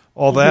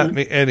all that.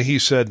 And he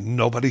said,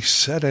 nobody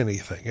said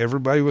anything.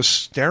 Everybody was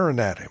staring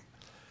at him.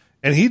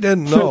 And he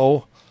didn't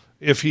know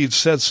if he'd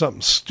said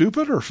something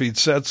stupid or if he'd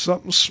said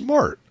something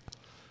smart.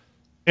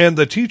 And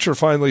the teacher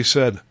finally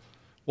said,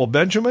 well,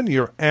 Benjamin,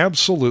 you're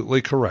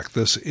absolutely correct.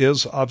 This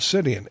is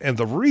obsidian. And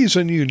the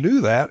reason you knew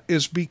that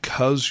is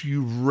because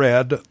you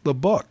read the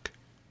book.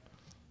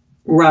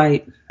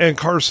 Right. And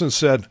Carson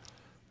said,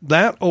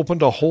 that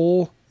opened a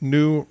whole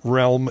new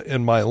realm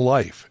in my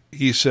life.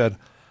 He said,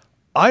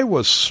 I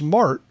was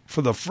smart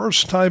for the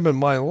first time in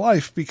my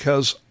life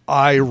because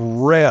I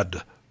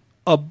read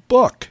a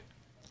book.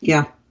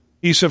 Yeah.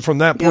 He said, from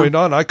that point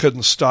on, I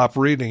couldn't stop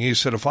reading. He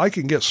said, if I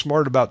can get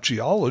smart about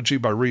geology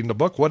by reading a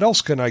book, what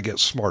else can I get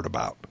smart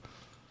about?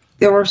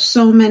 There are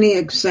so many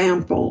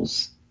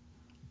examples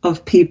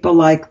of people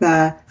like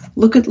that.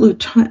 Look at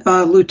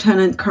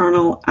Lieutenant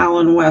Colonel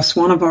Alan West,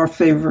 one of our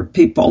favorite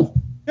people.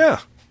 Yeah.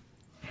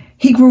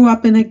 He grew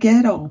up in a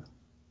ghetto.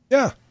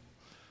 Yeah.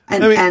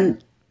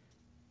 And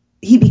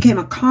he became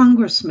a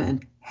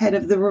congressman, head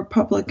of the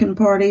Republican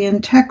Party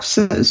in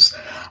Texas.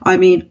 I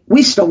mean,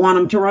 we still want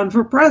him to run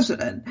for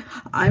president.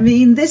 I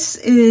mean, this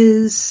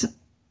is...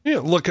 Yeah,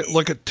 look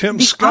at Tim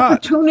Scott.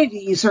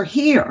 Opportunities are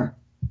here.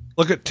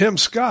 Look at Tim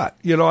Scott.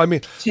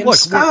 Tim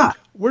Scott.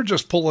 We're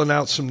just pulling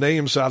out some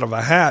names out of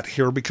a hat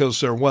here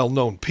because they're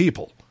well-known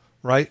people,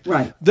 right?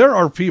 Right. There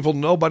are people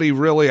nobody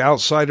really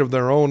outside of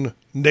their own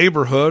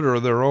neighborhood or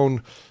their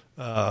own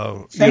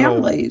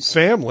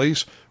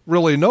families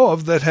really know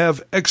of that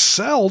have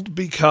excelled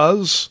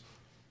because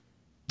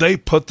they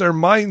put their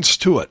minds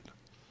to it.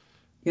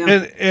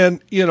 Yeah.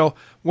 And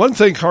one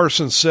thing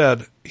Carson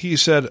said, he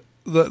said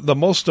the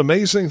most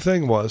amazing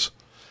thing was,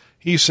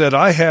 he said,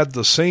 I had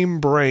the same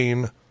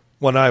brain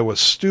when I was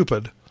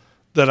stupid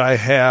that I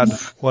had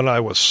when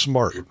I was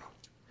smart.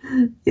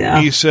 Yeah.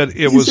 He said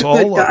it was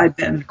all good guy,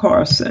 Ben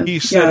Carson. He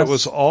said it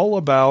was all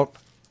about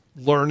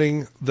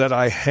learning that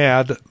I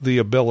had the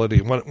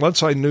ability.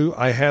 Once I knew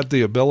I had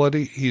the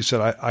ability, he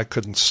said I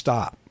couldn't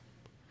stop.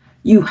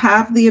 You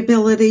have the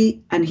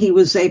ability, and he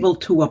was able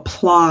to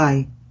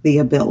apply the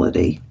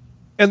ability.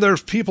 And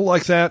there's people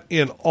like that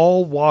in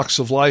all walks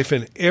of life,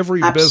 in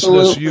every Absolutely.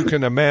 business you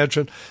can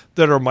imagine,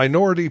 that are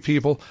minority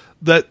people,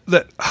 that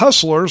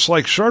hustlers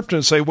like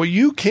Sharpton say, well,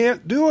 you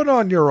can't do it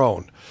on your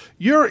own.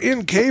 You're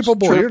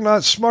incapable. You're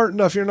not smart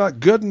enough. You're not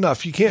good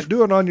enough. You can't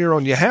do it on your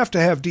own. You have to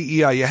have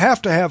DEI. You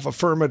have to have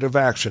affirmative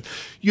action.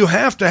 You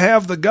have to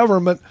have the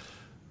government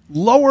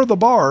lower the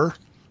bar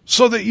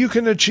so that you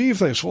can achieve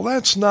things. Well,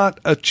 that's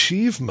not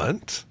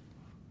achievement.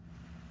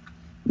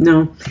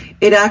 No,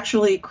 it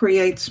actually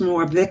creates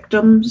more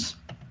victims,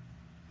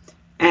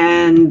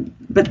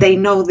 but they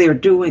know they're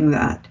doing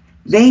that.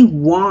 They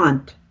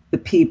want the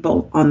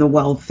people on the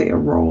welfare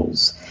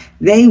rolls.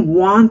 They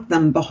want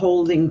them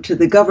beholding to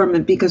the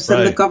government because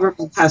then the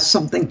government has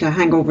something to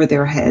hang over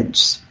their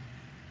heads.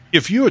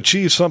 If you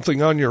achieve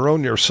something on your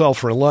own, you're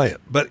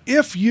self-reliant. But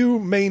if you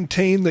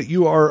maintain that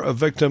you are a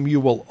victim, you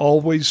will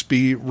always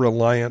be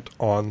reliant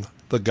on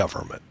the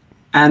government.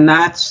 And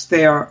that's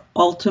their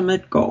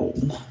ultimate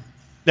goal.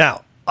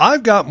 Now,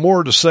 I've got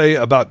more to say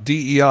about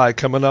DEI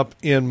coming up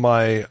in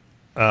my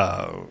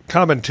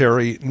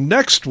commentary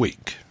next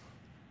week.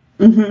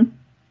 Mm-hmm.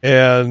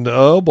 And,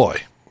 oh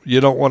boy, you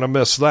don't want to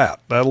miss that.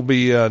 That'll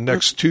be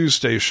next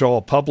Tuesday's show.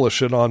 I'll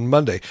publish it on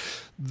Monday.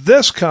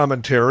 This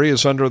commentary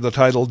is under the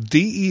title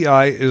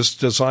DEI is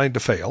Designed to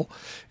Fail,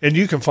 and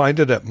you can find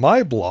it at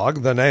my blog,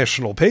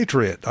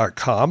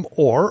 thenationalpatriot.com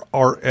or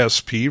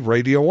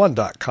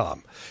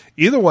rspradio1.com.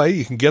 either way,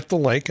 you can get the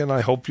link, and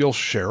I hope you'll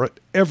share it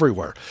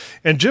everywhere.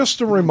 And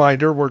just a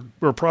reminder,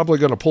 we're probably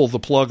going to pull the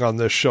plug on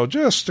this show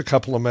just a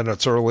couple of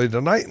minutes early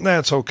tonight, and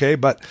that's okay,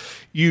 but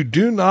you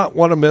do not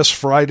want to miss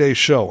Friday's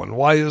show. And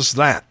why is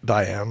that,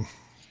 Diane?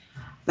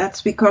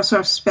 That's because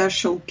our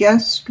special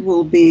guest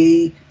will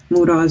be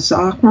Mudar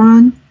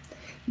Zahran,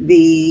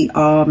 the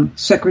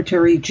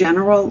Secretary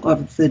General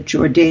of the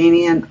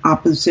Jordanian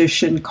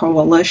Opposition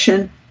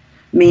Coalition,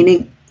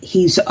 meaning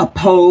he's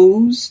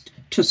opposed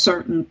to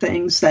certain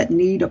things that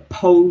need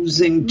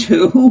opposing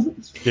to.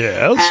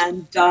 Yes.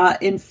 And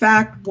in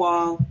fact,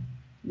 while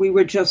we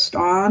were just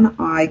on,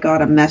 I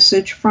got a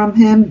message from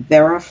him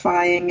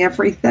verifying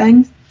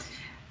everything.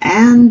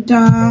 And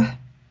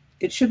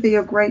it should be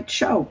a great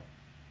show.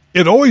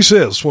 It always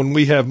is when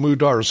we have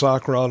Mudar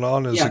Zahran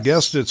on as Yes. a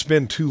guest. It's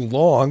been too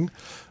long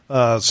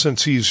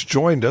since he's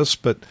joined us,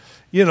 but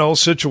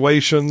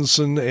situations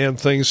and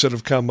things that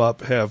have come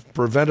up have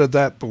prevented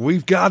that. But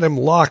we've got him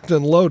locked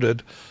and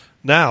loaded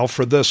now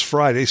for this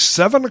Friday,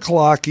 7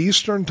 o'clock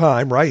Eastern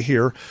Time, right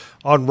here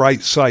on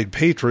Right Side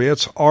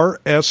Patriots,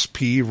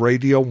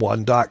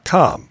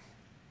 rspradio1.com.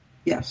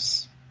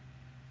 Yes.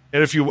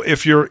 And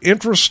if you're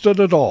interested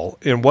at all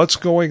in what's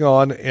going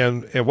on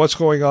and what's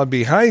going on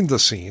behind the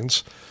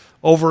scenes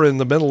over in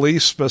the Middle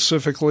East,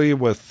 specifically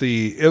with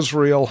the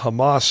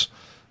Israel-Hamas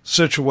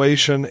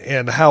situation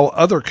and how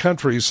other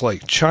countries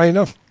like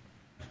China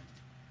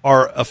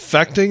are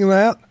affecting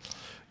that,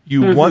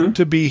 you want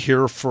to be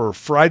here for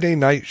Friday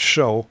night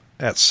show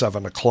at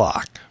 7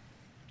 o'clock.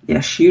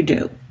 Yes, you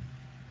do.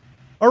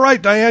 All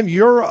right, Diane,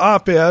 your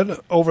op-ed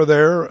over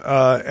there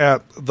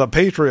at the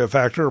Patriot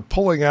Factor,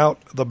 pulling out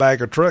the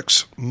bag of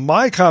tricks.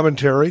 My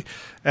commentary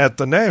at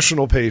the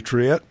National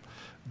Patriot,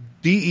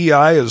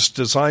 DEI is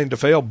designed to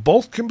fail.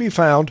 Both can be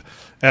found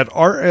at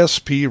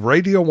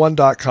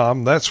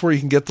rspradio1.com. That's where you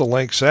can get the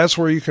links. That's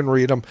where you can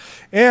read them.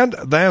 And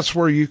that's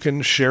where you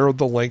can share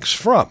the links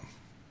from.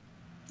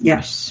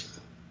 Yes.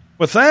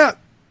 With that,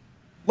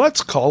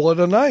 let's call it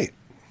a night.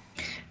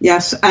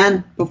 Yes,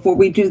 and before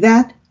we do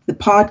that, the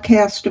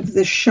podcast of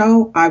this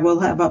show I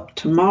will have up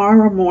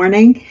tomorrow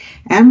morning.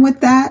 And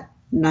with that,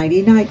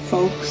 nighty-night,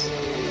 folks.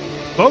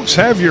 Folks,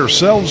 have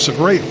yourselves a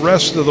great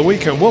rest of the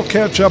week, and we'll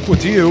catch up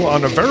with you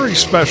on a very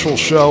special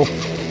show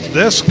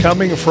this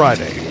coming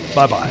Friday.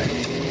 Bye-bye.